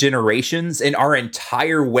 7 generations, and our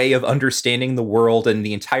entire way of understanding the world and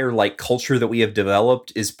the entire like culture that we have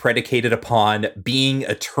developed is predicated upon being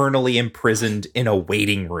eternally imprisoned in a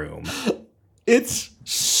waiting room. It's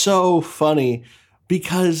so funny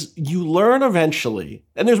because you learn eventually,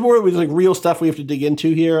 and there's more like real stuff we have to dig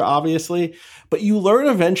into here, obviously, but you learn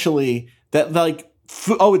eventually that like,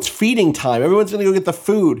 it's feeding time. Everyone's going to go get the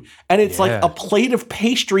food. And it's like a plate of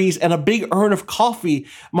pastries and a big urn of coffee.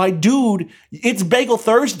 My dude, it's Bagel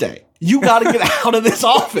Thursday. You got to get out of this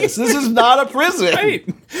office. This is not a prison. Right.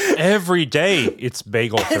 Every day it's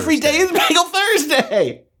Bagel Thursday. Every day is Bagel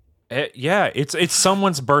Thursday. Yeah, it's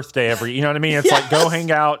someone's birthday every. You know what I mean? It's like go hang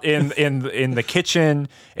out in the kitchen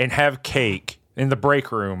and have cake in the break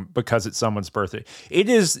room because it's someone's birthday. It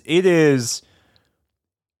is.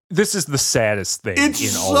 This is the saddest thing in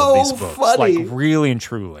all of these books. Funny. Like really and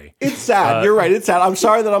truly, it's sad. You're right. It's sad. I'm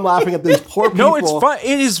sorry that I'm laughing at these poor people. No, it's fun.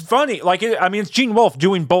 It is funny. Like it's Gene Wolfe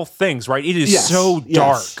doing both things, right? It is so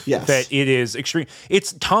dark that it is extreme.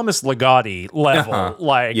 It's Thomas Ligotti level,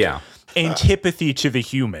 antipathy to the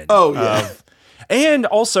human. Oh yeah, and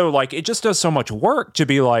also like it just does so much work to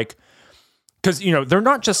be like. Because, they're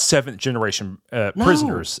not just seventh generation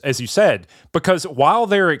prisoners, as you said, because while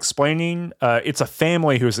they're explaining, it's a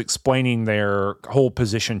family who's explaining their whole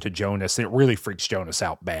position to Jonas, and it really freaks Jonas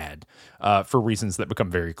out bad for reasons that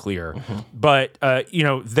become very clear. Mm-hmm. But,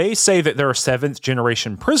 they say that they're a seventh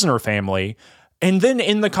generation prisoner family. And then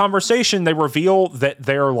in the conversation, they reveal that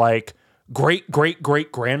they're like,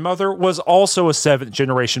 great-great-great-grandmother was also a seventh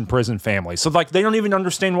generation prison family. So like they don't even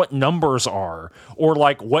understand what numbers are or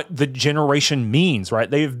like what the generation means, right?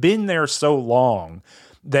 They've been there so long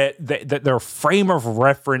that their frame of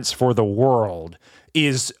reference for the world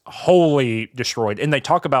is wholly destroyed. And they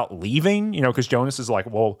talk about leaving, because Jonas is like,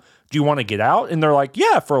 well, do you want to get out? And they're like,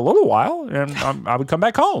 yeah, for a little while. And I would come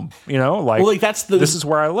back home, this is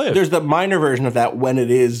where I live. There's the minor version of that when it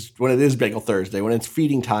is Bagel Thursday, when it's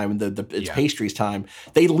feeding time and it's pastries time.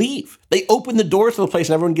 They leave. They open the doors to the place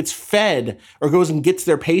and everyone gets fed or goes and gets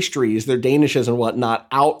their pastries, their Danishes and whatnot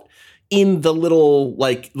out in the little,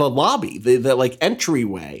 like the lobby, the like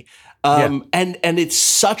entryway. And it's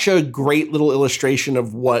such a great little illustration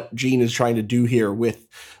of what Gene is trying to do here with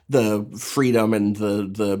the freedom and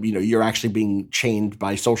the you're actually being chained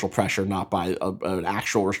by social pressure, not by an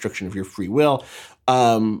actual restriction of your free will.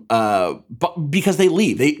 But because they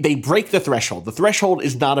leave, they break the threshold. The threshold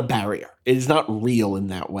is not a barrier. It is not real in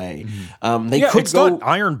that way. It's not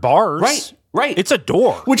iron bars. Right. It's a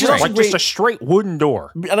door. Which is also like just a straight wooden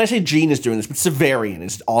door. And I say Gene is doing this, but Severian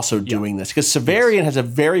is also doing this because Severian has a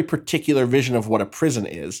very particular vision of what a prison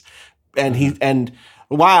is. And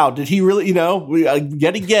wow, did he really,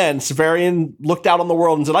 yet again, Severian looked out on the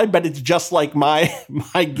world and said, I bet it's just like my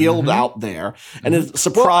guild out there. And is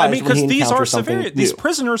surprised when he encounters something new. These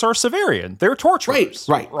prisoners are Severian. They're torturers.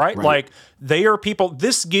 Right. Like they are people.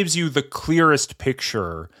 This gives you the clearest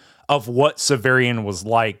picture of what Severian was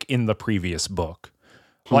like in the previous book.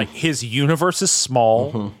 Like his universe is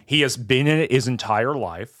small. Mm-hmm. He has been in it his entire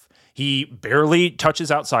life. He barely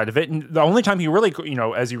touches outside of it. And the only time he really,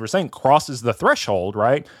 as you were saying, crosses the threshold,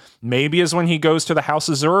 right? Maybe is when he goes to the House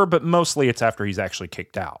of Zur, but mostly it's after he's actually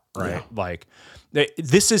kicked out, right? Yeah. Like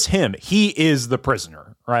this is him. He is the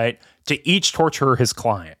prisoner, right? To each torturer, his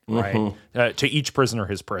client, right? To each prisoner,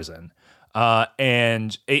 his prison.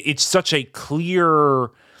 And it's such a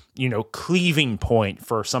clear cleaving point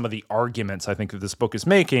for some of the arguments I think that this book is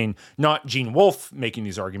making. Not Gene Wolfe making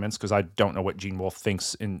these arguments, because I don't know what Gene Wolfe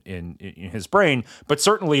thinks in his brain, but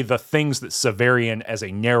certainly the things that Severian as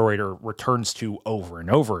a narrator returns to over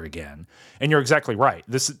and over again. And you're exactly right.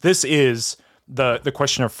 This is the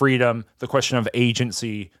question of freedom, the question of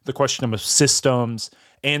agency, the question of systems,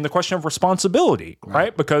 and the question of responsibility,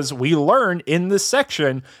 right? Because we learn in this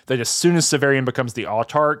section that as soon as Severian becomes the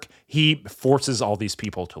autarch, he forces all these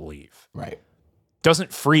people to leave. Right.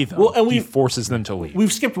 Doesn't free them. Well, and he forces them to leave.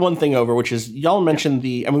 We've skipped one thing over, which is y'all mentioned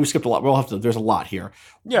we skipped a lot. There's a lot here.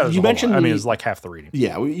 Yeah, you mentioned. It's like half the reading.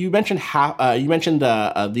 Yeah, you mentioned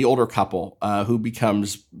the older couple who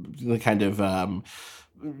becomes the kind of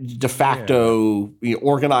de facto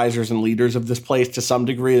organizers and leaders of this place to some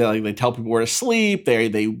degree. They tell people where to sleep.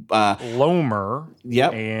 They Lomer.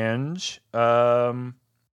 Yep. And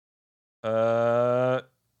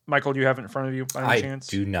Michael, do you have it in front of you by any chance?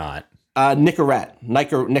 I do not. Nicorette.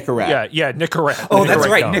 Yeah, Nicorette. Oh, that's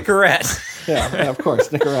right, Nicorette. yeah, of course,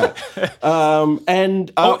 Nicorette.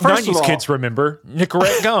 And first 90s of all, kids remember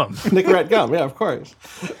Nicorette gum. Nicorette gum, yeah, of course.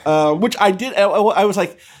 Which I did. I was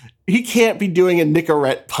like, he can't be doing a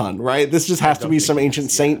Nicorette pun, right? This just has to be some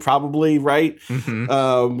ancient saint, probably, right?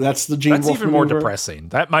 Mm-hmm. That's the Gene Wolfe. That's even more depressing.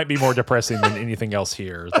 That might be more depressing than anything else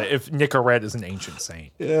here. If Nicorette is an ancient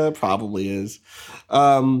saint, yeah, it probably is.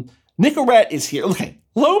 Nicorette is here. Okay,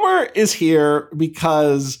 Lomer is here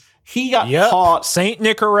because He got Yep. caught. Saint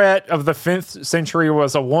Nicorette of the 5th century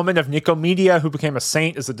was a woman of Nicomedia who became a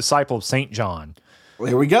saint as a disciple of Saint John.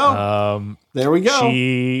 There we go. There we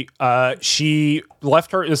go. She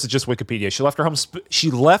left her. This is just Wikipedia. She left her home. She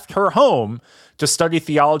left her home to study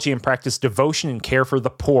theology and practice devotion and care for the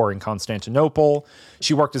poor in Constantinople.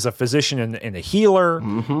 She worked as a physician and a healer.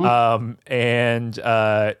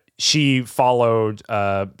 She followed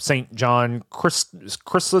Saint John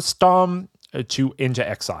Chrysostom into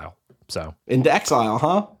exile. So Into exile,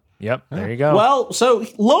 huh? yep, there you go. Well, so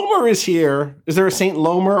Lomer is here. Is there a Saint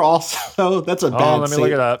Lomer also? That's a bad let me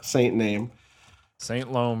look it up. saint name.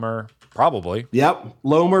 Saint Lomer, probably. Yep,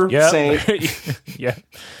 Lomer, Yep. saint. Yeah.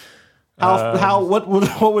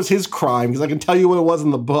 What was his crime? Because I can tell you what it was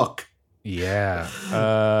in the book. Yeah.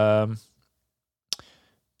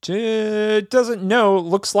 Doesn't know.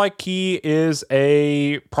 Looks like he is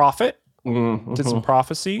a prophet. Did some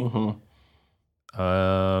prophecy.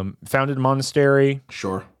 Founded a monastery.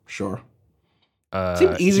 Sure. Seemed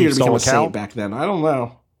easier to become a saint back then. I don't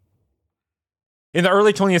know. In the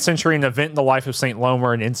early 20th century, an event in the life of Saint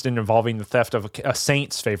Lomer, an incident involving the theft of the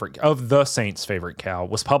saint's favorite cow,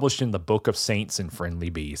 was published in the Book of Saints and Friendly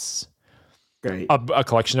Beasts. Great. A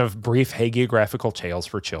collection of brief hagiographical tales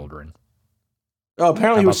for children. Oh,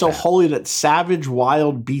 apparently he was so that? holy that savage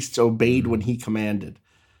wild beasts obeyed when he commanded.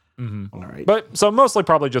 All right. But so mostly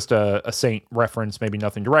probably just a saint reference, maybe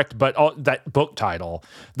nothing direct, but that book title,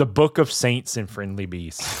 The Book of Saints and Friendly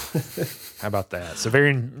Beasts. How about that? So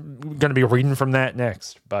going to be reading from that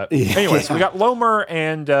next. But anyways, we got Lomer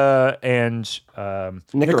and Nicorette,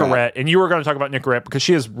 and you were going to talk about Nicorette because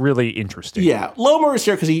she is really interesting. Yeah, Lomer is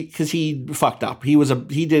here because he fucked up. He was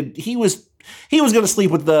going to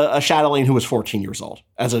sleep with a chatelaine who was 14 years old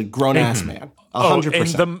as a grown ass man.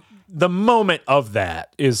 100%. And the moment of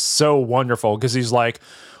that is so wonderful because he's like,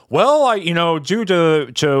 well, due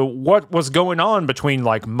to what was going on between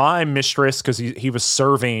like my mistress, because he was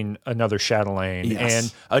serving another chatelaine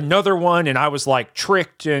and another one, and I was like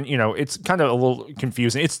tricked, and it's kind of a little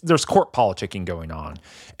confusing. There's court politicking going on,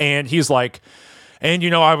 and he's like, and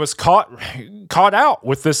I was caught out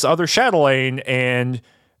with this other chatelaine, and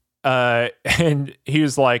he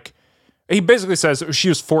was like. He basically says she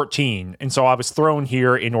was 14, and so I was thrown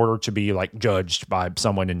here in order to be like judged by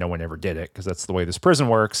someone, and no one ever did it because that's the way this prison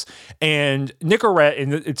works. And Nicorette,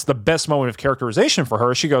 and it's the best moment of characterization for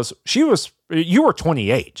her. She goes, "You were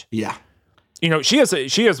 28." Yeah, she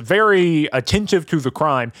is very attentive to the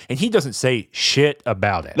crime, and he doesn't say shit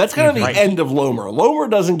about it. That's kind of the end of Lomer. Lomer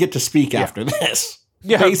doesn't get to speak after this.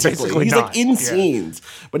 Yeah, basically he's not. like in scenes,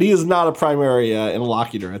 but he is not a primary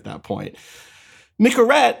interlocutor at that point.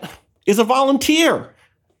 Nicorette is a volunteer.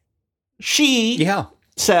 She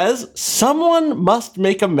says, someone must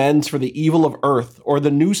make amends for the evil of Earth, or the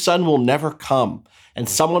new sun will never come, and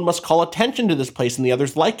someone must call attention to this place and the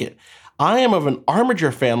others like it. I am of an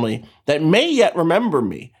armiger family that may yet remember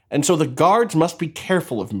me, and so the guards must be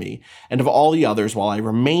careful of me and of all the others while I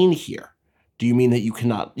remain here. Do you mean that you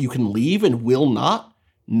can leave and will not?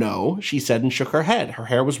 No, she said and shook her head. Her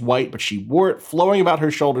hair was white, but she wore it flowing about her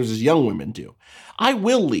shoulders as young women do. I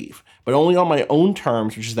will leave, but only on my own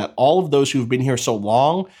terms, which is that all of those who have been here so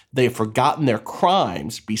long, they have forgotten their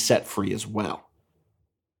crimes, be set free as well.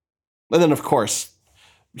 And then, of course,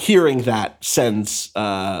 hearing that sends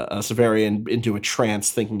Severian into a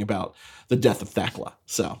trance thinking about the death of Thecla.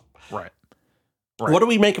 So, Right. What do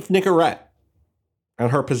we make of Nicorette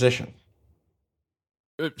and her position?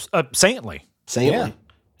 Saintly. Saintly.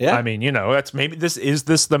 Yeah. I mean, that's maybe this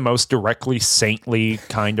the most directly saintly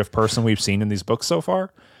kind of person we've seen in these books so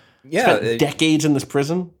far. Yeah, decades in this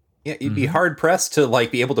prison. Yeah, you'd be hard pressed to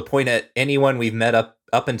like be able to point at anyone we've met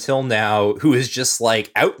up until now who is just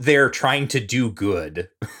like out there trying to do good.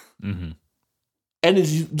 And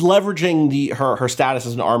is leveraging her status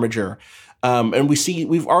as an armiger. And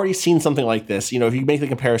we've already seen something like this. If you make the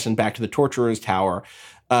comparison back to the Torturer's Tower,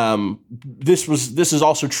 this is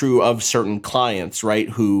also true of certain clients, right,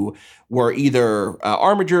 who were either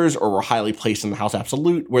armigers or were highly placed in the House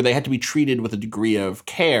Absolute, where they had to be treated with a degree of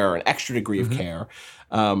care, an extra degree of care,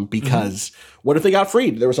 because what if they got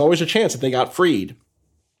freed? There was always a chance that they got freed.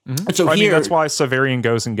 And so that's why Severian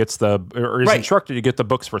goes and gets is instructed to get the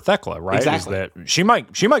books for Thecla, right? Exactly. Is that she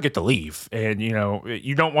might get to leave, and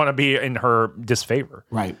you don't want to be in her disfavor,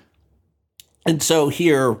 right? And so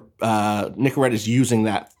here, Nicorette is using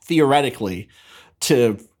that theoretically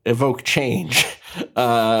to evoke change.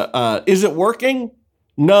 Is it working?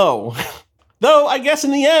 No. Though, I guess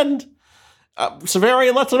in the end,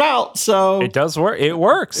 Severian lets him out. So it does work. It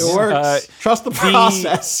works. It works. Trust the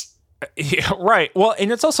process. Yeah, right. Well,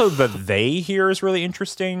 and it's also the they here is really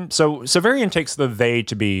interesting. So Severian takes the they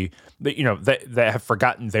to be, that have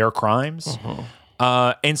forgotten their crimes.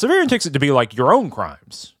 And Severian takes it to be like your own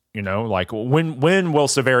crimes. Like when will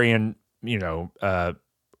Severian,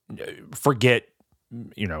 forget,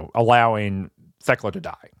 allowing Thecla to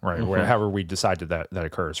die, right? However we decided that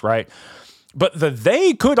occurs, right? But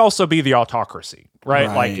they could also be the autocracy,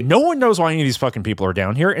 right? Like no one knows why any of these fucking people are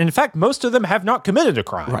down here. And in fact, most of them have not committed a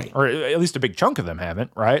crime, or at least a big chunk of them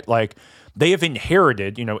haven't, right? Like they have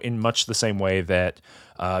inherited, in much the same way that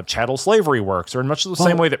chattel slavery works, or in much the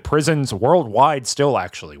same way that prisons worldwide still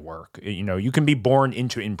actually work. You can be born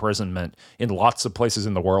into imprisonment in lots of places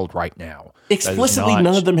in the world right now. Explicitly,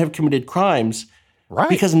 none of them have committed crimes, right?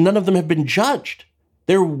 Because none of them have been judged.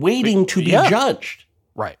 They're waiting to be judged.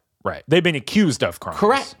 Right. They've been accused of crimes.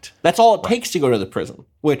 Correct. That's all it takes to go to the prison,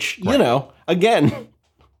 which, again,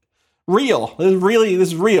 real. This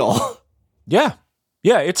is real. Yeah.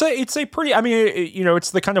 Yeah. It's a pretty,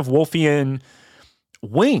 it's the kind of Wolfian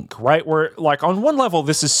wink, right? Where, like, on one level,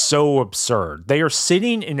 this is so absurd. They are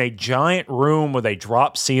sitting in a giant room with a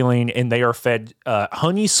drop ceiling, and they are fed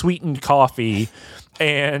honey sweetened coffee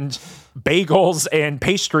and bagels and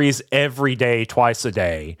pastries every day, twice a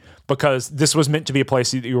day, because this was meant to be a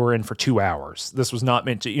place that you were in for 2 hours. This was not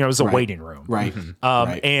meant to, it was a waiting room. Right.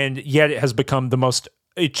 And yet it has become the most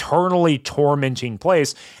eternally tormenting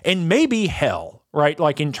place, and maybe hell, right?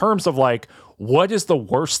 Like, in terms of, like, what is the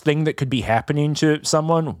worst thing that could be happening to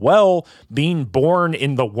someone? Well, being born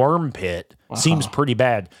in the worm pit seems pretty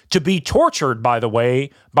bad. To be tortured, by the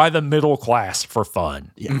way, by the middle class for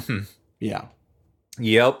fun. Yeah. Yeah.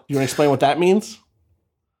 Yep. You want to explain what that means?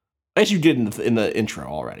 As you did in the intro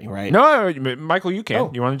already, right? No, Michael, you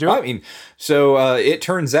can. You want to do it? I mean, so it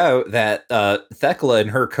turns out that Thecla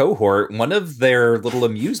and her cohort, one of their little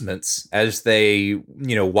amusements as they,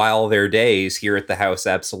 while their days here at the House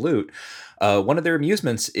Absolute, one of their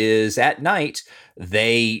amusements is at night,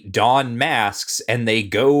 they don masks and they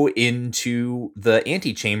go into the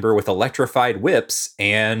antechamber with electrified whips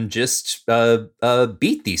and just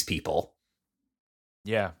beat these people.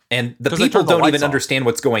 Yeah. And the people don't even understand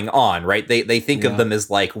what's going on, right? They think of them as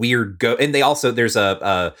like weird and they also there's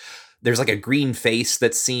like a green face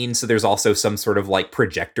that's seen, so there's also some sort of like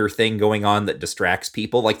projector thing going on that distracts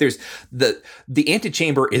people. Like there's the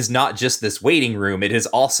antechamber is not just this waiting room, it has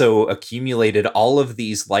also accumulated all of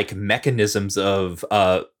these like mechanisms of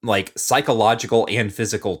like psychological and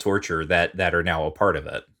physical torture that are now a part of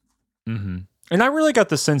it. Mm-hmm. And I really got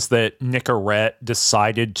the sense that Nicorette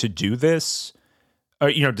decided to do this.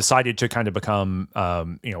 Decided to kind of become,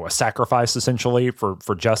 a sacrifice essentially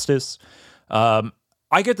for justice. I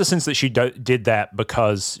get the sense that she did that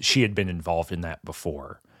because she had been involved in that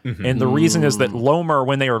before. Mm-hmm. And the reason is that Lomer,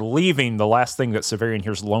 when they are leaving, the last thing that Severian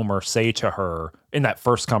hears Lomer say to her in that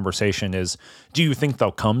first conversation is, "Do you think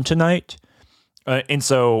they'll come tonight?" And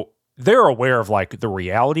so they're aware of like the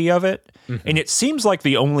reality of it. Mm-hmm. And it seems like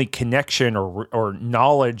the only connection or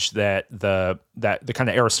knowledge that the kind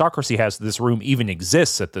of aristocracy has to this room even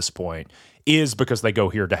exists at this point is because they go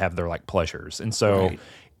here to have their like pleasures. And so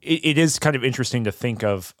it is kind of interesting to think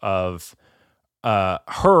of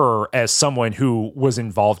her as someone who was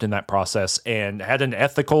involved in that process and had an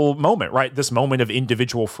ethical moment, right? This moment of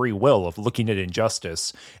individual free will, of looking at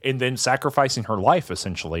injustice and then sacrificing her life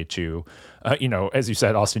essentially to, as you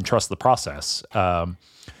said, Austin, trust the process.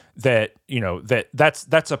 That's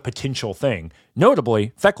a potential thing.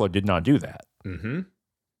 Notably, Thecla did not do that. Mm-hmm.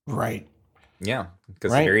 Right. Yeah,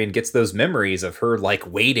 because Severian gets those memories of her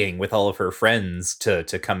like waiting with all of her friends to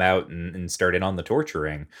come out and start in on the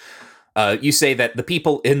torturing. You say that the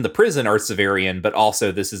people in the prison are Severian, but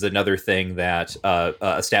also this is another thing that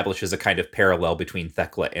establishes a kind of parallel between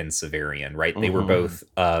Thecla and Severian, right? They were both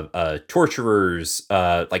torturers.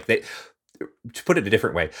 To put it a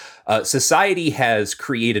different way, society has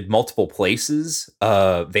created multiple places,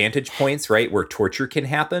 vantage points, right, where torture can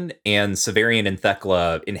happen, and Severian and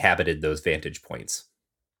Thecla inhabited those vantage points.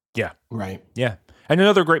 Yeah. Right. Yeah. And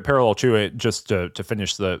another great parallel to it, just to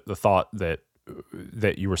finish the thought that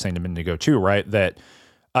you were saying a minute ago too, right? That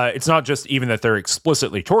it's not just even that they're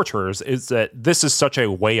explicitly torturers, is that this is such a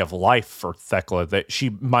way of life for Thecla that she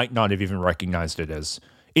might not have even recognized it as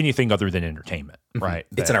anything other than entertainment, right?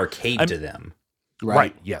 It's an arcade to them.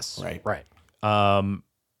 Right. Yes. Right.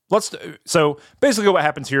 So basically what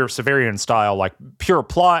happens here, Severian style, like pure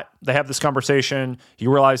plot, they have this conversation. He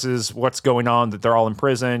realizes what's going on, that they're all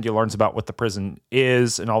imprisoned. He learns about what the prison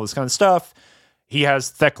is and all this kind of stuff. He has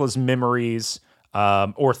Thecla's memories,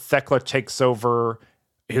 or Thecla takes over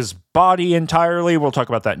his body entirely. We'll talk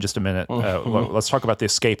about that in just a minute. Let's talk about the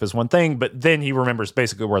escape as one thing, but then he remembers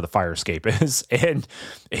basically where the fire escape is and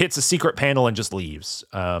hits a secret panel and just leaves.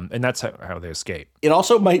 And that's how they escape. It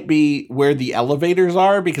also might be where the elevators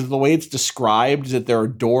are, because the way it's described is that there are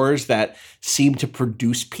doors that seem to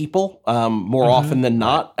produce people more often than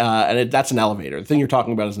not. And that's an elevator. The thing you're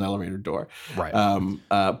talking about is an elevator door. Right.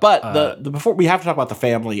 But before we have to talk about the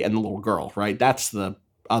family and the little girl, right? That's the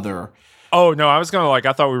other. Oh no, I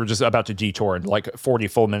thought we were just about to detour in like 40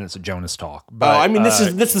 full minutes of Jonas talk. But I mean, this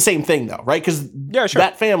is the same thing though, right? Because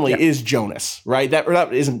that family is Jonas, right?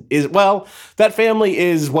 That family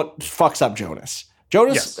is what fucks up Jonas.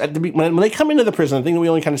 Jonas, when they come into the prison, the thing that we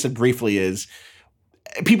only kind of said briefly is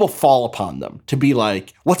people fall upon them to be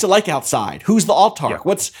like, what's it like outside? Who's the autarch?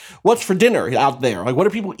 What's for dinner out there? Like, what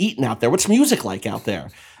are people eating out there? What's music like out there?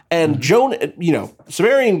 And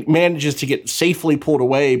Severian manages to get safely pulled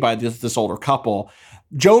away by this older couple.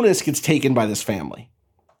 Jonas gets taken by this family.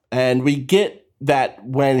 And we get that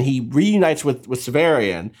when he reunites with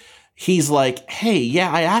Severian, he's like, hey,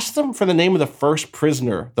 yeah, I asked them for the name of the first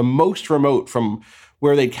prisoner, the most remote from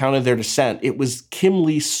where they counted their descent. It was Kim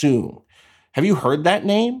Lee-soon. Have you heard that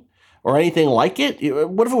name or anything like it?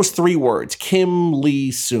 What if it was 3 words? Kim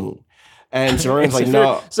Lee-soon. And Severian's like,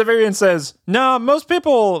 no. Severian says, no, most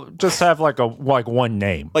people just have like one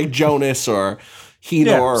name. Like Jonas or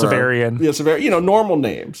Hedor. Severian. Severian, normal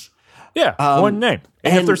names. Yeah, one name.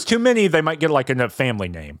 And if there's too many, they might get like a family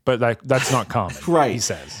name, but that's not common, right? He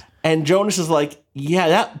says. And Jonas is like,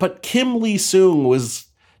 but Kim Lee-soon was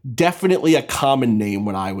definitely a common name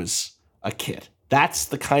when I was a kid. That's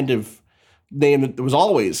the kind of name that was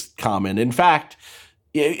always common. In fact,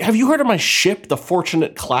 have you heard of my ship, the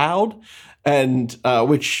Fortunate Cloud? And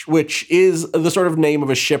which is the sort of name of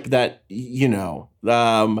a ship that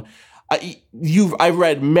I've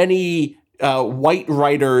read many white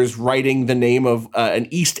writers writing the name of an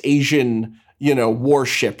East Asian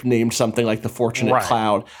warship named something like the Fortunate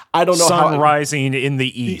Cloud. I don't know Sun rising in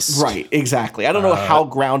the east. Right, exactly. I don't know how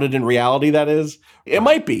grounded in reality that is. It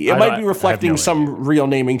might be. It might be reflecting some real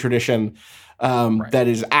naming tradition. That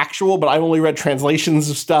is actual, but I've only read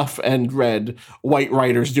translations of stuff and read white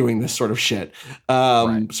writers doing this sort of shit.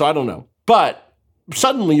 So I don't know. But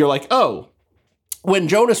suddenly you're like, oh, when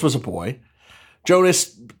Jonas was a boy,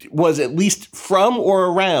 Jonas was at least from or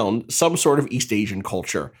around some sort of East Asian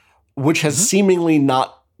culture, which has seemingly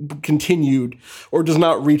not continued or does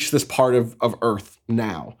not reach this part of Earth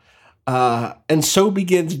now. And so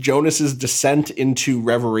begins Jonas's descent into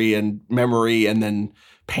reverie and memory and then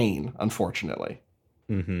pain, unfortunately,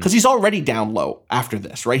 because he's already down low after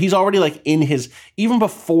this, right? He's already like in his, even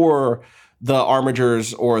before the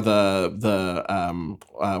Armigers or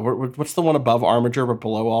what's the one above Armiger but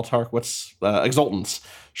below Altarch? What's Exultants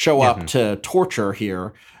show up to torture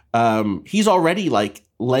here. He's already like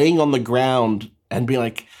laying on the ground and being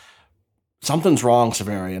like, something's wrong,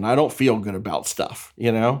 Severian. I don't feel good about stuff,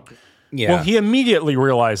 Yeah. Well, he immediately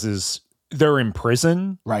realizes they're in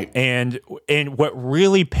prison. Right. And what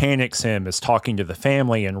really panics him is talking to the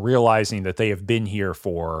family and realizing that they have been here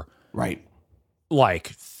for like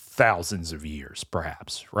thousands of years,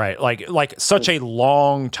 perhaps. Right. Like such a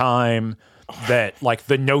long time that like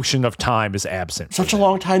the notion of time is absent. Such a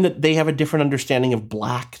long time that they have a different understanding of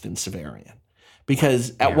black than Severian.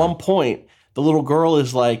 Because at one point, the little girl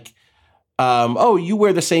is like, oh, you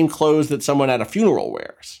wear the same clothes that someone at a funeral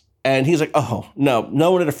wears. And he's like, oh, no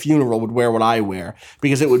one at a funeral would wear what I wear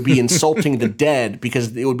because it would be insulting the dead,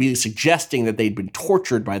 because it would be suggesting that they'd been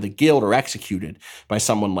tortured by the guild or executed by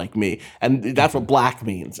someone like me. And that's what black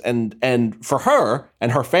means. And for her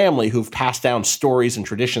and her family, who've passed down stories and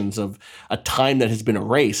traditions of a time that has been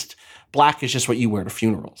erased, black is just what you wear to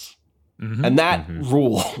funerals. And that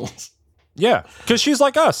rules. Yeah, because she's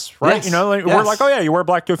like us, right? Yes, we're like, oh yeah, you wear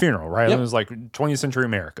black to a funeral, right? Yep. It was like 20th century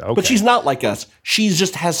America. Okay. But she's not like us. She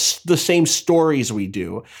just has the same stories we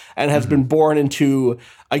do and has been born into,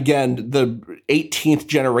 again, the 18th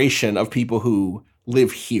generation of people who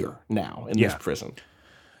live here now in this prison.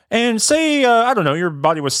 And say, I don't know, your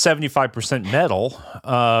body was 75% metal,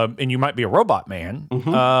 and you might be a robot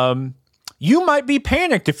man. You might be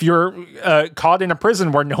panicked if you're caught in a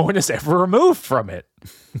prison where no one is ever removed from it.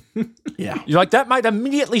 Yeah. You're like, that might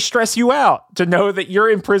immediately stress you out to know that you're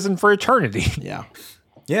in prison for eternity.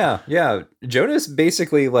 Yeah. Jonas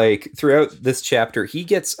basically, like, throughout this chapter, he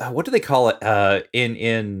gets, what do they call it?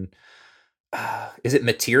 Is it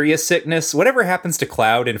materia sickness? Whatever happens to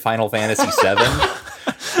Cloud in Final Fantasy VII.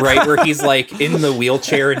 right? Where he's like in the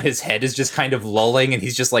wheelchair and his head is just kind of lulling and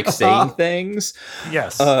he's just like saying things.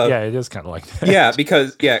 Yes. Yeah, it is kind of like that.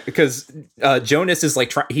 Because Jonas is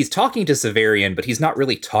like he's talking to Severian, but he's not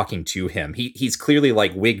really talking to him. He's clearly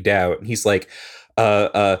like wigged out, and he's like,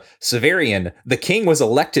 Severian, the king was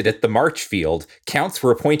elected at the March field. Counts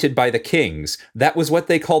were appointed by the kings. That was what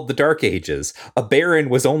they called the Dark Ages. A baron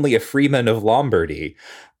was only a freeman of Lombardy.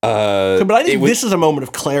 But I think this is a moment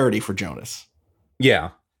of clarity for Jonas. Yeah.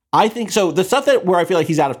 I think so. The stuff where I feel like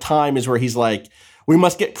he's out of time is where he's like, we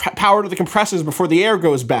must get power to the compressors before the air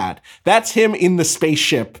goes bad. That's him in the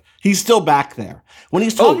spaceship. He's still back there. When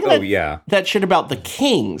he's talking that shit about the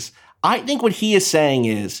kings, I think what he is saying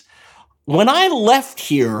is, when I left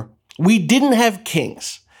here, we didn't have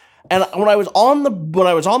kings. And when I was on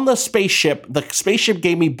the spaceship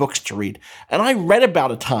gave me books to read. And I read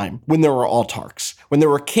about a time when there were autarchs, when there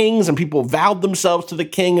were kings and people vowed themselves to the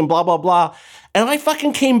king and blah, blah, blah. And I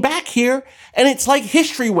fucking came back here, and it's like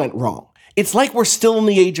history went wrong. It's like we're still in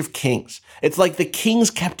the age of kings. It's like the kings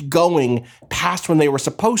kept going past when they were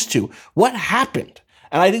supposed to. What happened?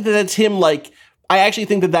 And I think that's him, like, I actually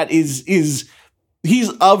think that is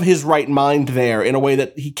he's of his right mind there in a way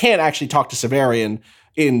that he can't actually talk to Severian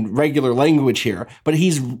in regular language here, but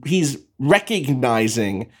he's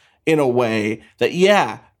recognizing in a way that,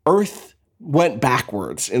 yeah, Earth went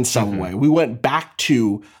backwards in some way. We went back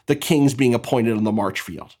to the kings being appointed on the March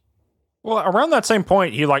field. Well, around that same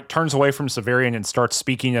point, he like turns away from Severian and starts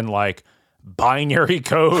speaking in like binary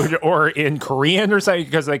code or in Korean or something,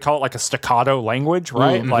 because they call it like a staccato language,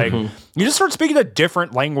 right? Like you just start speaking a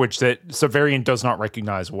different language that Severian does not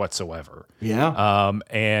recognize whatsoever. Yeah.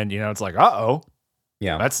 And it's like, uh-oh.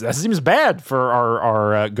 Yeah. That seems bad for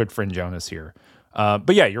our good friend Jonas here.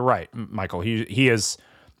 But yeah, you're right, Michael. He is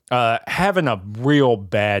having a real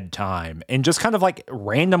bad time and just kind of like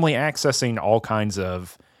randomly accessing all kinds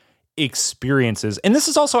of experiences. And this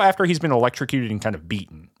is also after he's been electrocuted and kind of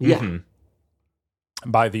beaten. Yeah.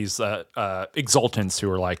 By these exultants who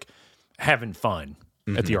are like having fun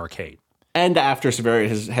at the arcade. And after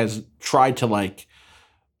Severian has tried to like,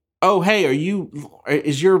 oh, hey, are you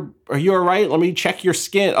all right? Let me check your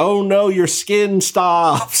skin. Oh no, your skin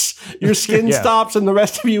stops. Your skin stops and the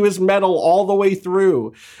rest of you is metal all the way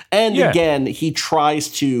through. And again, he tries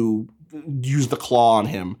to use the claw on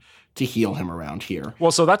him to heal him around here.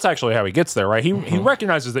 Well, so that's actually how he gets there, right? He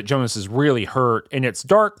recognizes that Jonas is really hurt, and it's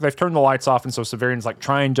dark. They've turned the lights off, and so Severian's like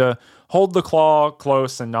trying to hold the claw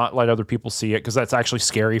close and not let other people see it, because that's actually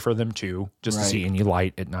scary for them too, just to see any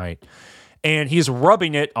light at night. And he's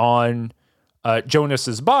rubbing it on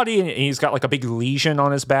Jonas's body, and he's got like a big lesion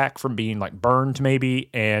on his back from being like burned maybe,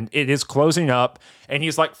 and it is closing up, and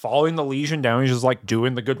he's like following the lesion down. He's just like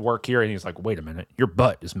doing the good work here, and he's like, wait a minute, your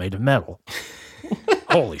butt is made of metal.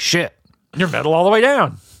 Holy shit, you're metal all the way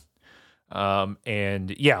down.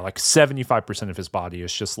 And yeah, like 75% of his body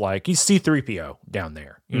is just like, he's C-3PO down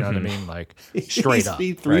there. You know what I mean? Like straight up.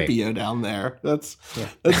 He's C-3PO down there. That's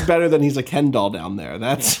better than he's a Ken doll down there.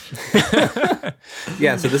 That's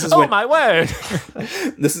yeah. So this is my word.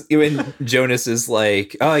 This is when Jonas is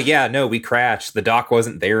like, oh yeah, no, we crashed. The dock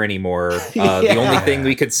wasn't there anymore. The only thing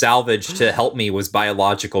we could salvage to help me was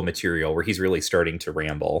biological material, where he's really starting to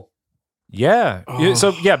ramble. Yeah.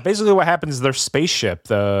 So yeah, basically what happens is their spaceship, it's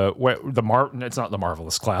not the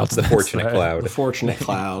Marvelous Cloud. It's the Fortunate Cloud. The Fortunate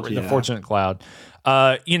Cloud. The Fortunate Cloud.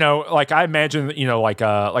 Like I imagine, like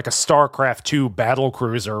a StarCraft 2 battle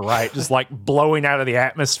cruiser, right? Just like blowing out of the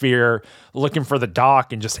atmosphere, looking for the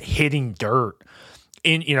dock and just hitting dirt.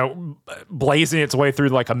 Blazing its way through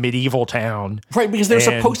like a medieval town. Right, because there's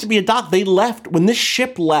supposed to be a dock. They left. When this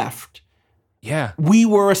ship left, we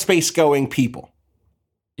were a space-going people.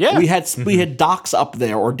 Yeah. We had docks up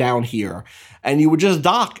there or down here, and you would just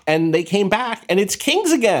dock, and they came back, and it's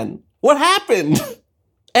kings again. What happened?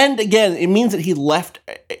 And again, it means that he left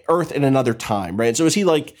Earth in another time, right? So is he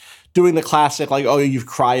like doing the classic, like, oh, you've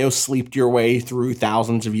cryo-sleeped your way through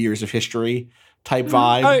thousands of years of history type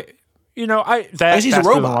vibe? He's a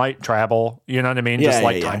robot. Light travel, you know what I mean? Just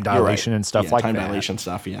like time dilation and stuff like that. Time dilation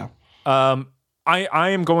stuff, yeah. I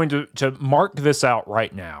am going to mark this out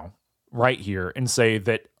right now, right here, and say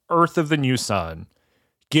that Earth of the New Sun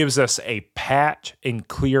gives us a pat and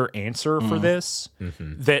clear answer for this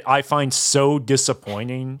that I find so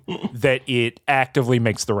disappointing that it actively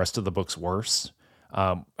makes the rest of the books worse.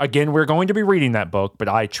 Again, we're going to be reading that book, but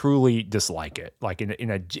I truly dislike it, like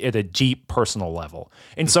at a deep personal level.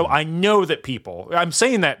 And so I know that I'm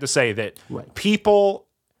saying that to say that people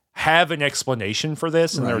have an explanation for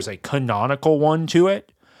this, and there's a canonical one to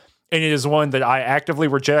it. And it is one that I actively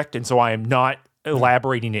reject, and so I am not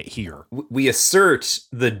elaborating it here. We assert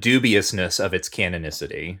the dubiousness of its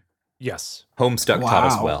canonicity. Yes. Homestuck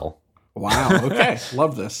taught us well. Wow. Okay.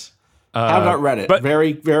 Love this. Have not read it. but-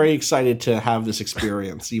 very, very excited to have this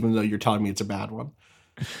experience, even though you're telling me it's a bad one.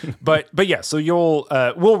 But yeah, so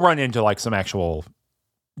we'll run into like some actual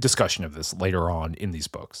discussion of this later on in these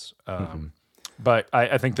books. But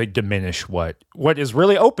I think they diminish what is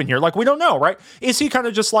really open here. Like, we don't know, right? Is he kind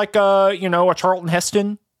of just like a Charlton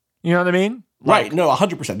Heston? You know what I mean? Like, Right. No,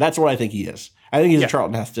 100%. That's what I think he is. I think he's a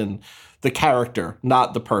Charlton Heston, the character,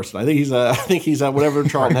 not the person. I think he's a whatever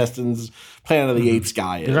Charlton Heston's Planet of the Apes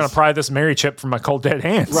guy is. You're gonna pry this Mary chip from my cold dead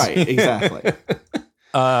hands. Right. Exactly.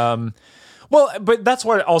 Well, but that's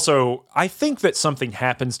what also, I think that something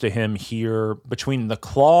happens to him here between the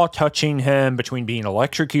claw touching him, between being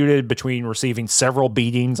electrocuted, between receiving several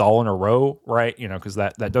beatings all in a row, right? Because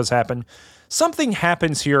that does happen. Something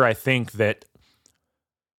happens here, I think, that,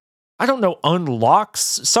 I don't know, unlocks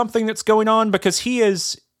something that's going on, because he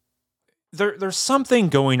is, there's something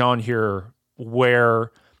going on here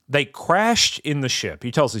where they crashed in the ship.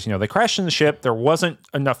 He tells us, they crashed in the ship. There wasn't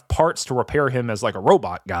enough parts to repair him as like a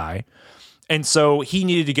robot guy. And so he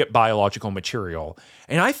needed to get biological material.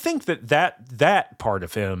 And I think that part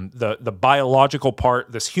of him, the biological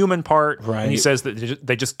part, this human part, Right. and he says that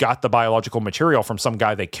they just got the biological material from some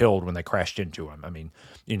guy they killed when they crashed into him. I mean,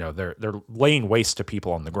 they're laying waste to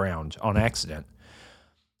people on the ground on accident.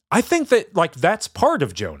 I think that like that's part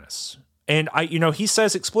of Jonas. And he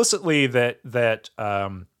says explicitly that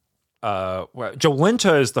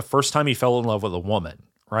Jolenta is the first time he fell in love with a woman,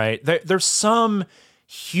 right? There's some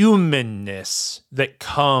humanness that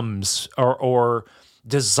comes or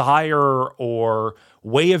desire or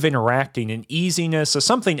way of interacting and easiness or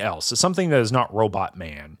something else, something that is not robot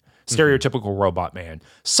man, stereotypical robot man,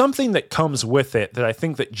 something that comes with it that I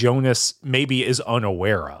think that Jonas maybe is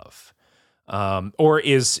unaware of. Or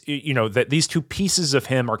is, that these two pieces of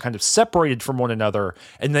him are kind of separated from one another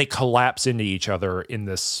and they collapse into each other in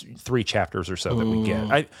this 3 chapters or so that we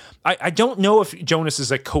get. I don't know if Jonas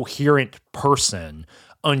is a coherent person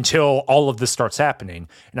until all of this starts happening.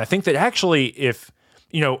 And I think that actually if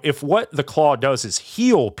what the claw does is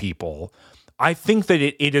heal people, I think that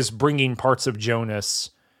it is bringing parts of Jonas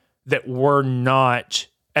that were not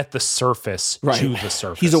at the surface to the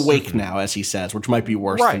surface. He's awake now, as he says, which might be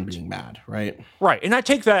worse than being mad, right? Right. And I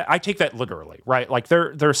take that literally, right? Like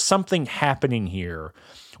there's something happening here,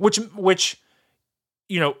 which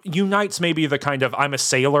unites maybe the kind of I'm a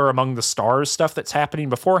sailor among the stars stuff that's happening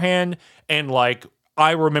beforehand, and like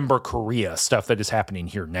I remember Korea stuff that is happening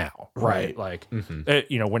here now, right? Like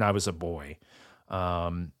when I was a boy.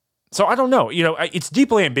 So I don't know. It's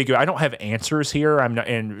deeply ambiguous. I don't have answers here. I'm not,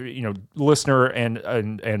 and listener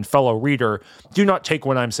and fellow reader, do not take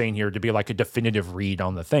what I'm saying here to be like a definitive read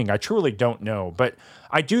on the thing. I truly don't know, but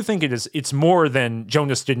I do think it's more than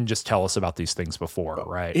Jonas didn't just tell us about these things before,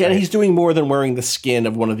 right? Yeah, and he's doing more than wearing the skin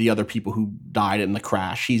of one of the other people who died in the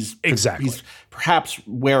crash. He's perhaps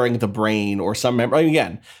wearing the brain or some member.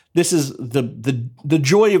 Again, this is the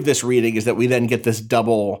joy of this reading is that we then get this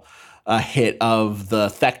double hit of the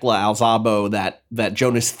Thekla Alzabo that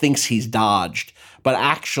Jonas thinks he's dodged, but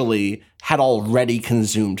actually had already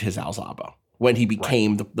consumed his Alzabo when he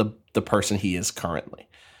became the person he is currently.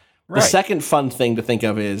 Right. The second fun thing to think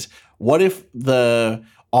of is, what if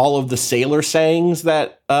all of the sailor sayings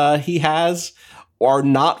that he has are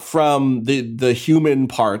not from the human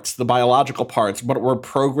parts, the biological parts, but were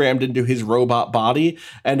programmed into his robot body,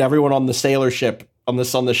 and everyone on the sailor ship on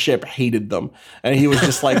the ship hated them, and he was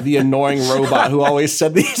just like the annoying robot who always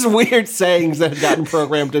said these weird sayings that had gotten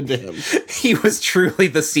programmed into him. He was truly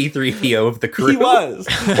the C-3PO of the crew. He was,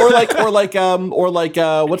 or like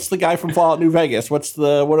what's the guy from Fallout New Vegas? What's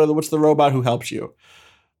the robot who helps you?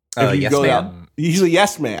 Yes Man. He's a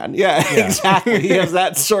yes man. Yeah, exactly. He has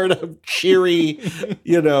that sort of cheery,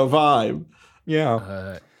 vibe.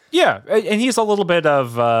 Yeah. Yeah, and he's a little bit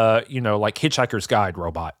of like Hitchhiker's Guide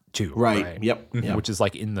robot too, right? Yep. Which is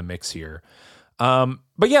like in the mix here. But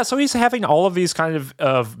yeah, so he's having all of these kind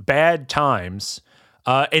of bad times,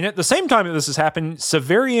 and at the same time that this is happening,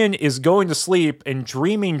 Severian is going to sleep and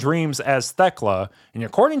dreaming dreams as Thekla, and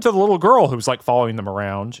according to the little girl who's like following them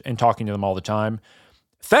around and talking to them all the time,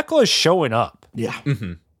 Thekla is showing up. Yeah.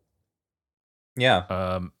 Mm-hmm.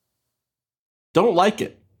 Yeah. Don't like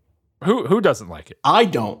it. Who doesn't like it? I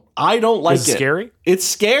don't like it. Is it scary? It's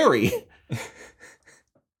scary.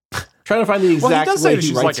 Trying to find the exact well, he does way say he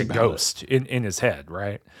she's writes like a about ghost in his head,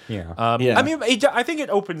 right? Yeah. I mean, I think it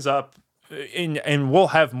opens up and we'll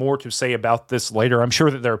have more to say about this later. I'm sure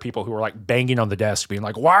that there are people who are like banging on the desk being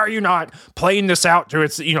like, why are you not playing this out to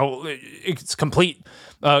its complete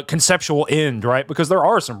conceptual end, right? Because there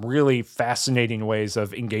are some really fascinating ways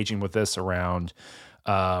of engaging with this around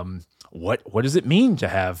what does it mean to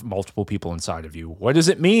have multiple people inside of you? What does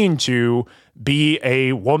it mean to be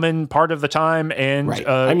a woman part of the time and Right.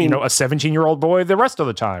 a 17-year-old boy the rest of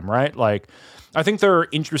the time, right? Like, I think there are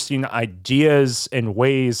interesting ideas and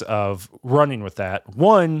ways of running with that.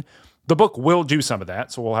 One, the book will do some of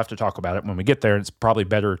that, so we'll have to talk about it when we get there. And it's probably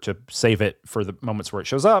better to save it for the moments where it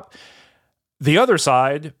shows up. The other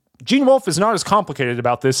side, Gene Wolfe is not as complicated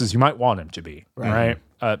about this as you might want him to be, right?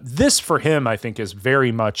 This for him, I think, is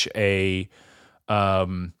very much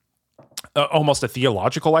almost a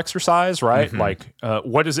theological exercise, right? Mm-hmm. Like,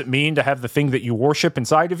 what does it mean to have the thing that you worship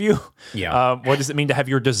inside of you? Yeah. What does it mean to have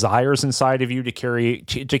your desires inside of you to carry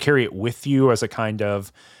it with you as a kind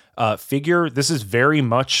of figure? This is very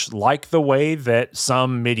much like the way that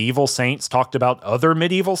some medieval saints talked about other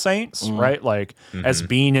medieval saints, right? Like as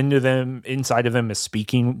being inside of them, as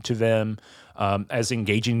speaking to them, as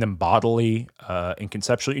engaging them bodily and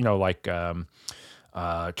conceptually, like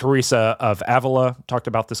Teresa of Avila talked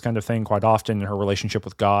about this kind of thing quite often in her relationship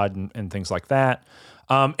with God and things like that.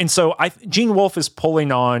 And so Gene Wolfe is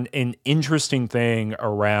pulling on an interesting thing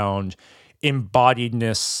around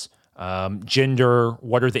embodiedness, gender,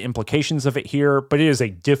 what are the implications of it here? But it is a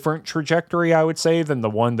different trajectory, I would say, than the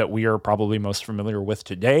one that we are probably most familiar with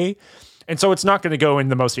today. And so it's not going to go in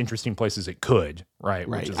the most interesting places it could, right?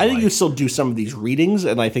 Right. I think you still do some of these readings,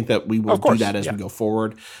 and I think that we will do that as we go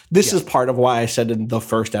forward. This is part of why I said in the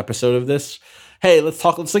first episode of this, hey, let's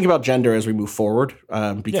think about gender as we move forward,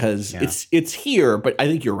 because it's here. But I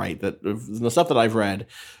think you're right that the stuff that I've read,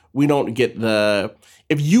 we don't get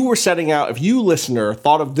if you listener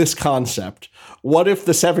thought of this concept, what if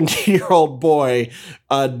the 17-year-old boy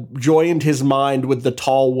joined his mind with the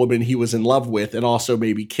tall woman he was in love with and also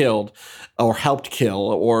maybe killed or helped kill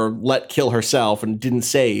or let kill herself and didn't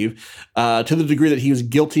save to the degree that he was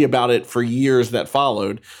guilty about it for years that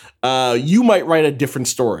followed? You might write a different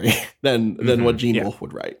story than what Gene Wolfe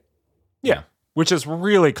would write. Yeah. Which is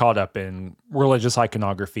really caught up in religious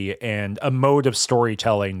iconography and a mode of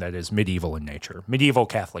storytelling that is medieval in nature, medieval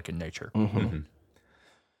Catholic in nature. Mm-hmm.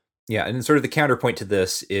 Yeah, and sort of the counterpoint to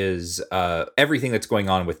this is everything that's going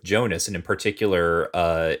on with Jonas, and in particular,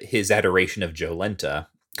 his adoration of Jolenta.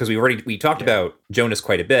 Because we talked about Jonas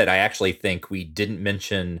quite a bit. I actually think we didn't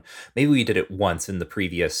mention, maybe we did it once in the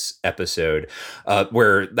previous episode,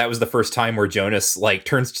 where that was the first time where Jonas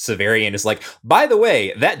turns to Severian and is like, by the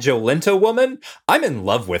way, that Jolenta woman, I'm in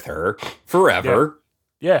love with her forever.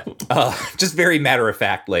 Yeah. Just very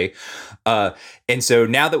matter-of-factly. And so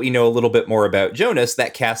now that we know a little bit more about Jonas,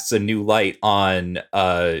 that casts a new light on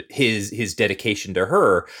his dedication to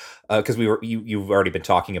her. Because you've already been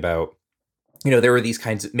talking about, there were these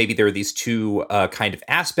there were these two kind of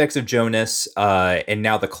aspects of Jonas, and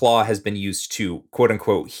now the claw has been used to quote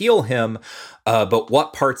unquote heal him. But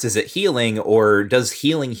what parts is it healing, or does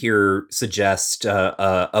healing here suggest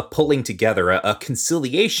a pulling together, a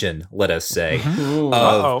conciliation, let us say,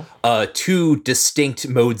 of two distinct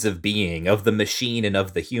modes of being, of the machine and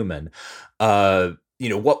of the human?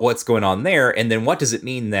 What's going on there, and then what does it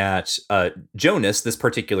mean that Jonas, this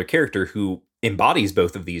particular character who embodies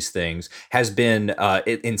both of these things, has been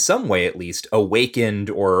in some way at least awakened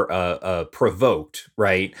or provoked,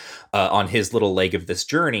 right, on his little leg of this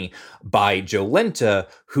journey by Jolenta,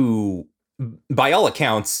 who by all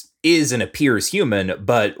accounts is and appears human,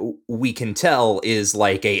 but we can tell is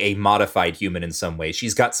like a modified human in some way.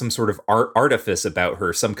 She's got some sort of artifice about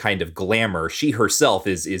her, some kind of glamour. She herself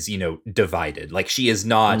is divided. Like, she is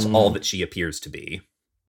not all that she appears to be.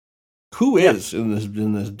 Who is in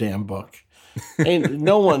this damn book? Ain't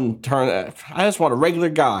no one I just want a regular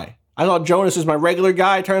guy. I thought Jonas is my regular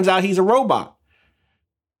guy. Turns out he's a robot.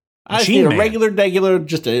 I just need a regular,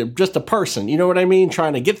 just a person. You know what I mean?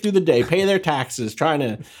 Trying to get through the day, pay their taxes, trying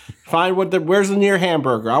to find where's the near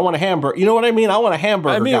hamburger. I want a hamburger. You know what I mean? I want a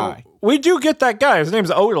hamburger guy. We do get that guy. His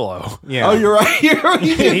name's Odilo. Yeah. Oh, you're right.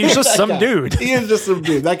 He's just some dude. He is just some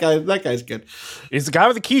dude. That guy's good. He's the guy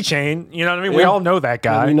with the keychain. You know what I mean? Yeah. We all know that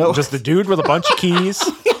guy. Just a dude with a bunch of keys.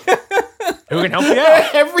 Who can help you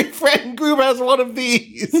out? Every friend group has one of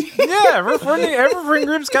these. Yeah, every friend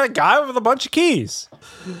group's got a guy with a bunch of keys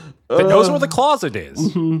that knows where the closet is.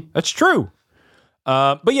 Mm-hmm. That's true.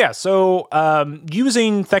 But yeah, so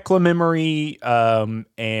using Thekla memory and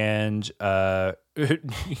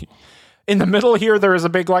in the middle here, there is a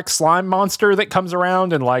big slime monster that comes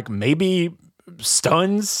around and maybe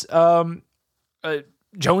stuns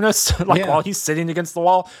Jonas, while he's sitting against the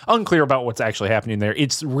wall. Unclear about what's actually happening there.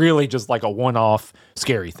 It's really just like a one-off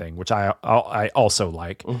scary thing, which I also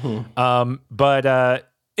like. But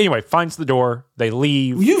anyway, finds the door. They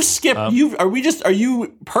leave. You skip. Are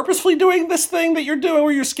you purposefully doing this thing that you're doing,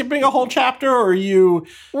 where you're skipping a whole chapter, or are you?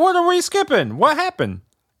 What are we skipping? What happened?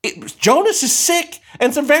 Jonas is sick,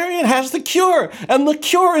 and Severian has the cure, and the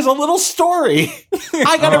cure is a little story.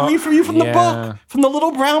 I gotta read from you from the book, from the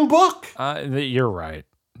little brown book. You're right.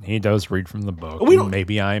 He does read from the book.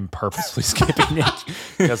 Maybe I'm purposely skipping it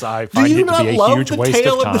because I find it to be a huge waste of time. Do you not love the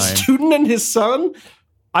tale of the student and his son?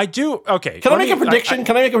 I do. Okay. Can I make a prediction?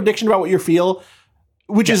 Can I make a prediction about what you feel?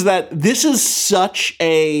 Which is that this is such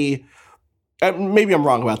a. Maybe I'm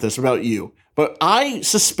wrong about this about you, but I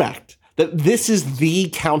suspect that this is the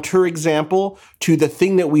counterexample to the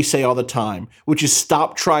thing that we say all the time, which is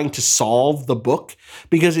stop trying to solve the book,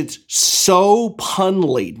 because it's so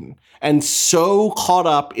pun-laden and so caught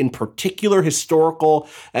up in particular historical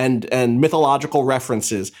and mythological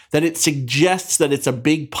references that it suggests that it's a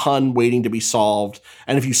big pun waiting to be solved.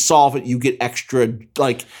 And if you solve it, you get extra,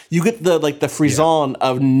 you get the frisson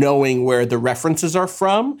of knowing where the references are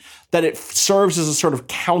from, that it serves as a sort of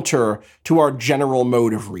counter to our general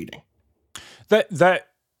mode of reading. That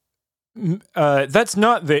does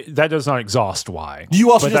not exhaust why. Do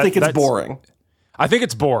you also just think it's boring? I think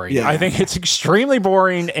it's boring. Yeah. I think it's extremely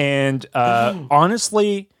boring, and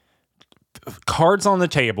honestly, cards on the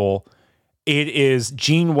table. It is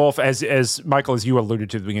Gene Wolfe, as Michael, as you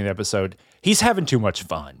alluded to at the beginning of the episode, he's having too much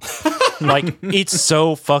fun. It's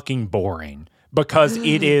so fucking boring, because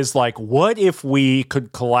it is like, what if we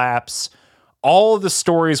could collapse all of the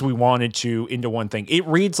stories we wanted to into one thing? It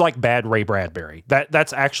reads like bad Ray Bradbury.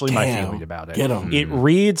 That's actually my feeling about it. It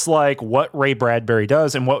reads like what Ray Bradbury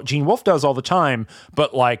does and what Gene Wolfe does all the time,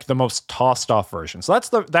 but like the most tossed off version. So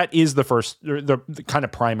that is the first, the kind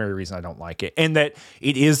of primary reason I don't like it. And that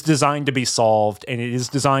it is designed to be solved, and it is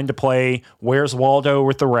designed to play Where's Waldo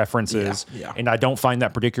with the references. Yeah. And I don't find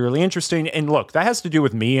that particularly interesting. And look, that has to do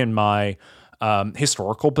with me and my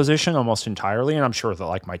historical position almost entirely, and I'm sure that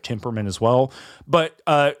like my temperament as well. But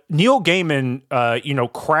Neil Gaiman,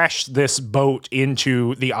 crashed this boat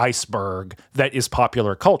into the iceberg that is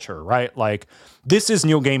popular culture, right? Like, this is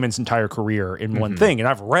Neil Gaiman's entire career in one thing, and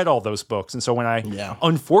I've read all those books. And so when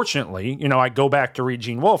unfortunately, I go back to read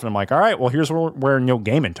Gene Wolfe, and I'm like, all right, well, here's where Neil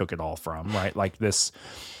Gaiman took it all from, right? Like this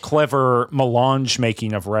clever melange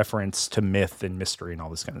making of reference to myth and mystery and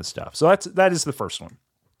all this kind of stuff. So that is the first one.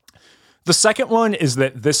 The second one is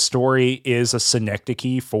that this story is a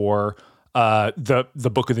synecdoche for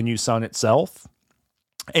the Book of the New Sun itself.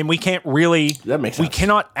 And we can't really, we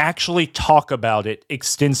cannot actually talk about it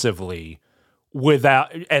extensively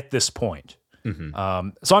at this point.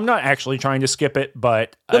 So I'm not actually trying to skip it,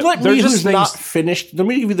 but let me who's not finished. Let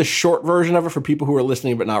me give you the short version of it for people who are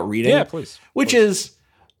listening but not reading. Yeah, please. Which is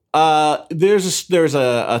there's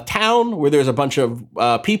a town where there's a bunch of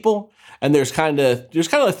people. And there's kind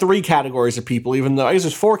of three categories of people, even though I guess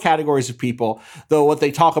there's four categories of people, though what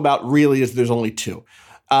they talk about really is there's only two.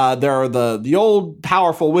 There are the old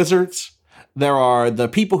powerful wizards. There are the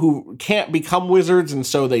people who can't become wizards, and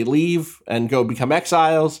so they leave and go become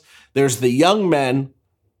exiles. There's the young men,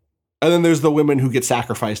 and then there's the women who get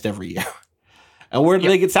sacrificed every year. And where do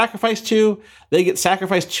they get sacrificed to? They get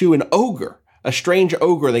sacrificed to an ogre, a strange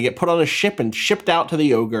ogre. They get put on a ship and shipped out to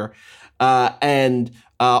the ogre.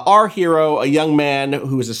 Our hero, a young man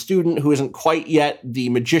who is a student who isn't quite yet the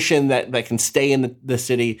magician that can stay in the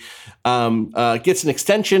city, gets an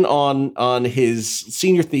extension on his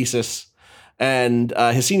senior thesis. And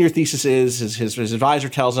his senior thesis is, his advisor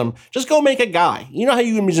tells him, just go make a guy. You know how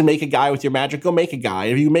you can just make a guy with your magic? Go make a guy.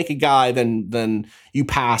 If you make a guy, then you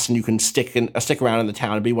pass and you can stick around in the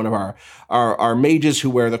town and be one of our mages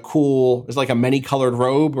who wear the cool, it's like a many-colored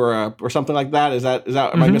robe or something like that. Is that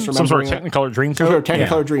am I misremembering? Some sort of Technicolor dream coat? Some sort of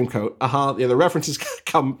Technicolor dream coat. Yeah, the references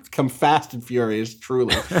come fast and furious,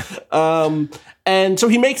 truly. And so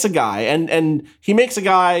he makes a guy, and he makes a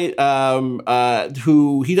guy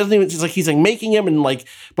who he doesn't even. He's like making him, and like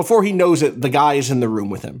before he knows it, the guy is in the room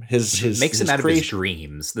with him. His makes it out of his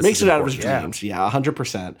dreams. Makes it out of his dreams. Yeah,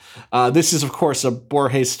 100%. This is of course a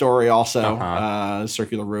Borges story, also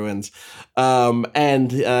Circular Ruins,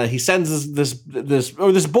 and he sends this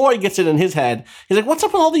boy gets it in his head. He's like, "What's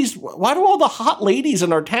up with all these? Why do all the hot ladies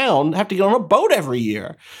in our town have to get on a boat every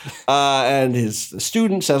year?" And his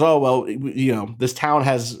student says, "Oh well, this town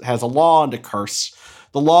has a law and a curse.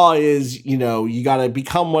 The law is, you got to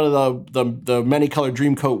become one of the many-colored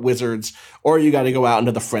dreamcoat wizards, or you got to go out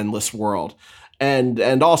into the friendless world.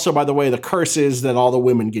 And also, by the way, the curse is that all the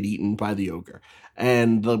women get eaten by the ogre."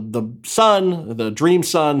 And the dream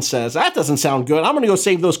son says, that doesn't sound good. I'm going to go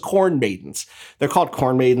save those corn maidens. They're called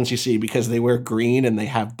corn maidens, you see, because they wear green and they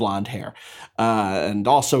have blonde hair. And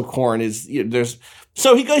also corn is,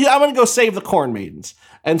 so he goes, I'm going to go save the corn maidens.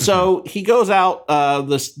 And so he goes out,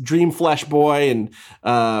 this dream flesh boy, and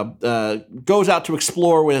goes out to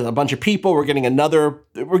explore with a bunch of people. We're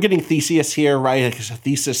getting Theseus here, right? It's a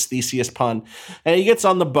Theseus pun. And he gets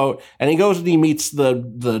on the boat, and he goes and he meets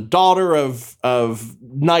the daughter of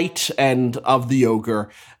Night and of the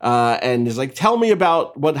ogre, and is like, tell me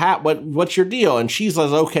about what's your deal? And she's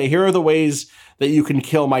like, okay, here are the ways that you can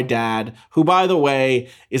kill my dad, who, by the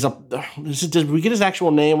way, did we get his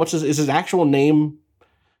actual name? Is his actual name?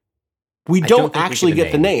 We don't actually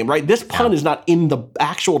get the name, right? This pun is not in the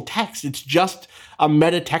actual text. It's just a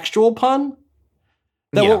metatextual pun.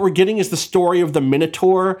 That what we're getting is the story of the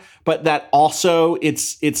Minotaur, but that also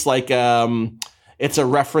it's like it's a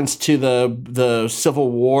reference to the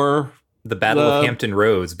Civil War, the Battle of Hampton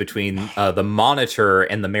Roads between the Monitor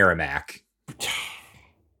and the Merrimack.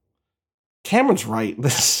 Cameron's right.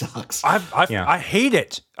 This sucks. I hate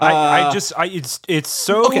it. It's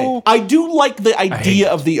so okay. I do like the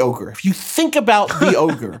idea of the ogre. If you think about the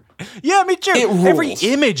ogre, yeah, me too. Every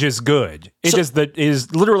image is good. It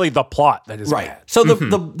is literally the plot that is bad. So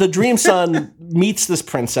the dream son meets this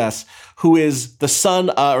princess who is the son,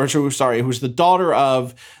 who's the daughter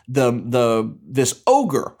of this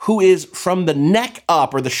ogre who is from the neck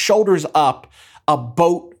up or the shoulders up a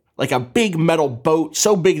boat. Like a big metal boat,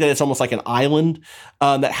 so big that it's almost like an island,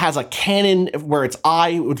 that has a cannon where its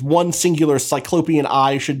eye, with one singular cyclopean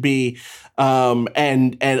eye should be,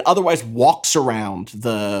 and otherwise walks around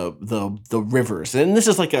the rivers. And this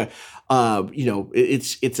is like it's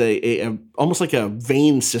a almost like a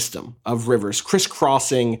vein system of rivers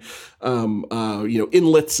crisscrossing,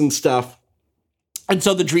 inlets and stuff. And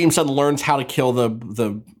so the dream son learns how to kill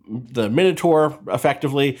the Minotaur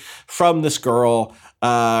effectively from this girl,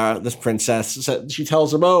 this princess. So she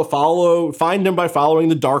tells him, find him by following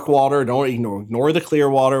the dark water. Don't ignore the clear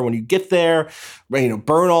water. When you get there,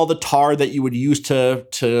 burn all the tar that you would use to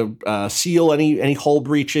seal any hull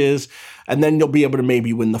breaches. And then you'll be able to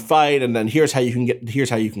maybe win the fight. And then here's how you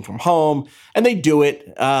can come home. And they do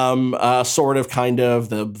it, sort of, kind of.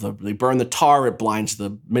 They burn the tar. It blinds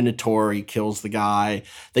the Minotaur. He kills the guy.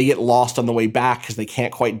 They get lost on the way back because they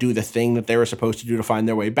can't quite do the thing that they were supposed to do to find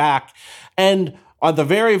their way back. And at the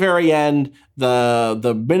very, very end,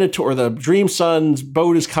 the Minotaur, the Dream Son's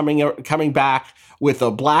boat is coming back with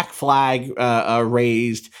a black flag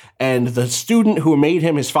raised, and the student who made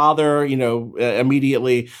him his father,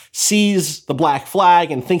 immediately sees the black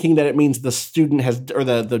flag and, thinking that it means the student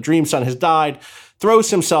the Dream Son has died,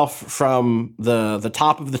 throws himself from the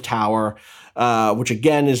top of the tower, which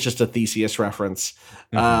again is just a Theseus reference.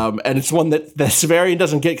 Mm-hmm. And it's one that Severian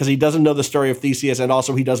doesn't get because he doesn't know the story of Theseus, and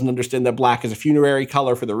also he doesn't understand that black is a funerary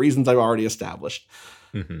color for the reasons I've already established.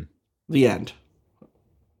 Mm-hmm. The end.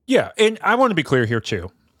 Yeah, and I want to be clear here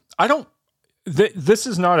too. This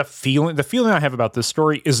is not a feeling. The feeling I have about this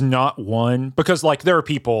story is not one, because there are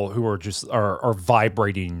people who are just are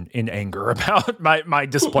vibrating in anger about my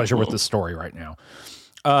displeasure with this story right now.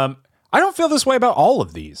 I don't feel this way about all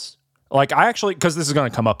of these. Because this is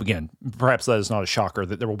going to come up again. Perhaps that is not a shocker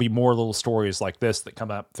that there will be more little stories like this that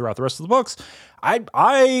come up throughout the rest of the books.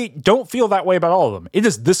 I don't feel that way about all of them. It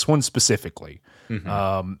is this one specifically.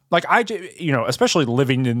 Mm-hmm. Especially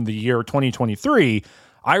living in the year 2023,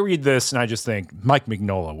 I read this and I just think Mike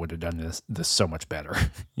Mignola would have done this so much better.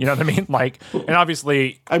 You know what I mean? And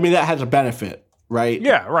obviously, that has a benefit. Right.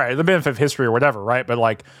 Yeah, right. The benefit of history or whatever, right?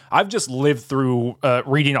 But I've just lived through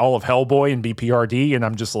reading all of Hellboy and BPRD, and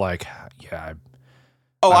I'm just yeah.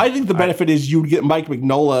 I think the benefit is you'd get Mike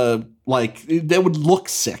Mignola, that would look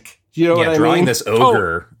sick. You know what I mean? Drawing this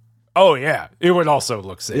ogre. Oh yeah, it would also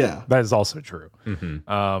look sick. Yeah, that is also true.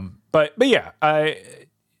 Mm-hmm. But yeah,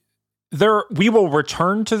 we will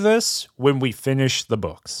return to this when we finish the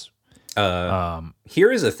books.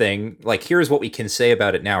 Here is a thing, here's what we can say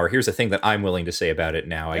about it now, or here's a thing that I'm willing to say about it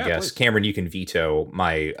now, I guess. Please. Cameron, you can veto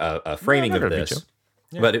my framing of this.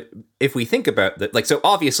 Yeah. But if we think about that, so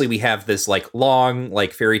obviously we have this long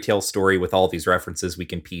fairy tale story with all these references we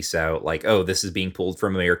can piece out, this is being pulled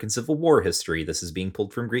from American Civil War history, this is being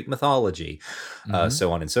pulled from Greek mythology,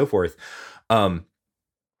 so on and so forth.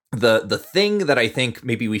 The thing that I think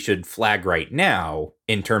maybe we should flag right now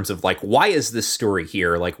in terms of why is this story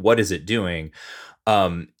here? What is it doing?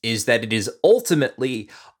 Is that it is ultimately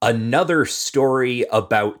another story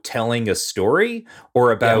about telling a story,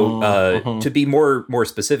 or about, to be more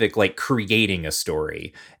specific, creating a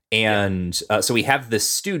story. And so we have this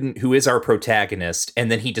student who is our protagonist,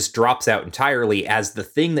 and then he just drops out entirely as the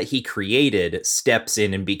thing that he created steps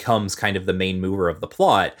in and becomes kind of the main mover of the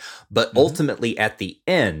plot. But ultimately, at the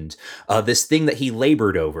end, this thing that he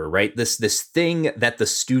labored over, right? This thing that the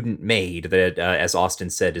student made that, as Austin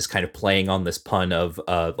said, is kind of playing on this pun of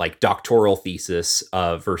like doctoral thesis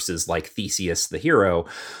versus like Theseus, the hero.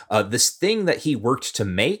 This thing that he worked to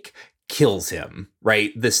make kills him,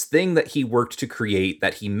 right? This thing that he worked to create,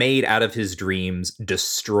 that he made out of his dreams,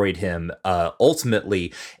 destroyed him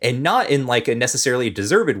ultimately, and not in like a necessarily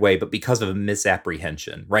deserved way, but because of a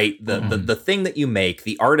misapprehension, right? The thing that you make,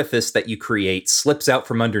 the artifice that you create, slips out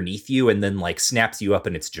from underneath you and then like snaps you up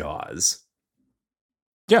in its jaws.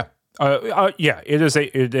 Yeah. It is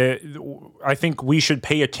I think we should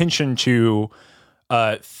pay attention to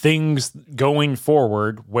things going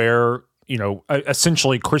forward where, you know,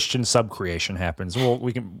 essentially Christian subcreation happens.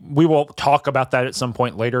 We will talk about that at some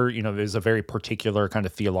point later. You know, there's a very particular kind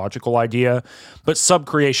of theological idea, but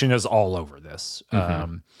subcreation is all over this.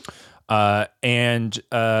 You know,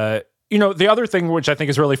 the other thing which I think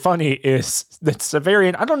is really funny is that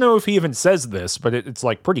Severian, I don't know if he even says this, but it's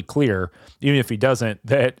like pretty clear, even if he doesn't,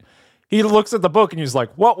 that he looks at the book and he's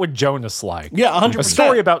like, what would Jonas like? Yeah, 100%. A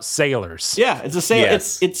story about sailors. Yeah, it's a sailor.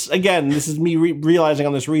 Yes. It's again, this is me realizing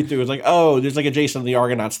on this read through. It's like, oh, there's like a Jason and the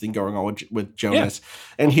Argonauts thing going on with Jonas.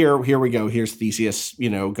 Yeah. And here we go. Here's Theseus, you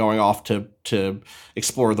know, going off to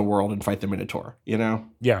explore the world and fight the Minotaur, you know?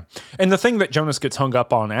 Yeah. And the thing that Jonas gets hung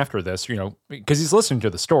up on after this, you know, because he's listening to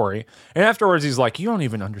the story, and afterwards he's like, you don't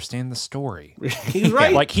even understand the story. He's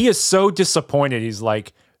right. Like, he is so disappointed. He's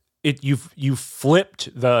like, you flipped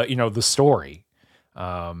the story,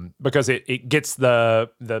 because it gets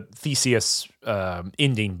the Theseus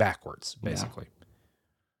ending backwards, basically.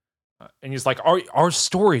 Yeah. And he's like, our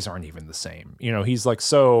stories aren't even the same. You know, he's like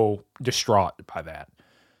so distraught by that.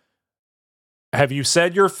 Have you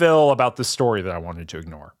said your fill about the story that I wanted to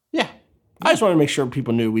ignore? Yeah. I just wanted to make sure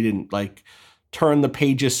people knew we didn't like turn the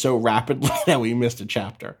pages so rapidly that we missed a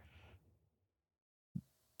chapter.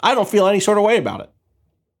 I don't feel any sort of way about it.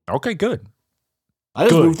 Okay, good. I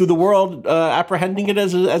just move through the world apprehending it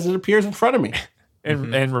as it appears in front of me.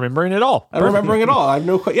 And remembering it all. I'm remembering it all. I have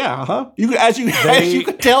no... As you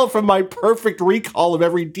could tell from my perfect recall of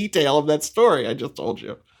every detail of that story I just told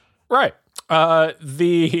you. Right.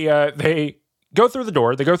 They go through the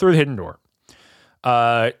door. They go through the hidden door.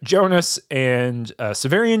 Jonas and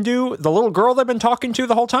Severian do. The little girl they've been talking to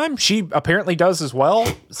the whole time, she apparently does as well.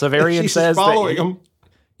 Severian says following him.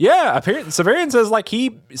 Yeah, apparently Severian says like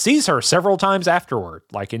he sees her several times afterward,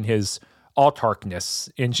 like in his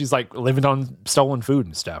autarkness, and she's like living on stolen food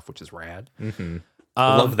and stuff, which is rad.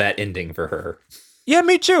 Love that ending for her. Yeah,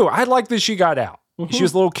 me too. I like that she got out. She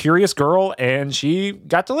was a little curious girl, and she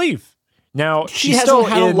got to leave. Now she hasn't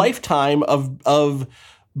had a lifetime of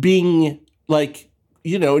being like,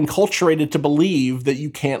 you know, enculturated to believe that you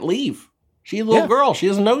can't leave. She's a little girl. She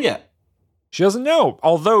doesn't know yet. She doesn't know,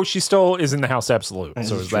 although she still is in the House Absolute.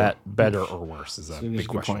 So is true. that better or worse? Is a big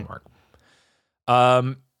question mark.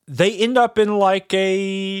 They end up in like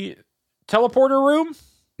a teleporter room.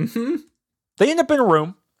 They end up in a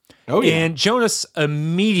room. Oh yeah. And Jonas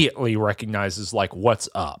immediately recognizes like what's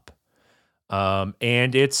up.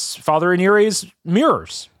 And it's Father Inire's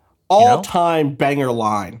mirrors. All-time banger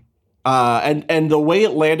line. And the way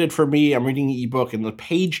it landed for me, I'm reading the ebook, and the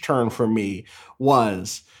page turn for me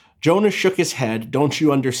was... Jonas shook his head. Don't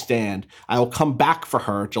you understand? I will come back for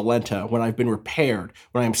her, Jolenta, when I've been repaired,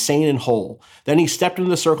 when I am sane and whole. Then he stepped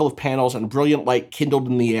into the circle of panels, and brilliant light kindled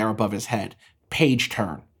in the air above his head. Page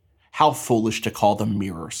turn. How foolish to call them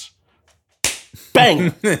mirrors.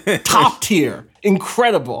 Bang! Top tier.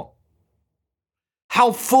 Incredible.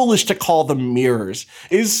 How foolish to call them mirrors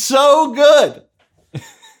is so good.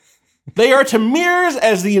 They are to mirrors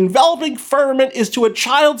as the enveloping firmament is to a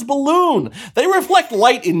child's balloon. They reflect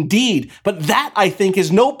light indeed, but that, I think,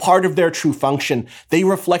 is no part of their true function. They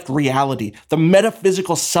reflect reality, the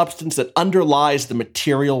metaphysical substance that underlies the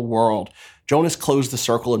material world. Jonas closed the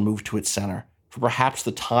circle and moved to its center. For perhaps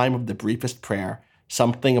the time of the briefest prayer,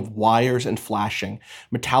 something of wires and flashing,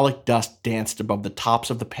 metallic dust danced above the tops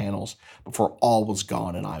of the panels before all was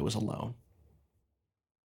gone and I was alone.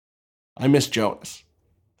 I miss Jonas.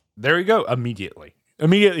 There you go. Immediately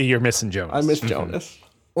you're missing Jonas. I miss Jonas.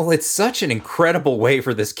 Well, it's such an incredible way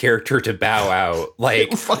for this character to bow out.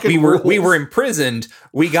 Like we rules. were imprisoned.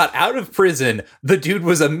 We got out of prison. The dude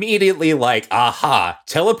was immediately like, aha,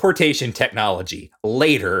 teleportation technology.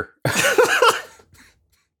 Later.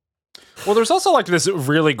 Well, there's also like this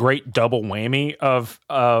really great double whammy of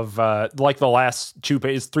like the last two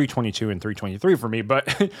pages, 322 and 323 for me. But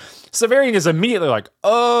Severian is immediately like,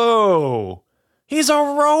 oh, he's a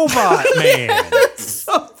robot man.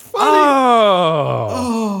 So funny.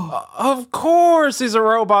 Oh, of course he's a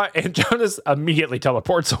robot. And Jonas immediately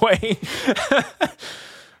teleports away.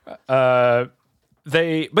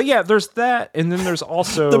 But yeah, there's that. And then there's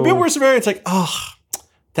also The bit where Severian's like, oh,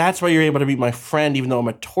 that's why you're able to be my friend, even though I'm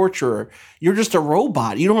a torturer. You're just a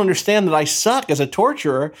robot. You don't understand that I suck as a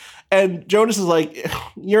torturer. And Jonas is like,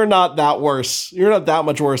 you're not that worse. You're not that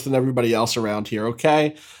much worse than everybody else around here,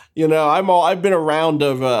 okay? You know, I've been around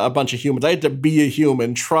of a bunch of humans. I had to be a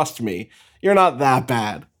human. Trust me. You're not that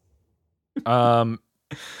bad.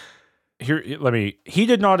 He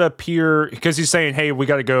did not appear because he's saying, hey, I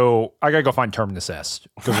gotta go find Terminus S.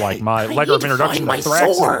 Because like my letter of introduction to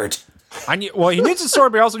Thrax. Sword. He needs a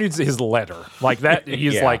sword, but he also needs his letter. Like that,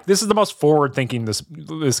 he's like, this is the most forward thinking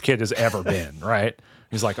this kid has ever been, right?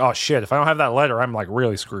 He's like, oh shit, if I don't have that letter, I'm like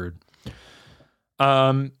really screwed.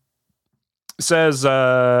 Says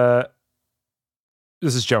this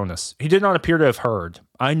is Jonas. He did not appear to have heard.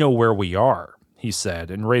 I know where we are, he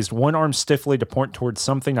said, and raised one arm stiffly to point towards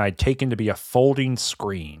something I had taken to be a folding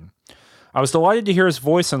screen. I was delighted to hear his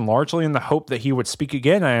voice, and largely in the hope that he would speak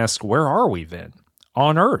again, I asked, where are we then?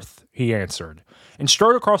 On Earth, he answered, and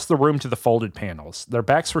strode across the room to the folded panels. Their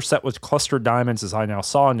backs were set with clustered diamonds, as I now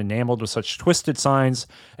saw, and enameled with such twisted signs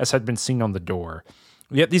as had been seen on the door.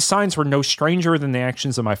 Yet these signs were no stranger than the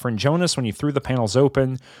actions of my friend Jonas when he threw the panels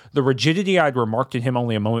open. The rigidity I'd remarked in him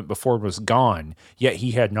only a moment before was gone, yet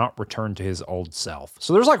he had not returned to his old self.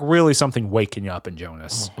 So there's like really something waking up in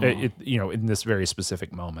Jonas, in this very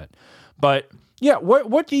specific moment. But yeah,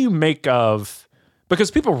 what do you make of... Because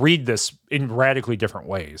people read this in radically different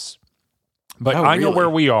ways. But I know where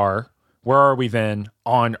we are. Where are we then?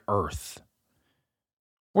 On Earth.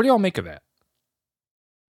 What do y'all make of that?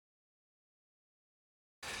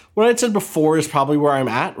 What I'd said before is probably where I'm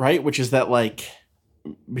at, right? Which is that, like,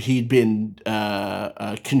 he'd been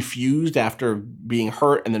confused after being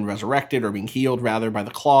hurt and then resurrected, or being healed, rather, by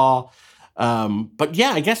the claw. But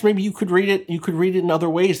yeah, I guess maybe you could read it. You could read it in other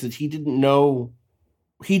ways, that he didn't know.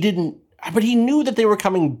 But he knew that they were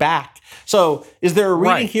coming back. So is there a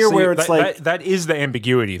reading here where it's that is the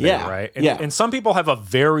ambiguity there, right? And some people have a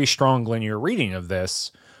very strong linear reading of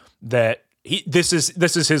this, that this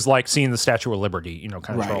is his like seeing the Statue of Liberty,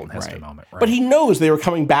 kind of Charlton Heston moment. Right? But he knows they were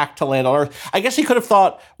coming back to land on Earth. I guess he could have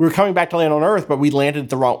thought we were coming back to land on Earth, but we landed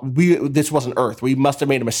the wrong. This wasn't Earth. We must have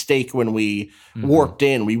made a mistake when we warped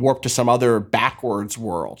in. We warped to some other backwards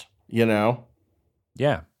world. Yeah.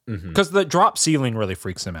 Because the drop ceiling really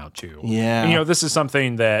freaks him out too. Yeah. And, this is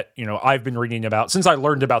something that, I've been reading about since I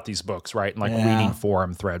learned about these books, right? And reading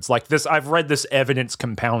forum threads like this. I've read this evidence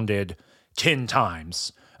compounded 10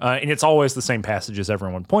 times. And it's always the same passages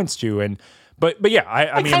everyone points to. But yeah,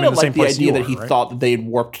 I mean, kind of like the idea that he right? thought that they had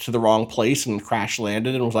warped to the wrong place and crash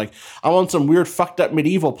landed and was like, I'm on some weird fucked up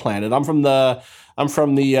medieval planet. I'm from the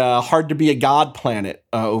hard to be a god planet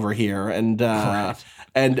over here. And, right.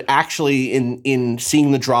 And actually, in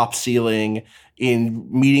seeing the drop ceiling, in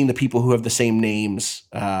meeting the people who have the same names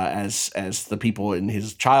as the people in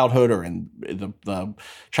his childhood, or in the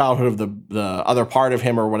childhood of the other part of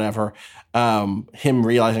him, or whatever, him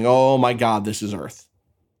realizing, oh my God, this is Earth.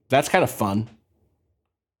 That's kind of fun.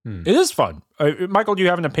 It is fun. Michael, do you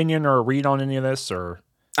have an opinion or a read on any of this? Or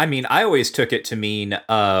I mean, I always took it to mean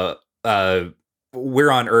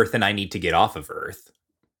we're on Earth and I need to get off of Earth.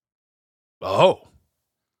 Oh.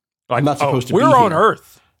 I'm not supposed to be we're here. on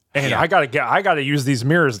Earth, and I gotta use these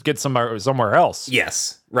mirrors to get somewhere else.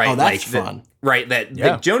 Yes, right. Oh, that's fun.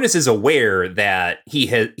 That Jonas is aware that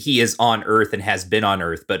he is on Earth and has been on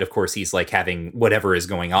Earth, but of course he's like having whatever is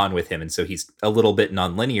going on with him, and so he's a little bit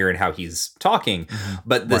nonlinear in how he's talking.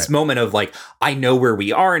 But this moment of like, I know where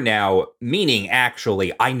we are now, meaning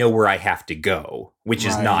actually I know where I have to go, which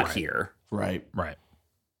is not here. Right.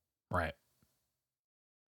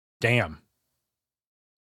 Damn.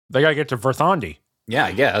 They gotta get to Verthandi. Yeah,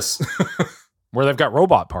 I guess. Where they've got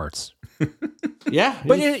robot parts. Yeah.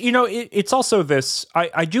 But, it's also this...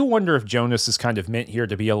 I do wonder if Jonas is kind of meant here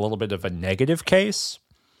to be a little bit of a negative case.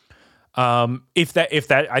 If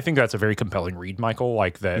that, I think that's a very compelling read, Michael,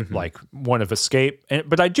 like that, like one of escape.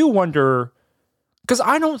 But I do wonder... Because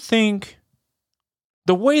I don't think...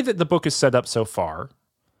 The way that the book is set up so far...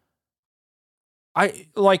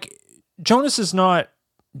 Jonas is not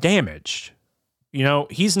damaged.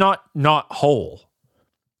 He's not whole.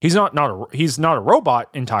 He's not a robot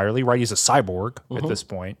entirely, right? He's a cyborg at this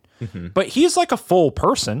point. But he's like a full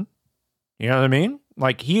person. You know what I mean?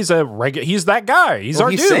 Like he's he's that guy. He's our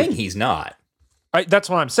he's dude. saying he's not. That's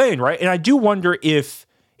what I'm saying, right? And I do wonder if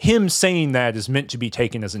him saying that is meant to be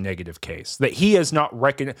taken as a negative case, that he has not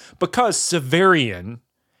recognized, because Severian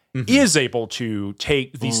is able to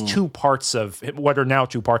take these two parts of what are now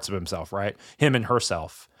two parts of himself, right? Him and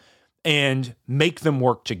herself, and make them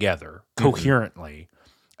work together coherently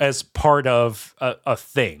as part of a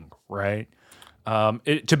thing, right?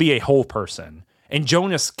 To be a whole person. And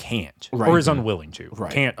Jonas can't, or is unwilling to.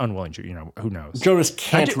 Right. Can't, unwilling to, who knows? Jonas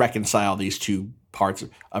can't reconcile these two parts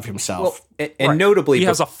of himself. Well, and notably, he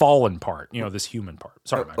has a fallen part, this human part.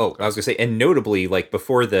 Sorry, Michael. I was going to say, and notably, like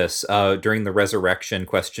before this, during the resurrection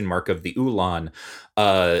of the Ulan,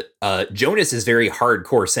 Jonas is very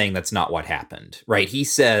hardcore saying that's not what happened, right? He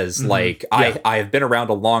says, I have been around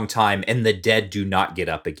a long time, and the dead do not get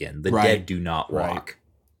up again. The dead do not walk.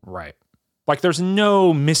 Right. Like there's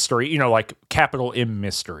no mystery, like capital M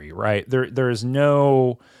mystery, right? There is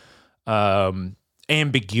no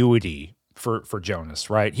ambiguity for Jonas,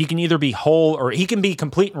 right? He can either be whole or he can be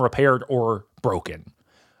complete and repaired or broken.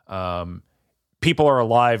 People are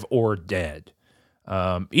alive or dead.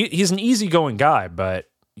 He's an easygoing guy, but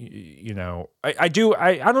I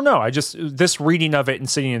don't know. I just, this reading of it and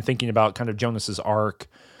sitting and thinking about kind of Jonas's arc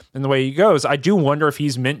and the way he goes, I do wonder if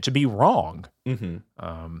he's meant to be wrong.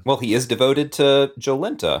 Well, he is devoted to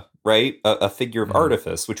Jolenta, right? A figure of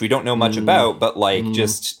artifice, which we don't know much about, but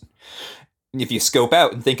just if you scope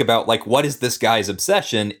out and think about what is this guy's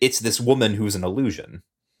obsession, it's this woman who's an illusion.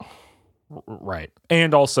 Right.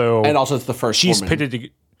 And also it's the first she's woman. pitted to,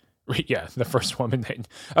 the first woman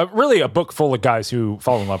really a book full of guys who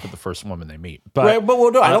fall in love with the first woman they meet. But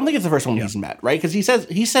no, I don't think it's the first woman he's met, right? Because he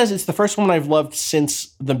says it's the first woman I've loved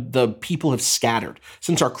since the people have scattered,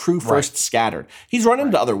 since our crew first scattered. He's run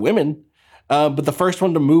into other women, but the first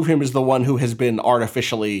one to move him is the one who has been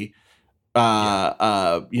artificially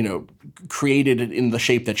created in the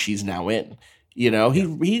shape that she's now in.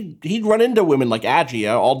 He'd run into women like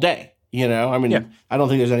Agia all day. I don't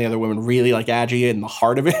think there's any other women really like Agia in the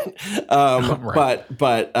heart of it.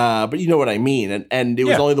 But you know what I mean. And it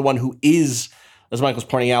was only the one who is, as Michael's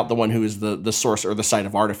pointing out, the one who is the source or the site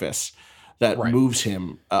of artifice that moves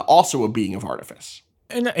him, also a being of artifice.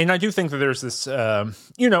 And I do think that there's this,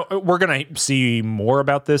 we're going to see more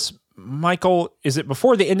about this. Michael, is it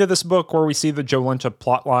before the end of this book where we see the Jolenta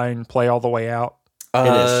plotline play all the way out?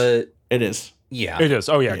 It is. Yeah. It is.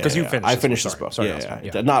 Oh, yeah, because you finished I finished this book.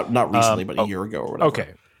 Not recently, but a year ago or whatever.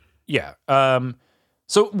 Okay. Yeah.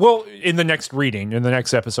 So, in the next reading, in the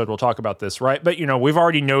next episode, we'll talk about this, right? But, we've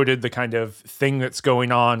already noted the kind of thing that's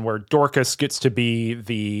going on where Dorcas gets to be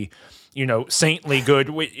the, saintly good.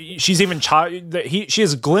 She's even she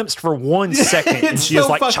is glimpsed for 1 second, and she is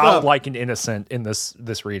childlike and innocent in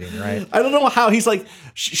this reading, right? I don't know how he's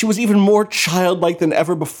she was even more childlike than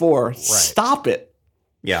ever before. Right. Stop it.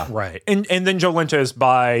 Yeah. Right. And then Jolenta is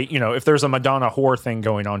by, if there's a Madonna whore thing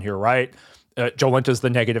going on here, right? Jolenta's the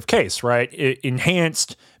negative case, right?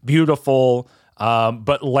 Enhanced, beautiful,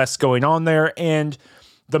 but less going on there. And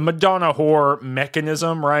the Madonna whore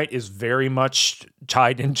mechanism, right, is very much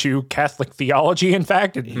tied into Catholic theology. In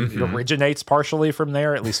fact, it originates partially from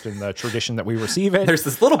there, at least in the tradition that we receive it. There's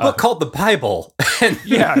this little book called the Bible. And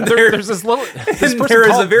there's this little... there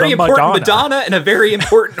is a very important Madonna and a very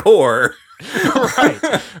important whore.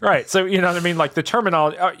 right. So, what I mean? Like the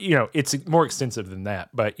terminology, it's more extensive than that,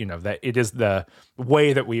 but, that it is the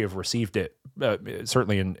way that we have received it,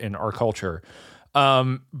 certainly in our culture.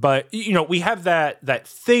 But, we have that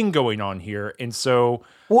thing going on here. And so...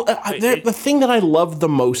 the thing that I love the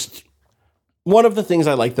most, one of the things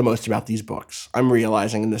I like the most about these books, I'm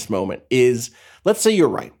realizing in this moment, is, let's say you're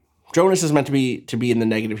right. Jonas is meant to be in the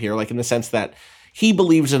negative here, in the sense that he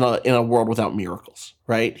believes in a world without miracles,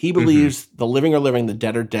 right? He believes the living are living, the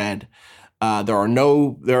dead are dead. There are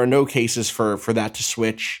no cases for that to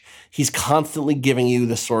switch. He's constantly giving you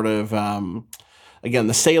the sort of again,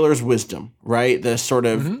 the sailor's wisdom, right? The sort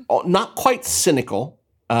of not quite cynical,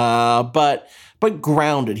 but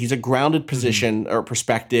grounded. He's a grounded position or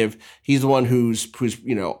perspective. He's the one who's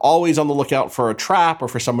always on the lookout for a trap or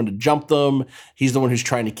for someone to jump them. He's the one who's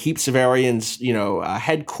trying to keep Severian's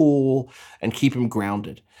head cool and keep him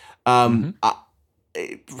grounded.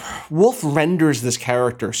 Wolf renders this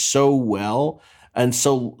character so well, and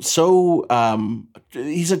so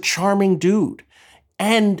he's a charming dude.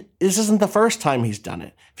 And this isn't the first time he's done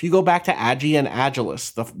it. If you go back to Agi and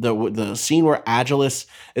Agilus, the scene where Agilus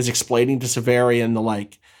is explaining to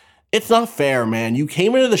Severian it's not fair, man. You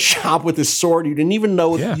came into the shop with this sword you didn't even know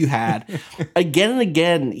what you had. Again and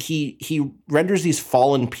again, he renders these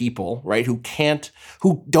fallen people, right, who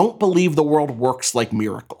don't believe the world works like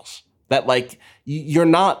miracles. That you're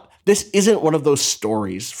not. This isn't one of those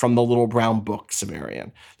stories from the Little Brown Book,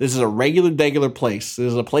 Severian. This is a regular place. This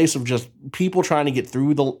is a place of just people trying to get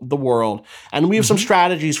through the world. And we have some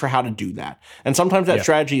strategies for how to do that. And sometimes that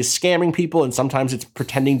strategy is scamming people, and sometimes it's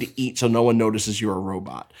pretending to eat so no one notices you're a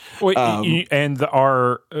robot. And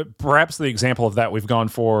perhaps the example of that we've gone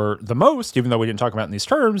for the most, even though we didn't talk about it in these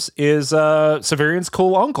terms, is Severian's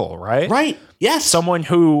cool uncle, right? Right. Yes. Someone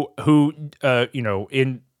who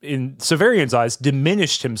in Severian's eyes,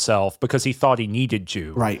 diminished himself because he thought he needed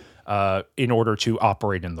to, right, in order to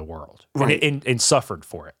operate in the world, right, and suffered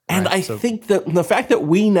for it. And I think that the fact that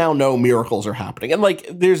we now know miracles are happening, and like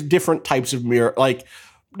there's different types of like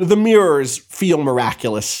the mirrors feel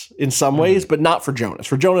miraculous in some ways, but not for Jonas.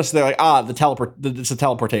 For Jonas, they're like, it's a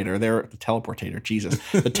teleportator. They're the teleportator. Jesus,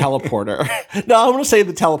 the teleporter. No, I'm going to say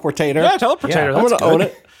the teleportator. Yeah, teleportator. Yeah, I'm going to own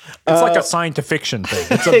it. It's like a science fiction thing.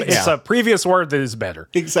 It's a previous word that is better.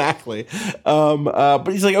 Exactly. But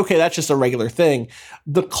he's like, okay, that's just a regular thing.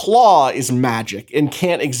 The claw is magic and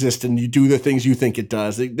can't exist, and you do the things you think it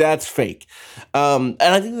does. That's fake. And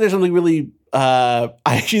I think there's something really, I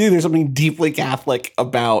actually think there's something deeply Catholic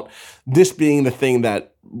about this being the thing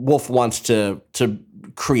that Wolf wants to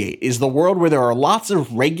create, is the world where there are lots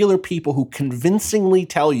of regular people who convincingly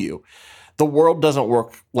tell you the world doesn't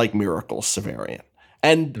work like miracles, Severian.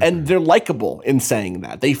 And they're likable in saying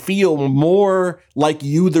that. They feel more like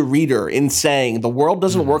you, the reader, in saying the world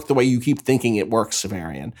doesn't work the way you keep thinking it works,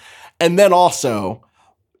 Severian. And then also,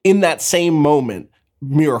 in that same moment,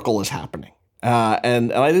 miracle is happening.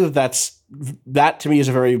 And I think that to me is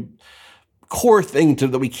a very core thing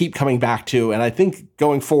that we keep coming back to. And I think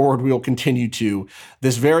going forward, we will continue to.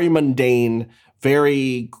 This very mundane,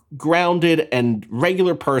 very grounded and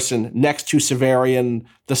regular person next to Severian,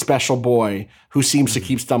 the special boy, who seems to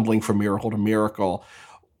keep stumbling from miracle to miracle,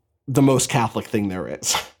 the most Catholic thing there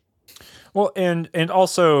is. Well, and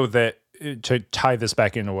also that, to tie this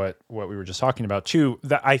back into what we were just talking about too,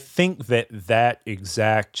 that I think that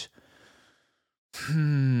exact,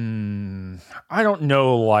 I don't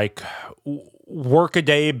know, like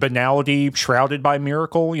workaday banality shrouded by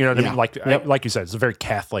miracle, you know what I mean? Like you said, it's a very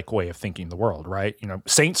Catholic way of thinking the world, right? You know,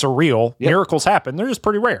 saints are real, miracles happen, they're just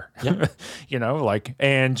pretty rare, you know, like,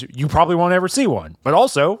 and you probably won't ever see one, but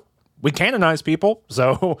also we canonize people,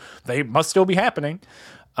 so they must still be happening.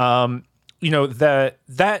 You know, that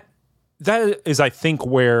is, I think,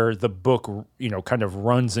 where the book, you know, kind of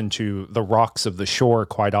runs into the rocks of the shore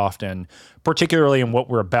quite often, particularly in what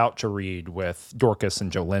we're about to read with Dorcas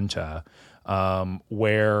and Jolenta,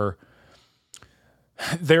 where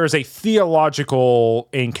there's a theological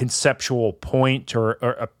and conceptual point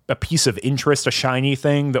or a piece of interest, a shiny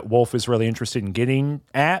thing that Wolf is really interested in getting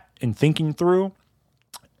at and thinking through,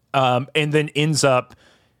 and then ends up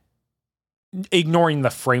ignoring the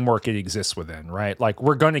framework it exists within, right? Like,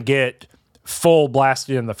 we're going to get full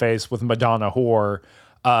blasted in the face with Madonna Whore,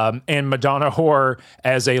 and Madonna Whore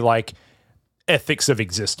as a, like, ethics of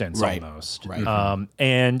existence, almost. Right.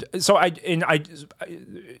 And so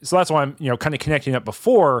so that's why I'm, you know, kind of connecting up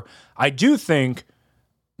before. I do think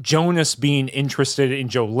Jonas being interested in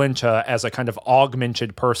Jolenta as a kind of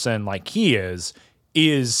augmented person like he is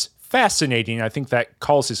fascinating. I think that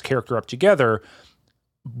calls his character up together.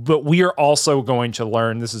 But we are also going to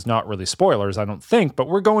learn, this is not really spoilers, I don't think, but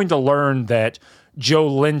we're going to learn that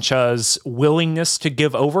Jolenta's willingness to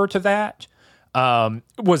give over to that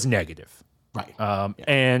was negative. Right.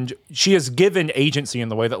 And she has given agency in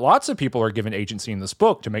the way that lots of people are given agency in this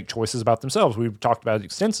book to make choices about themselves. We've talked about it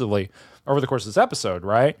extensively over the course of this episode,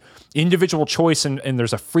 right? Individual choice, and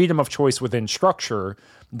there's a freedom of choice within structure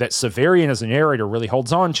that Severian as a narrator really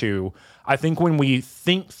holds on to. I think when we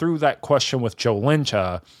think through that question with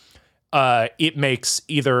Jolenta, it makes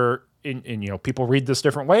either, and you know, people read this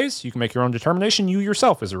different ways. You can make your own determination. You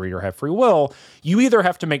yourself as a reader have free will. You either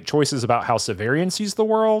have to make choices about how Severian sees the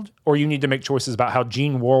world, or you need to make choices about how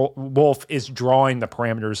Gene Wolfe is drawing the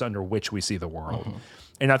parameters under which we see the world. Mm-hmm.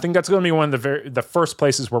 And I think that's going to be one of the first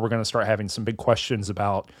places where we're going to start having some big questions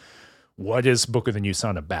about what is Book of the New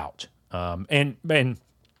Sun about. And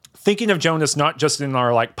thinking of Jonas not just in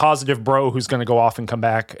our like positive bro who's going to go off and come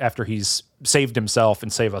back after he's saved himself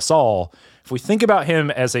and save us all. If we think about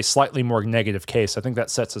him as a slightly more negative case, I think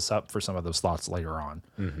that sets us up for some of those thoughts later on.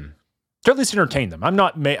 Mm-hmm. To at least entertain them. I'm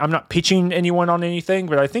not pitching anyone on anything,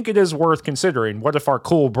 but I think it is worth considering. What if our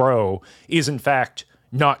cool bro is in fact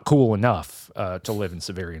not cool enough to live in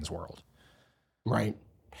Severian's world? Right.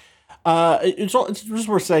 It's just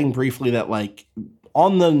worth saying briefly that, like,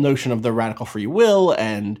 on the notion of the radical free will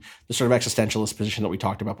and the sort of existentialist position that we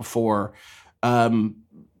talked about before,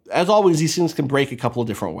 as always, these things can break a couple of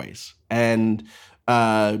different ways. And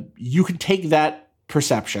you can take that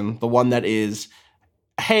perception, the one that is,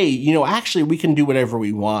 hey, actually we can do whatever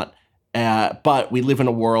we want, but we live in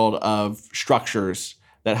a world of structures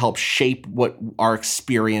that help shape what our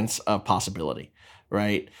experience of possibility,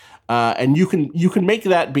 right? And you can make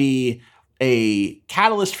that be a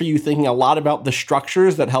catalyst for you thinking a lot about the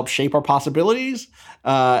structures that help shape our possibilities,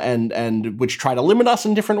 and which try to limit us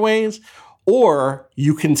in different ways. Or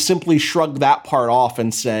you can simply shrug that part off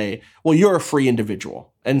and say, well, you're a free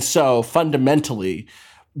individual. And so fundamentally,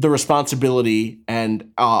 the responsibility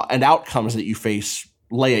and outcomes that you face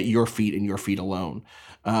lay at your feet and your feet alone.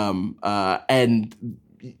 I think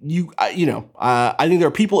there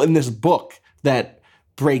are people in this book that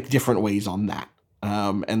break different ways on that.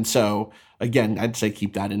 And so, again, I'd say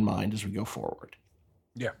keep that in mind as we go forward.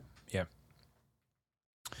 Yeah.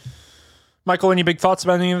 Michael, any big thoughts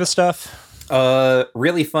about any of this stuff?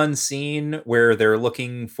 Really fun scene where they're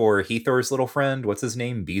looking for Hethor's little friend. What's his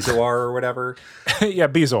name? Bezoar or whatever? Yeah,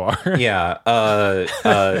 Bezoar. Yeah.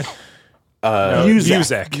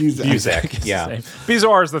 Uzek. Yeah.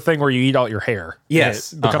 Bezoar is the thing where you eat all your hair.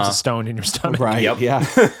 Yes. It becomes a stone in your stomach. Right. Yep.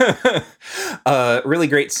 Yeah. Really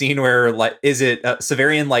great scene where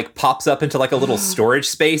Severian pops up into a little storage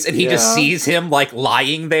space and he just sees him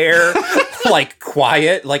lying there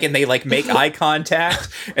quiet, and they make eye contact,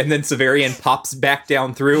 and then Severian pops back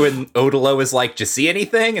down through and Odilo is like, "Did you see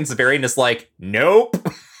anything?" And Severian is like, "Nope."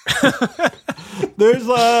 There's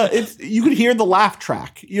you could hear the laugh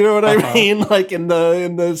track. You know what I mean? In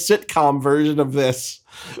the sitcom version of this,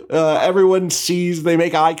 everyone sees, they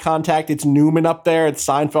make eye contact. It's Newman up there. It's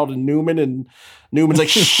Seinfeld and Newman's like,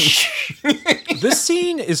 shh. This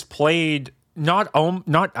scene is played not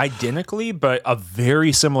identically, but a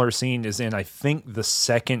very similar scene is in, I think, the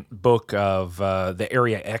second book of the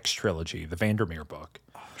Area X trilogy, the Vandermeer book.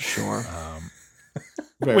 Sure.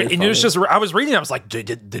 And it was just, I was reading, I was like,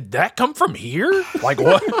 did that come from here? What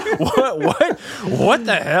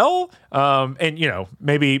the hell? And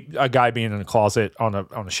maybe a guy being in a closet on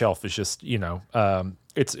a shelf is just,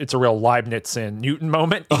 it's a real Leibniz and Newton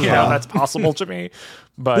moment. That's possible to me.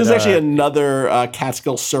 But this is actually another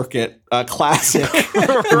Catskill Circuit classic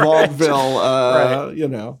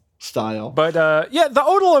vaudeville, style. But the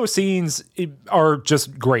Odilo scenes are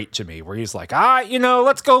just great to me, where he's like,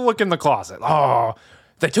 let's go look in the closet. Oh,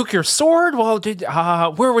 they took your sword? Well,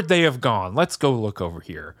 where would they have gone? Let's go look over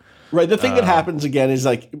here. Right. The thing that happens again is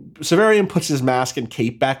Severian puts his mask and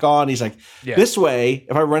cape back on. He's like, this way,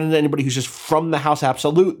 if I run into anybody who's just from the House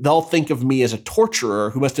Absolute, they'll think of me as a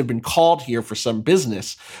torturer who must have been called here for some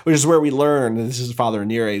business, which is where we learn, and this is Father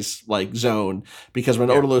Anire's zone, because when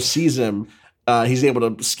Odilo sees him, he's able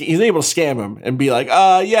to scam him and be like,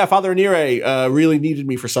 Father Anire really needed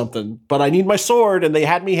me for something, but I need my sword, and they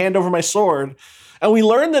had me hand over my sword. And we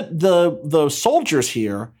learn that the soldiers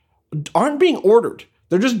here aren't being ordered.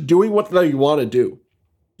 They're just doing what they want to do.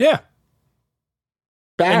 Yeah.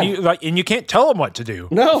 Bad. And you can't tell them what to do.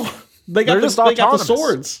 No. They got the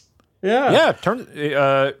swords. Yeah.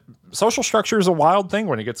 Yeah. Social structure is a wild thing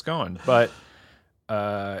when it gets going. But,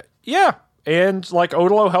 yeah. And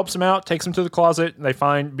Odilo helps him out, takes him to the closet, and they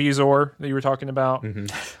find Bezoar that you were talking about. Mm-hmm.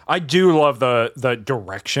 I do love the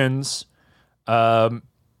directions. So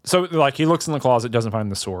he looks in the closet, doesn't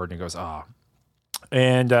find the sword, and he goes,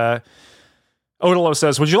 And Odilo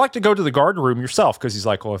says, would you like to go to the guard room yourself? Because he's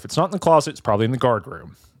like, well, if it's not in the closet, it's probably in the guard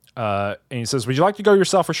room. And he says, would you like to go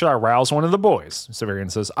yourself, or should I rouse one of the boys? Severian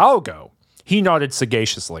says, I'll go. He nodded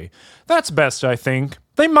sagaciously. That's best, I think.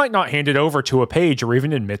 They might not hand it over to a page or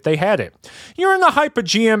even admit they had it. You're in the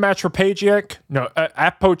hypogeum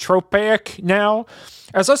apotropaic now,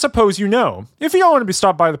 as I suppose you know. If you don't want to be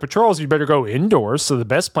stopped by the patrols, you better go indoors, so the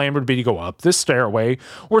best plan would be to go up this stairway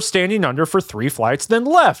or standing under for 3 flights, then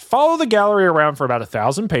left. Follow the gallery around for about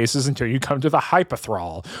 1,000 paces until you come to the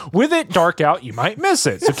hypothral. With it dark out, you might miss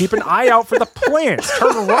it, so keep an eye out for the plants.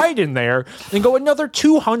 Turn right in there and go another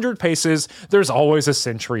 200 paces. There's always a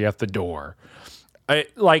sentry at the door.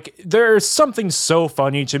 There's something so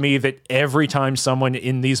funny to me that every time someone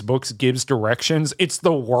in these books gives directions, it's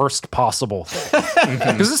the worst possible thing.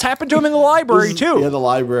 Because this happened to him in the library too. Yeah, the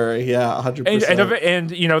library. Yeah, 100%. And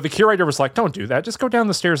the curator was like, don't do that. Just go down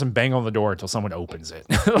the stairs and bang on the door until someone opens it.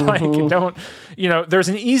 Don't, there's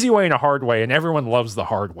an easy way and a hard way, and everyone loves the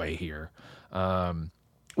hard way here.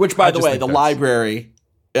 Which, by the way, the library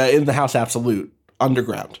in the House Absolute,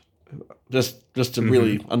 underground. Just to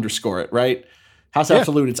really underscore it, right? House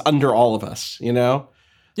Absolute, it's under all of us, Yeah.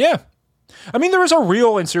 I mean, there is a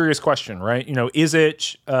real and serious question, right? Is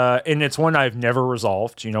it, and it's one I've never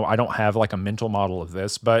resolved, I don't have a mental model of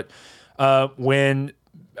this, but when,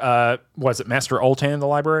 was it Master Oltan, the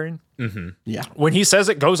librarian? Yeah. When he says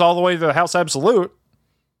it goes all the way to the House Absolute,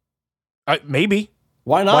 maybe.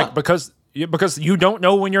 Why not? Like because you don't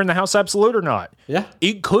know when you're in the House Absolute or not. Yeah.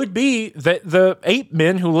 It could be that the ape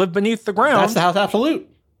men who live beneath the ground. That's the House Absolute.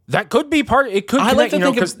 That could be part. It could. I like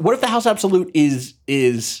connect, to think of what if the House Absolute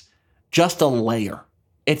is just a layer?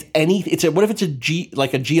 What if it's a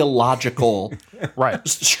geological right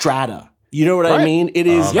strata? You know what I Right. mean? It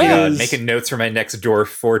is. Yeah. it is Making notes for my next dwarf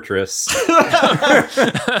fortress.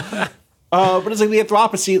 but it's like the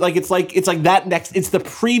Anthropocene. It's like that next. It's the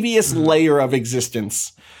previous layer of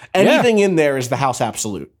existence. Anything in there is the House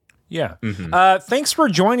Absolute. Yeah. Thanks for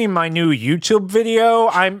joining my new YouTube video.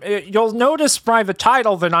 You'll notice by the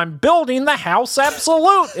title that I'm building the House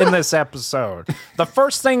Absolute in this episode. The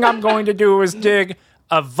first thing I'm going to do is dig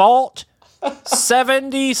a vault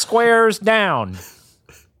 70 squares down.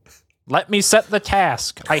 Let me set the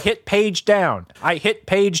task. I hit page down. I hit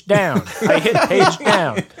page down. I hit page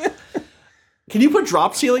down. Can you put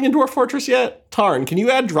drop ceiling in Dwarf Fortress yet? Tarn, can you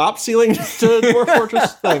add drop ceiling to Dwarf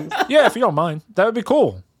Fortress things? Yeah, if you don't mind. That would be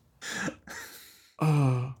cool.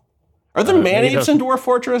 Are there man-apes in Dwarf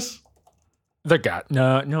Fortress?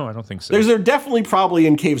 No, I don't think so. They're definitely probably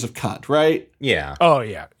in Caves of Cut, right? Yeah. Oh,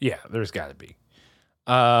 yeah. Yeah, there's got to be.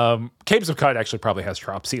 Caves of Cut actually probably has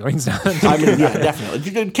drop ceilings. I mean, yeah,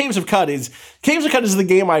 definitely. Caves of Cut is the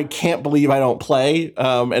game I can't believe I don't play.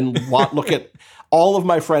 Look at all of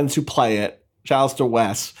my friends who play it. Shouts to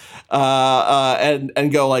Wes,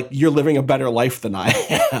 and go like, you're living a better life than I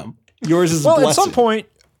am. Yours is well, blessed. at some point,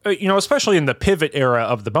 especially in the pivot era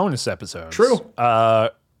of the bonus episodes. True.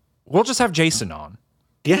 We'll just have Jason on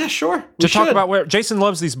Yeah, sure. to talk about where Jason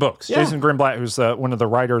loves these books. Yeah. Jason Grimblatt, who's one of the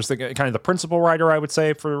writers, kind of the principal writer, I would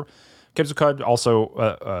say, for Caves of Cud.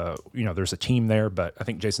 Also, there's a team there, but I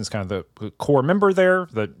think Jason's kind of the core member there,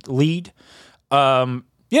 the lead.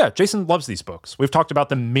 Yeah, Jason loves these books. We've talked about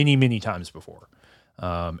them many, many times before.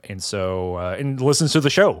 And listens to the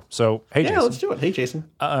show. So, hey, Jason. Let's do it. Hey, Jason.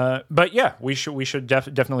 But yeah, we should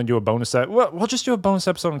definitely do a bonus. We'll just do a bonus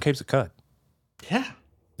episode on Caves of Cud. Yeah.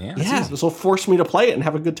 Yeah. This will force me to play it and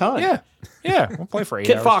have a good time. Yeah. We'll play for 8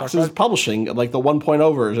 Kit hours. Fox is publishing like the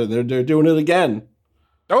 1.0 version. They're doing it again.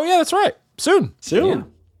 Oh yeah, that's right. Soon. Yeah.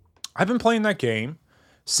 I've been playing that game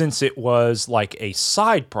since it was like a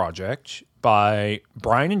side project by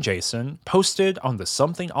Brian and Jason, posted on the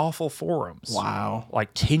Something Awful forums. Wow. Like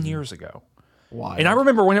 10 years ago. Wow. And I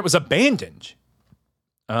remember when it was abandoned.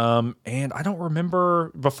 And I don't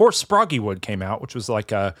remember before Sproggywood came out, which was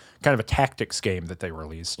like a kind of a tactics game that they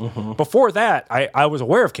released. Mm-hmm. Before that, I was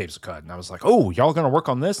aware of Caves of Cud, and I was like, "Oh, y'all gonna work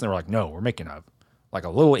on this?" And they were like, "No, we're making a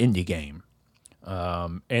little indie game."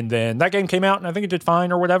 And then that game came out, and I think it did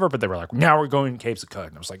fine or whatever. But they were like, "Now we're going Caves of Cud,"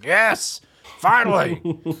 and I was like, "Yes, finally!"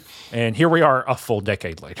 And here we are, a full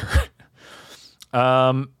decade later.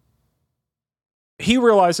 He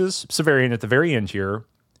realizes, Severian, at the very end here.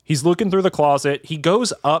 He's looking through the closet. He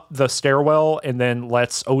goes up the stairwell and then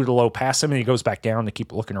lets Odilo pass him, and he goes back down to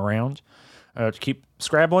keep looking around, to keep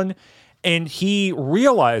scrabbling. And he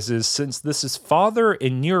realizes, since this is Father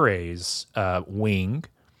Inire's wing,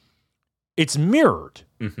 it's mirrored.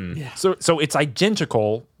 Mm-hmm. Yeah. So it's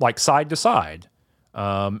identical, like side to side.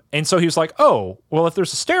 And so he was like, oh, well, if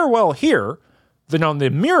there's a stairwell here, then on the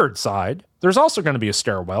mirrored side, there's also going to be a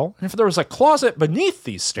stairwell. And if there was a closet beneath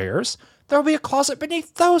these stairs, there'll be a closet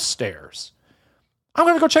beneath those stairs. I'm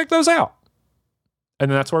going to go check those out. And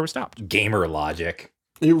then that's where we stopped. Gamer logic.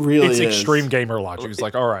 It really It's is. extreme gamer logic. It's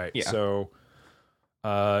like, all right, Yeah. so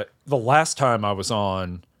the last time I was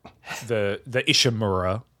on the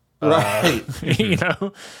Ishimura, Right.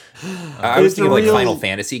 I was It's thinking like real- Final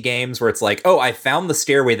Fantasy games where it's like, oh, I found the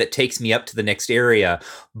stairway that takes me up to the next area,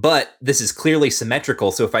 but this is clearly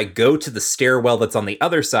symmetrical. So if I go to the stairwell that's on the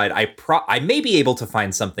other side, I may be able to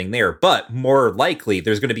find something there, but more likely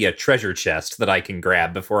there's going to be a treasure chest that I can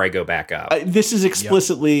grab before I go back up. This is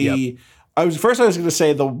explicitly. Yep. I was going to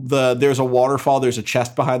say the there's a waterfall, there's a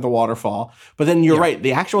chest behind the waterfall, but then you're right.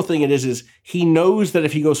 The actual thing it is he knows that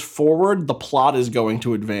if he goes forward, the plot is going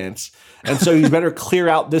to advance, and so he's better clear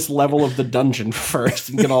out this level of the dungeon first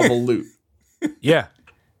and get all the loot. yeah.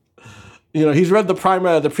 He's read the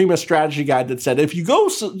Prima strategy guide that said if you go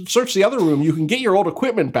search the other room, you can get your old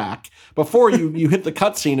equipment back before you hit the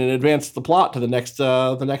cutscene and advance the plot to the next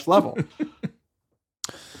level.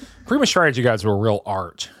 Prima strategy guides were real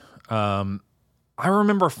art. I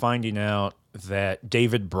remember finding out that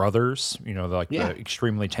David Brothers, the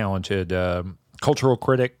extremely talented cultural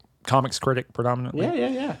critic, comics critic predominantly.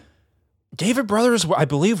 Yeah. David Brothers, I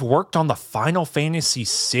believe, worked on the Final Fantasy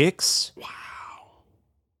VI. Wow.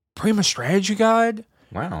 Prima strategy guide.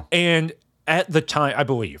 Wow. And at the time, I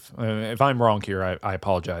believe, if I'm wrong here, I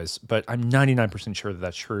apologize, but I'm 99% sure that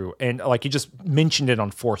that's true. And like, he just mentioned it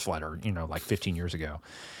on Fourth Letter, like 15 years ago.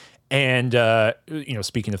 And,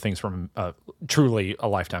 speaking of things from truly a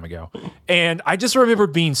lifetime ago. And I just remember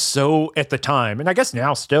being so, at the time, and I guess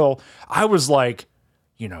now still, I was like,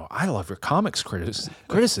 I love your comics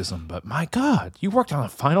criticism, but my God, you worked on a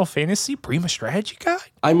Final Fantasy Prima strategy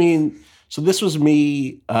guide? I mean, so this was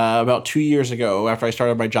me about 2 years ago after I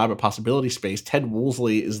started my job at Possibility Space. Ted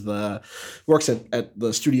Woolsey works at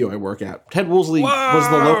the studio I work at. Ted Woolsey was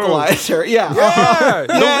the localizer. Yeah.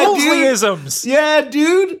 The Woolseyisms. Yeah,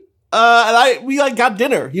 dude. And we got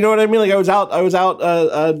dinner. You know what I mean? Like I was out,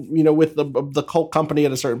 with the cult company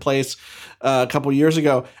at a certain place a couple years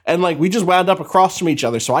ago, and like we just wound up across from each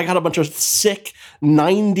other. So I got a bunch of sick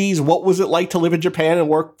 90s. What was it like to live in Japan and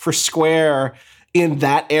work for Square in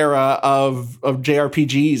that era of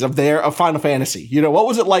JRPGs of Final Fantasy? What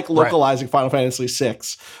was it like localizing Final Fantasy VI?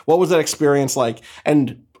 What was that experience like?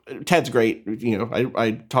 And Ted's great.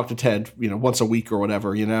 I talk to Ted, once a week or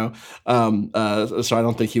whatever, so I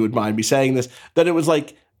don't think he would mind me saying this, that it was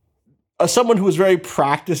like someone who was very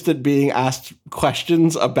practiced at being asked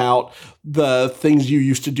questions about the things you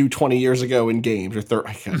used to do 20 years ago in games, or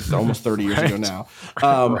almost 30 years ago now.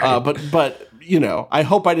 But I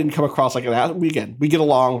hope I didn't come across like an asshole. We get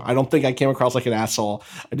along. I don't think I came across like an asshole.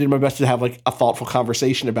 I did my best to have like a thoughtful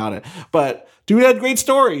conversation about it. But dude had great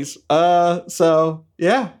stories. So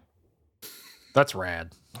yeah. That's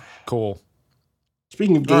rad. Cool.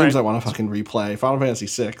 Speaking of games, I want to fucking replay Final Fantasy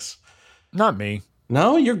VI. Not me.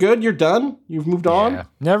 No, you're good. You're done. You've moved on. Yeah.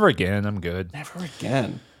 Never again. I'm good. Never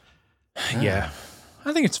again. Yeah.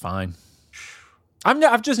 I think it's fine.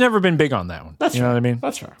 I've just never been big on that one. That's you know what I mean?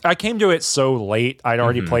 That's fair. I came to it so late. I'd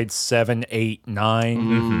already played 7, 8,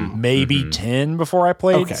 9, maybe 10 before I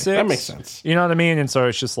played 6. That makes sense. You know what I mean? And so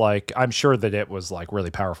it's just like, I'm sure that it was like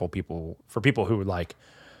really powerful for people who like,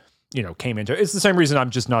 came into it. It's the same reason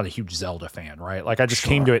I'm just not a huge Zelda fan, right? Like I just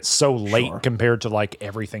came to it so late compared to like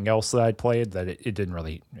everything else that I'd played that it didn't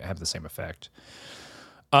really have the same effect.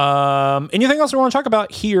 Anything else we want to talk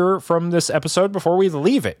about here from this episode before we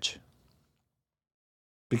leave it?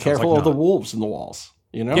 Be careful of the wolves in the walls,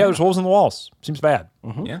 Yeah, there's wolves in the walls. Seems bad.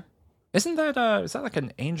 Mm-hmm. Yeah. Isn't that, is that like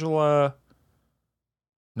an Angela,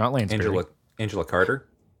 not Lansbury. Angela Carter?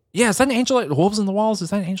 Yeah, is that an Angela, Wolves in the Walls? Is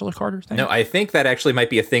that an Angela Carter thing? No, I think that actually might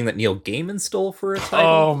be a thing that Neil Gaiman stole for a title.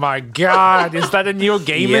 Oh my God. Is that a Neil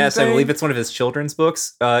Gaiman Yes, thing? I believe it's one of his children's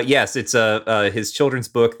books. Yes, it's his children's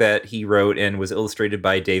book that he wrote and was illustrated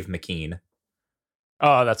by Dave McKean.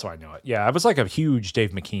 Oh, that's why I know it. Yeah, I was like a huge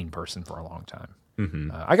Dave McKean person for a long time.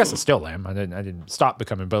 Mm-hmm. I guess I still am. I didn't stop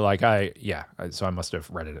becoming, but like so I must have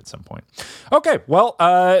read it at some point. Okay, well,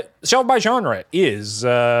 Shelved by Genre is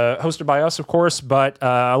hosted by us, of course, but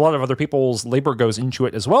a lot of other people's labor goes into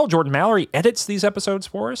it as well. Jordan Mallory edits these episodes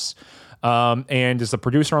for us. And is the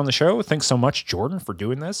producer on the show. Thanks so much, Jordan, for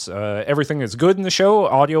doing this. Everything that's good in the show,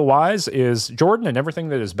 audio-wise, is Jordan, and everything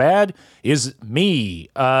that is bad is me.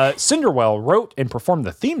 Cinderwell wrote and performed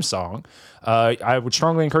the theme song. I would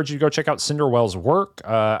strongly encourage you to go check out Cinderwell's work.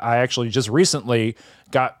 I actually just recently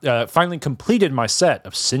finally completed my set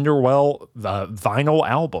of Cinderwell vinyl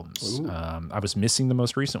albums. I was missing the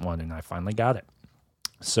most recent one, and I finally got it.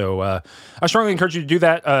 So I strongly encourage you to do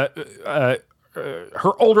that.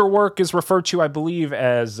 Her older work is referred to, I believe,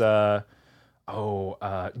 as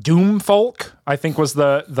doom folk, I think was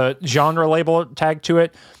the genre label tagged to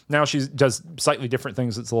it. Now she does slightly different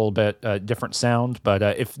things. It's a little bit different sound, but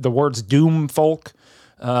if the words doom folk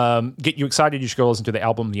get you excited, you should go listen to the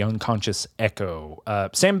album The Unconscious Echo.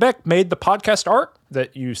 Sam Beck made the podcast art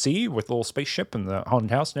that you see with the little spaceship and the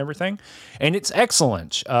haunted house and everything, and it's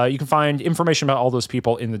excellent. You can find information about all those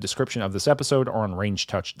people in the description of this episode or on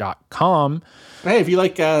rangetouch.com. Hey, if you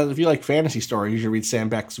like fantasy stories, you should read Sam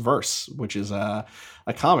Beck's Verse, which is a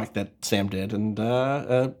comic that Sam did, and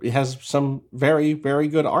it has some very, very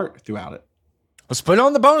good art throughout it. Let's put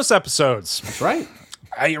on the bonus episodes. That's right.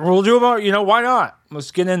 We'll do about, why not?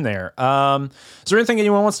 Let's get in there. Is there anything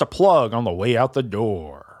anyone wants to plug on the way out the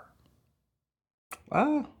door?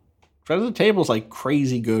 Friends at the Table is like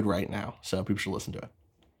crazy good right now, so people should listen to it.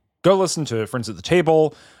 Go listen to Friends at the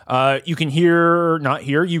Table. You can not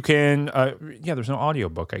hear. You can, there's no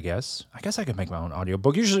audiobook, I guess. I guess I could make my own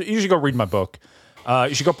audiobook. You should go read my book.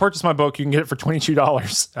 You should go purchase my book. You can get it for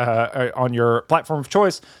 $22 on your platform of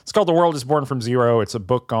choice. It's called The World is Born from Zero. It's a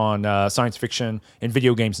book on science fiction and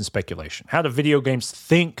video games and speculation. How do video games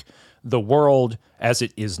think the world as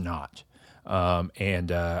it is not?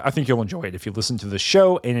 And I think you'll enjoy it if you listen to the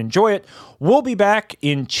show and enjoy it. We'll be back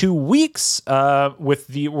in 2 weeks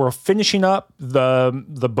we're finishing up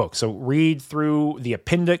the book. So read through the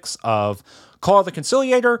appendix of Call of the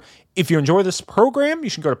Conciliator. If you enjoy this program,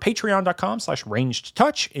 you should go to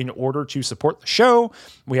patreon.com/rangedtouch in order to support the show.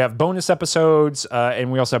 We have bonus episodes,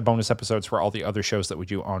 and we also have bonus episodes for all the other shows that we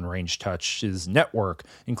do on Ranged Touch's network,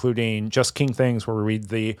 including Just King Things, where we read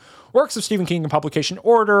the works of Stephen King in publication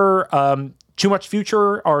order. Too Much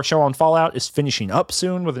Future, our show on Fallout, is finishing up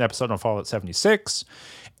soon with an episode on Fallout 76.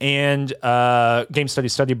 And Game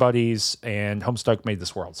Study Buddies and Homestuck Made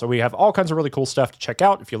This World. So we have all kinds of really cool stuff to check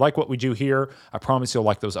out. If you like what we do here, I promise you'll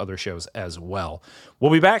like those other shows as well. We'll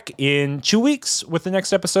be back in 2 weeks with the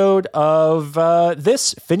next episode of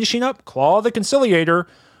this, finishing up Claw of the Conciliator.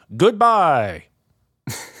 Goodbye.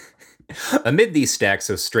 Amid these stacks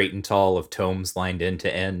so straight and tall of tomes lined end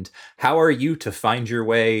to end, how are you to find your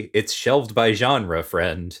way? It's shelved by genre,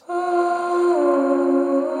 friend.